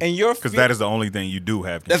feeling. and your Because that is the only thing you do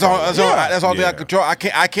have. That's all. control of. That's all that I Yeah. control.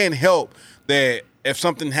 I can't help that if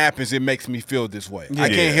something happens, it makes me feel this way. I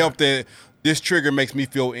Yeah. can't help that this trigger makes me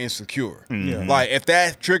feel insecure. Yeah. Like if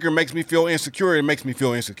that trigger makes me feel insecure, it makes me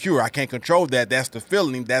feel insecure. I can't control that. That's the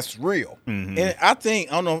feeling. That's real. And I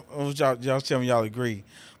think, I don't know if y'all tell me y'all agree,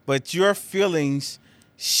 but your feelings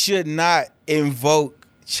should not invoke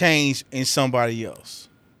change in somebody else.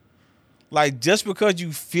 Like, just because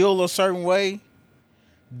you feel a certain way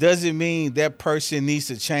doesn't mean that person needs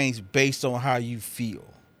to change based on how you feel.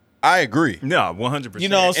 I agree. No, 100%. You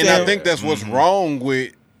know what I'm And I saying? think that's what's wrong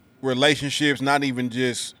with relationships, not even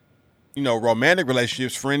just, romantic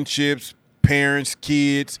relationships, friendships, parents,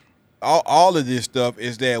 kids, all of this stuff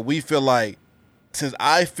is that we feel like since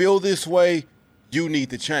I feel this way, you need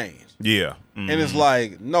to change. Yeah. And it's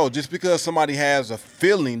like, no, just because somebody has a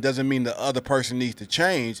feeling doesn't mean the other person needs to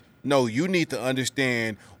change. No, you need to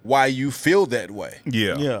understand why you feel that way.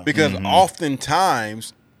 Yeah. Yeah. Because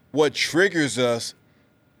oftentimes what triggers us,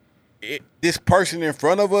 this person in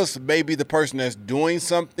front of us may be the person that's doing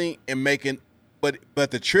something and making, but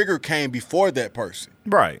the trigger came before that person.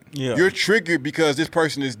 Right. Yeah. You're triggered because this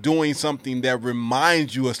person is doing something that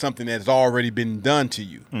reminds you of something that's already been done to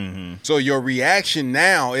you. So your reaction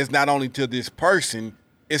now is not only to this person,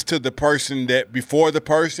 it's to the person that before the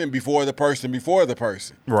person, before the person, before the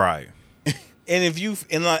person. Right. And if you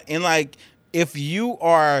if you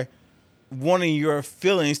are wanting your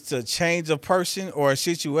feelings to change a person or a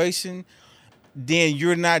situation, then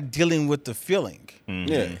you're not dealing with the feeling. Yeah.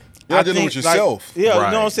 You're not dealing with yourself. You know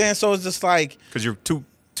Right. what I'm saying? So it's just like, Because you're too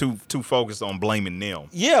focused on blaming them.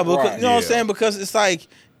 yeah, because Right. you know what I'm Yeah. saying? Because it's like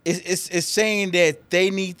it's saying that they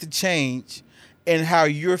need to change, and how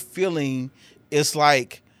you're feeling is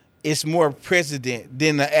like it's more precedent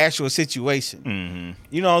than the actual situation.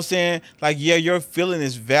 You know what I'm saying? Like, yeah, your feeling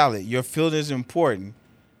is valid, your feeling is important,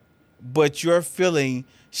 but your feeling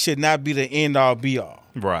should not be the end all be all.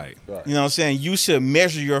 Right. You know what I'm saying? You should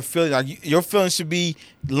measure your feelings. Like, your feelings should be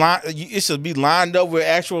it should be lined up with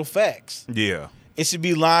actual facts. Yeah. It should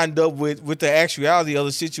be lined up with the actuality of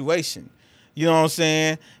the situation. You know what I'm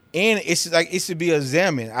saying? And it's like it should be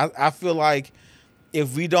examined. I feel like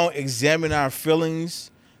if we don't examine our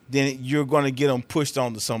feelings, then you're going to get them pushed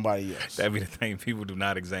onto somebody else. That'd be the thing. People do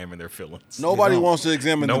not examine their feelings. Nobody don't. wants to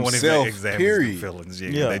examine No one themselves, examines period. their feelings.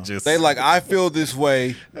 Yeah. They just They like, I feel this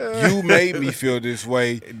way. You made me feel this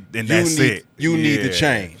way. And that's it. You need to Yeah.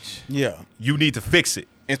 change. Yeah. you need to fix it.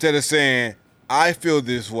 Instead of saying, I feel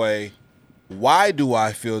this way. Why do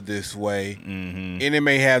I feel this way? And it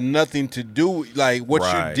may have nothing to do, like what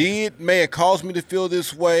Right. you did may have caused me to feel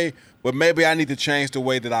this way, but maybe I need to change the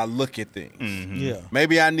way that I look at things. Yeah.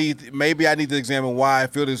 Maybe I need to examine why I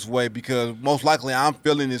feel this way, because most likely I'm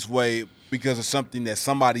feeling this way because of something that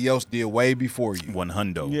somebody else did way before you.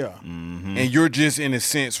 100. Yeah. And you're just, in a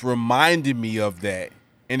sense, reminding me of that,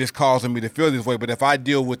 and it's causing me to feel this way. But if I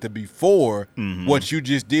deal with the before, what you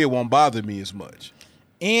just did won't bother me as much.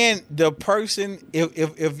 And the person,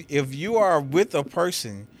 if you are with a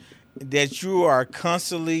person that you are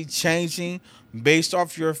constantly changing based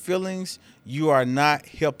off your feelings, you are not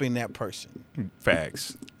helping that person.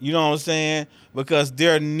 Facts. You know what I'm saying? Because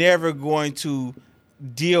they're never going to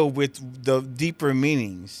deal with the deeper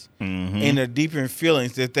meanings and the deeper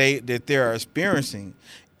feelings that they're experiencing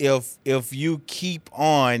if you keep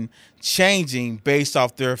on changing based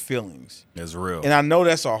off their feelings. That's real. And I know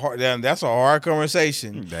that's a hard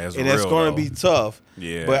conversation. That's and that's real, going though. to be tough.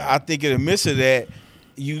 Yeah. But I think in the midst of that,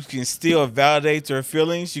 you can still validate their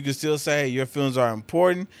feelings. You can still say, hey, your feelings are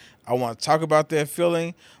important. I want to talk about that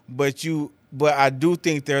feeling. But I do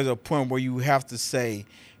think there's a point where you have to say,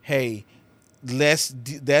 hey, let's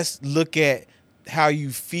look at how you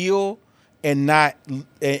feel and not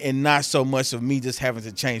so much of me just having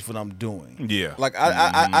to change what I'm doing. Yeah. Like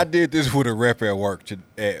I did this with a rep at work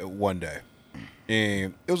one day,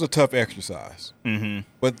 and it was a tough exercise.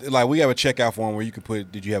 But like, we have a checkout form where you can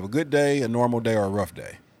put, did you have a good day, a normal day, or a rough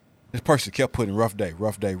day? This person kept putting rough day,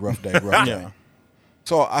 rough day, rough day, rough day. Yeah.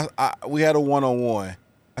 So we had a one-on-one.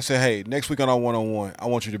 I said, hey, next week on our one-on-one, I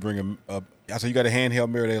want you to bring I said, you got a handheld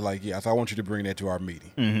mirror? They're like, yeah. I said, I want you to bring that to our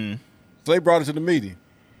meeting. So they brought it to the meeting.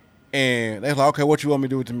 And they was like, okay, what you want me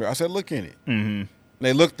to do with the mirror? I said, look in it. And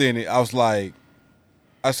they looked in it. I was like,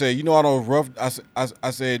 I said, you know, I don't rough.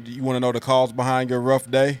 I said, you want to know the cause behind your rough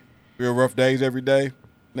day, your rough days every day? And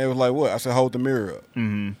they was like, what? I said, hold the mirror up.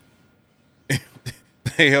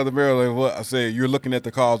 They held the mirror like, what? I said, you're looking at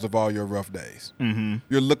the cause of all your rough days.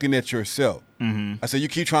 You're looking at yourself. I said, you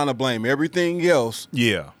keep trying to blame everything else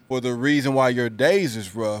Yeah. for the reason why your days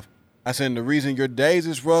is rough. I said, the reason your days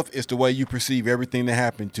is rough is the way you perceive everything that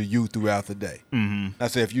happened to you throughout the day. I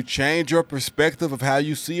said, if you change your perspective of how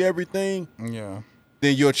you see everything, Yeah.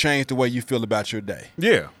 then you'll change the way you feel about your day.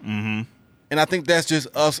 Yeah. And I think that's just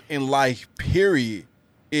us in life, period,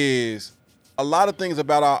 is a lot of things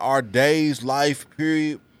about our days, life,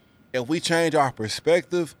 period. If we change our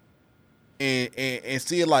perspective and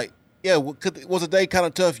see it like, yeah, was the day kind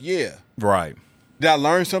of tough? Yeah. Right. Did I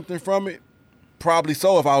learn something from it? Probably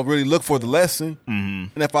so, if I really look for the lesson. And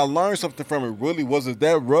if I learned something from it, really, was it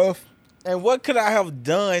that rough? And what could I have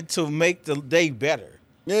done to make the day better?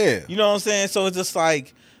 Yeah. You know what I'm saying? So it's just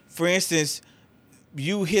like, for instance,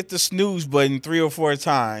 you hit the snooze button 3 or 4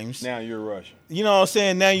 times. Now you're rushing. You know what I'm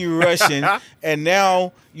saying? Now you're rushing, and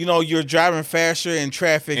now you're driving faster in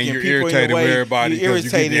traffic, And you're people in irritated your way. with everybody You're 'cause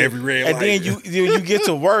you get irritated, every red and light. then you get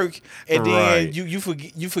to work, and Right. then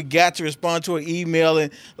you forgot to respond to an email,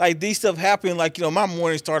 and like these stuff happen. Like my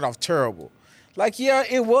morning started off terrible. Like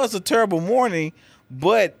it was a terrible morning,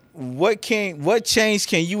 but what change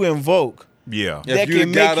can you invoke? Yeah. That If you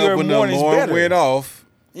can got make your up when the mornings alarm better. went off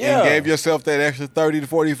Yeah. and gave yourself that extra 30 to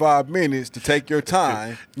 45 minutes to take your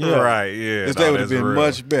time, Yeah. Right. Yeah. this no, day would have that's been real.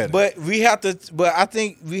 much better. But I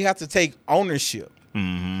think we have to take ownership.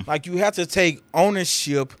 Mhm. Like you have to take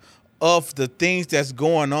ownership of the things that's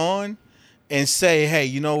going on and say, hey,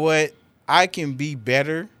 you know what? I can be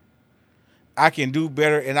better. I can do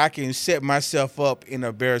better, and I can set myself up in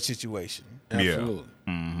a better situation. Absolutely.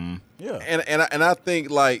 Mm-hmm. Yeah. And I think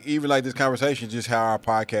like even like this conversation, just how our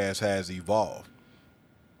podcast has evolved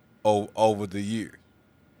over the years.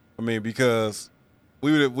 I mean, because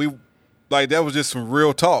we like that was just some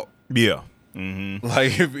real talk. Yeah. Mm-hmm.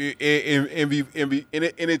 Like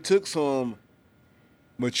and it took some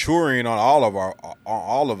maturing on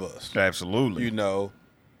all of us. Absolutely. You know,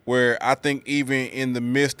 where I think even in the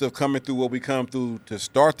midst of coming through what we come through to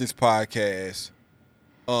start this podcast,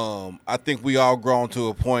 I think we all grown to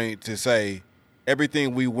a point to say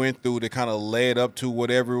everything we went through that kind of led up to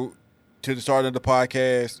whatever to the start of the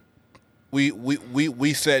podcast.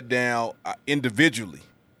 We sat down individually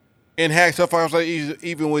and had stuff I was like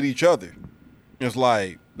even with each other. It's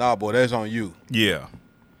like, nah, boy, that's on you. Yeah.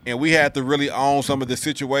 And we had to really own some of the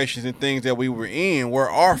situations and things that we were in were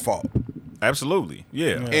our fault. Absolutely.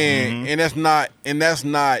 Yeah. And that's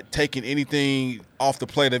not taking anything off the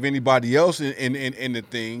plate of anybody else in the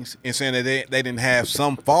things and saying that they didn't have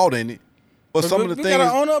some fault in it. But some of the we things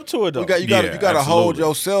gotta own up to it though. you gotta hold absolutely.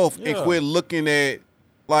 yourself and Yeah. quit looking at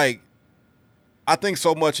like I think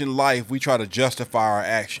so much in life we try to justify our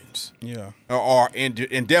actions Yeah. and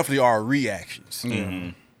definitely our reactions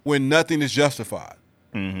when nothing is justified.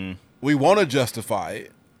 Mm-hmm. We want to justify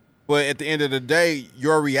it, but at the end of the day,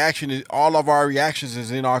 your reaction is all of our reactions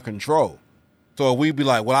is in our control. So we be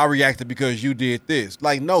like, well, I reacted because you did this.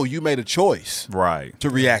 Like, no, you made a choice Right. to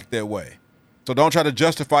react that way. So don't try to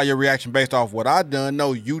justify your reaction based off what I done.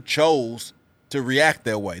 No, you chose to react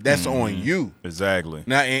that way. That's on you. Exactly.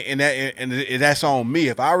 Now, and that's on me.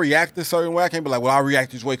 If I react a certain way, I can't be like, well, I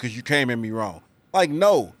react this way because you came at me wrong. Like,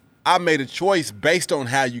 no, I made a choice based on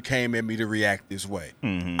how you came at me to react this way.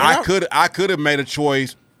 Mm-hmm. I could have made a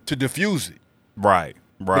choice to diffuse it, Right.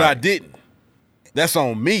 Right. but I didn't. That's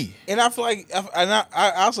on me. And I feel like,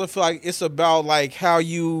 I also feel like it's about like how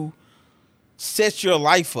you set your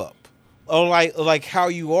life up, or like how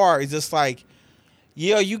you are. It's just like,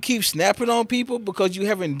 yeah, you keep snapping on people because you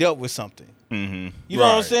haven't dealt with something. Mm-hmm. You know what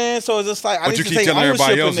I'm Right. saying? So it's just like I But need you to keep take telling ownership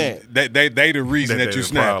everybody in else that. they the reason that you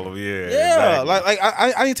snap. Problem. Yeah. Yeah, exactly.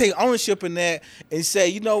 I need to take ownership in that and say,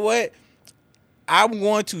 you know what? I'm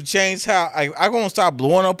going to change how I'm going to stop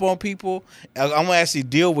blowing up on people. I'm going to actually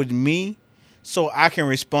deal with me so I can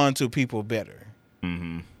respond to people better.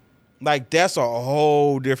 Mm-hmm. Like that's a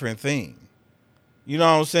whole different thing. You know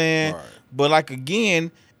what I'm saying? Right. But like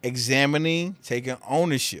again, examining, taking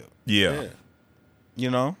ownership. Yeah. You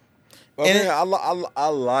know, But And man, I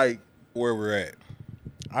like where we're at.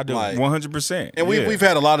 I do. Like- 100%. And we've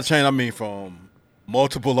had a lot of change. I mean, from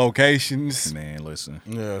multiple locations, Man, listen.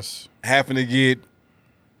 Yes. having to get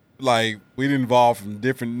like we involved from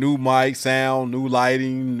different new mic sound, new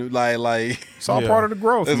lighting, new like It's all Yeah. part of the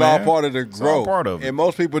growth, it's man. all part of the It's all growth. part of it. And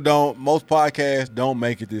most podcasts don't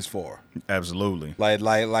make it this far. Absolutely. Like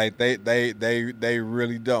they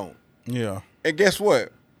really don't. Yeah. And guess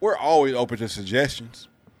what? We're always open to suggestions.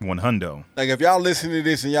 100. Like if y'all listen to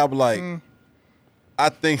this and y'all be like, I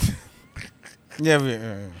think Yeah.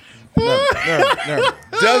 Never.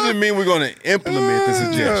 doesn't mean we're gonna implement the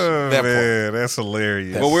suggestion. That man, that's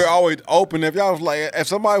hilarious. But we're always open. If y'all was like, if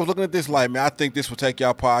somebody was looking at this like, man, I think this will take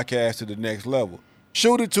y'all podcast to the next level.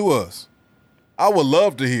 Shoot it to us. I would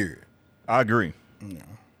love to hear it. I agree. And,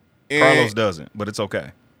 Carlos doesn't, but it's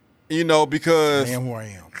okay. you know, because I am who I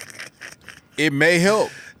am. it may help.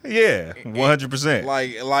 Yeah, 100%.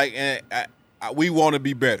 We want to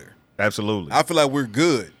be better. Absolutely. I feel like we're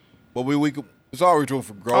good, but we could, there's always room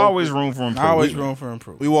for growth. Always room for improvement. Always room for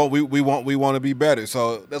improvement. We want to be better.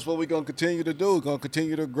 So that's what we're gonna continue to do. We're gonna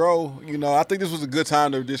continue to grow. You know, I think this was a good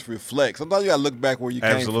time to just reflect. Sometimes you gotta look back where you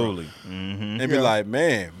Absolutely. came Mm-hmm. from and be like,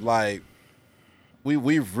 man, like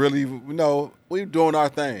we've really, you know, we're doing our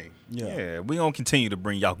thing. Yeah, we gonna continue to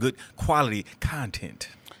bring y'all good quality content.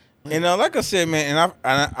 And like I said, man,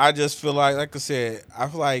 and I just feel like I said, I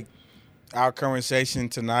feel like our conversation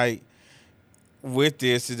tonight with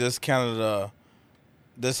this is just kind of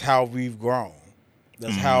that's how we've grown.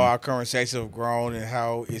 That's how our conversations have grown and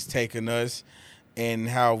how it's taken us and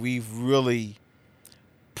how we've really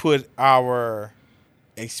put our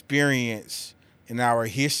experience and our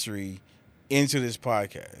history into this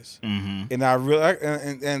podcast. And I really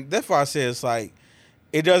and that's why I said it's like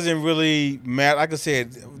it doesn't really matter. Like I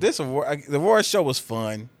said, the award show was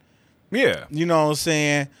fun. Yeah. You know what I'm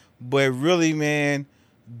saying? But really, man,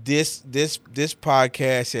 this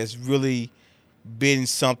podcast has really been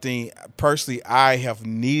something personally I have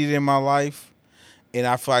needed in my life. And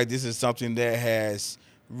I feel like this is something that has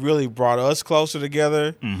really brought us closer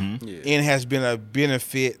together and has been a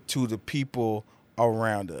benefit to the people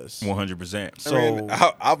around us. 100%. So I mean,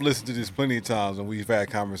 I've listened to this plenty of times, and we've had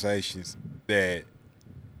conversations that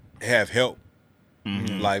have helped.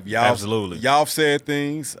 Like y'all said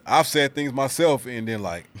things, I've said things myself, and then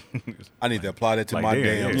like I need to apply that to Like, my damn,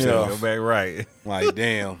 damn yeah, self. Go back right. Like,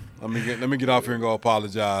 damn, let me get off here and go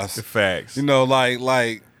apologize. The facts. You know,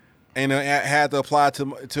 like, and I had to apply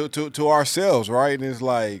to ourselves, right? And it's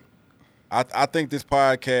like, I think this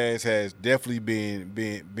podcast has definitely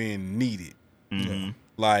been needed.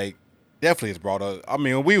 Like, definitely has brought us. I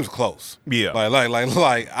mean, we was close. Yeah.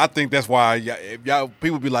 Like. I think that's why if y'all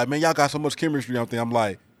people be like, man, y'all got so much chemistry. I'm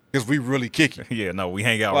like, because we really kick it. Yeah, no, we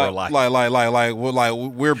hang out real life. Like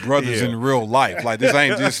we're brothers in real life. Like this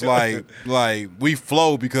ain't just like we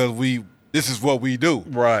flow because this is what we do.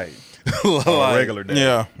 Right. Like, On a regular day.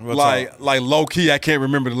 yeah, like low key, I can't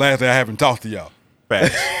remember the last day I haven't talked to y'all.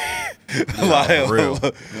 Facts. Like, real.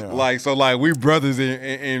 like we brothers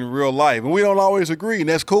in real life, and we don't always agree, and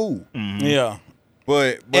that's cool. yeah,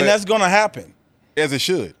 But and that's gonna happen. as it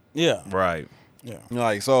should. Yeah, Right. yeah.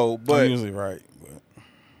 Like so, but I'm usually right. But.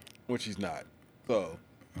 which he's not.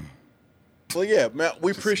 So yeah, man,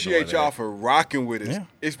 we appreciate ignore y'all that. for rocking with us. Yeah.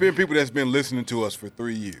 It's been people that's been listening to us for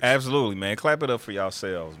 3 years. Absolutely, man. Clap it up for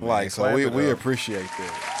yourselves, man. Like so, Clap we it up. appreciate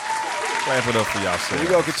that. Clap it up for yourselves.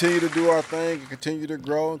 We're gonna continue to do our thing and continue to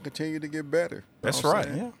grow and continue to get better. That's You know what right.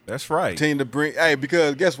 I'm saying? Yeah. That's right. Continue to bring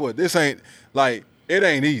because guess what? This ain't like it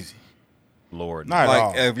ain't easy. Lord. Not at Like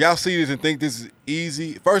all. if y'all see this and think this is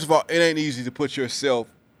easy, first of all, it ain't easy to put yourself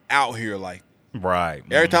out here like. Right.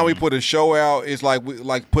 Every time we put a show out, it's like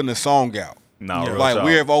putting a song out. No, real Like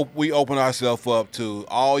talk. we open ourselves up to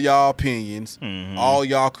all y'all opinions, all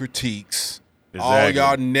y'all critiques, all Exactly.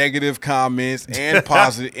 y'all negative comments and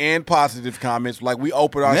positive comments. Like we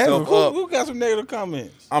open ourselves up. Who got some negative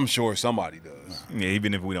comments? I'm sure somebody does, Yeah,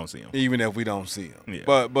 even if we don't see them. even if we don't see them. Yeah.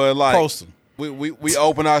 But like Post them. we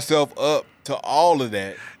open ourselves up to all of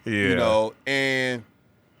that. Yeah. You know, and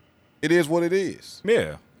it is what it is.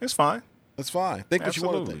 Yeah, it's fine. It's fine. Think what you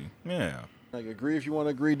want to Absolutely. think. Yeah. Like agree if you want to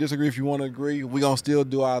agree, disagree if you want to agree. We gonna still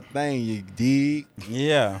do our thing. You dig?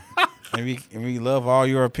 Yeah, and we love all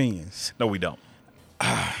your opinions. No, we don't.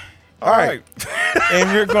 All right. And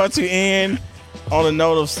we're going to end on a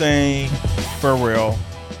note of saying farewell.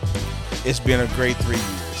 It's been a great 3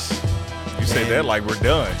 years. You say that like we're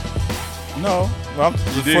done. No, well, You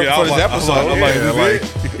for did. I was this like- I was episode.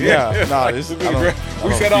 like, Yeah, yeah, no, this is. I don't,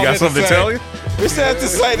 We said You all got that something to say. tell you? we said to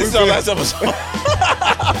say this is our last episode.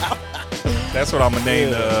 That's what I'm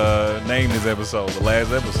gonna name this episode, the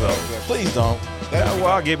last episode. Please don't. Yeah, well,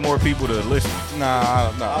 I'll get more people to listen. Nah, I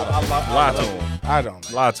don't. No, Lie to them. I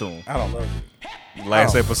don't. Lie to them. I don't love you.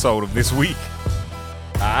 Last Oh. episode of this week.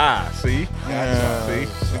 See? Yeah. See?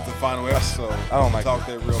 It's the final episode. I don't like Talk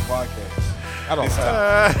That Real podcast. I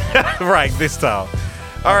don't. Right, this time.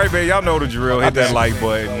 All right, man. Y'all know the drill. Hit that bad. like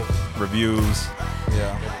button, reviews,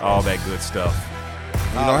 Yeah. all that good stuff.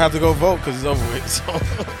 You don't have to go vote because it's over with.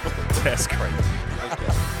 So That's crazy.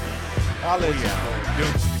 I'll let you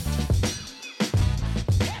know.